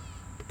Lucia.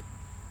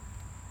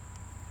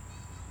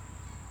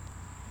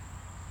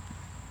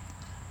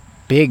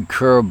 Big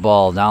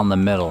curveball down the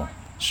middle.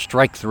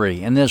 Strike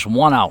 3. And there's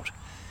 1 out.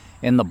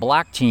 And the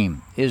black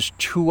team is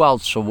 2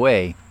 outs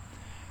away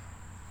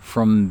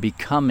from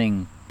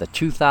becoming the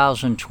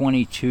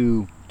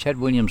 2022 Ted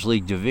Williams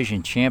League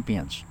Division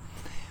champions.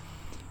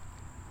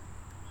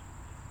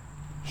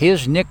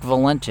 Here's Nick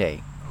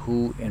Valente,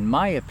 who, in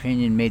my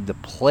opinion, made the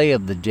play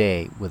of the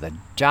day with a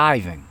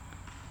diving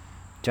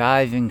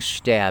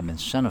stab in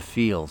center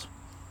field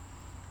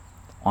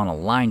on a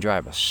line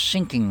drive, a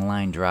sinking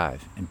line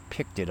drive, and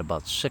picked it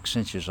about 6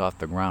 inches off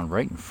the ground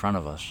right in front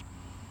of us,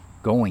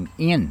 going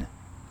in.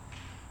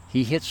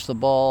 He hits the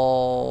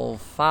ball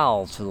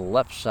foul to the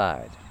left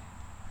side.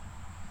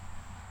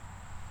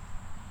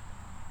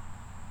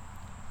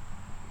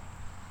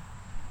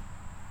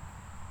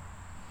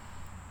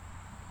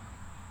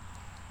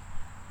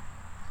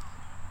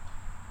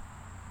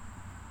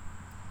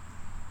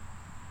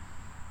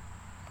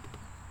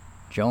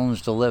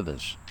 Jones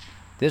delivers.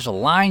 There's a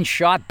line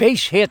shot,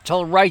 base hit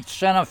to right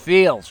center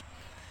field.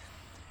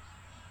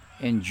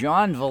 And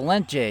John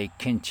Valente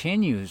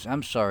continues,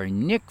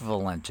 Nick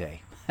Valente.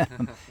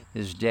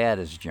 His dad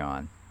is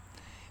John.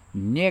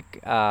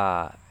 Nick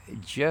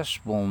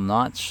just will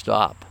not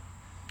stop.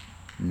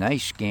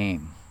 Nice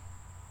game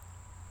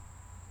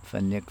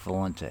for Nick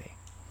Valente.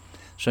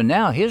 So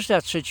now here's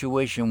that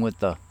situation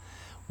with a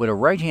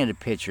right-handed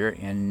pitcher,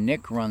 and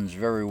Nick runs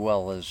very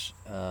well as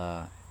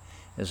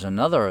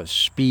another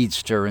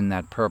speedster in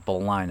that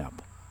Purple lineup.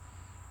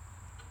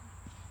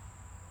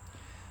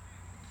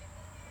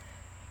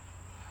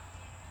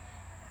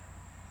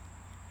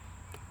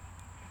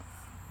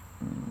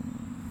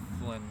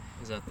 Flynn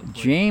is at the plate.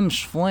 James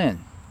Flynn,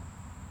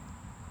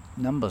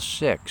 number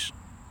 6.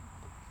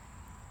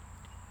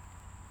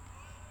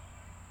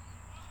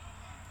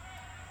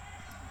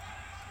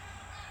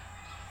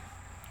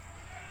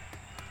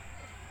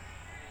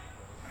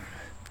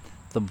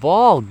 The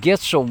ball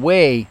gets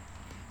away,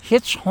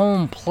 hits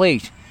home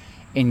plate,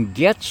 and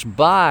gets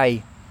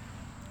by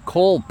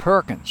Cole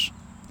Perkins.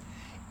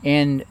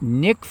 And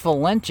Nick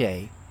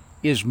Valente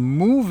is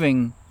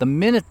moving the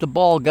minute the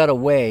ball got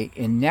away,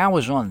 and now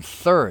is on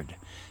third.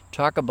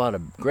 Talk about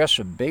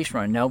aggressive base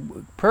run. Now,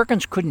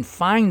 Perkins couldn't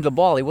find the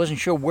ball. He wasn't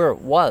sure where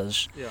it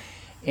was. Yeah.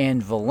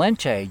 And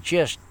Valente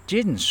just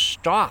didn't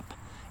stop.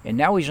 And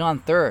now he's on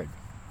third.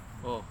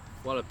 Oh,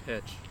 what a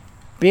pitch.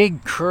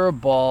 Big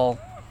curveball,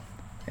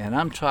 and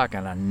I'm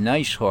talking a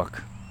nice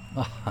hook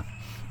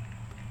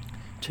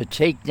to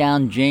take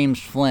down James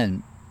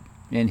Flynn.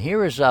 And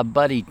here is our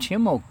buddy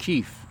Tim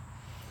O'Keefe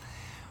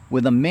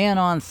with a man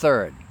on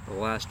third. The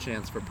last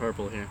chance for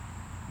Purple here.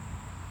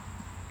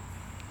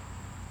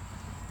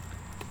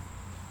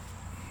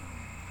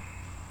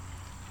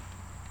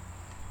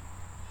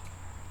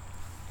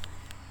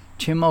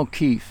 Tim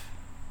O'Keefe.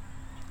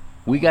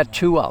 We got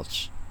 2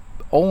 outs.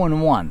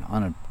 0-1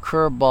 on a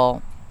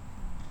curveball.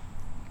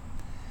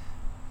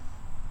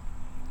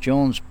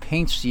 Jones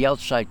paints the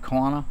outside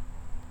corner.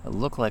 It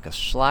looked like a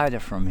slider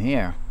from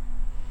here.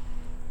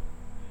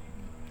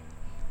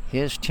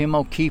 Here's Tim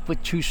O'Keefe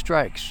with 2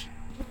 strikes.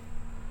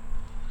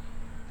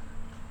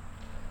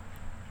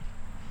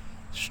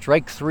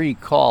 Strike 3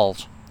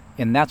 called,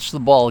 and that's the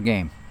ball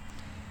game.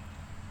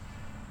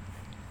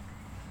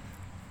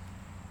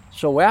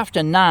 So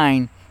after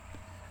 9,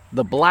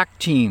 the black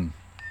team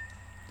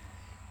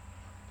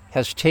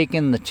has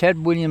taken the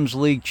Ted Williams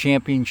League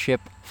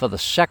Championship for the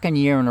second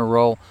year in a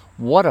row.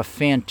 What a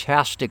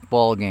fantastic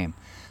ball game.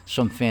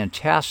 Some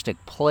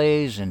fantastic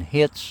plays and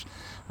hits.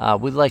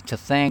 We'd like to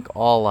thank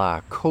all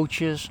our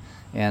coaches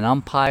and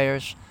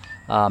umpires.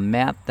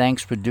 Matt,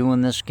 thanks for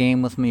doing this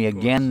game with me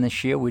again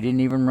this year. We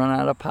didn't even run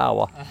out of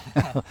power.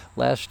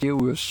 Last year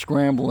we were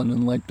scrambling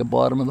in like the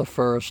bottom of the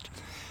first.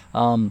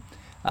 We'd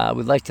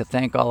like to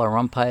thank all our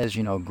umpires,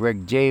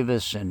 Greg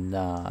Davis and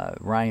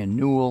Ryan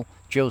Newell,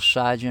 Joe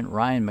Sargent,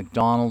 Ryan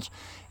McDonald,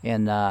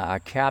 and our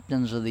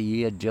captains of the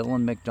year,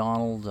 Dylan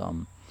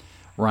McDonald,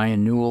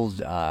 Ryan Newell,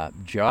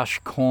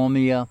 Josh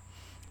Cormier,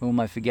 who am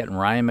I forgetting?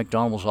 Ryan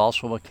McDonald was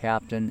also a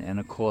captain, and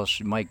of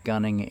course Mike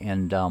Gunning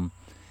and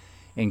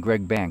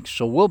Greg Banks.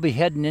 So we'll be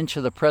heading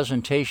into the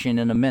presentation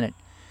in a minute.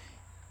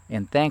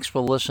 And thanks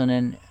for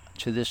listening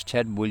to this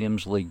Ted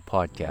Williams League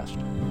podcast.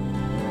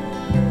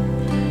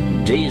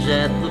 Days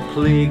at the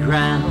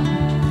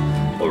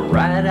playground or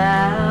right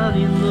out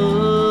in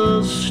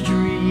the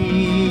street.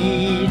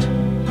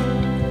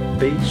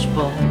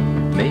 Baseball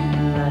made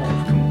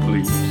life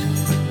complete.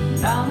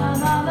 Na, na,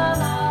 na.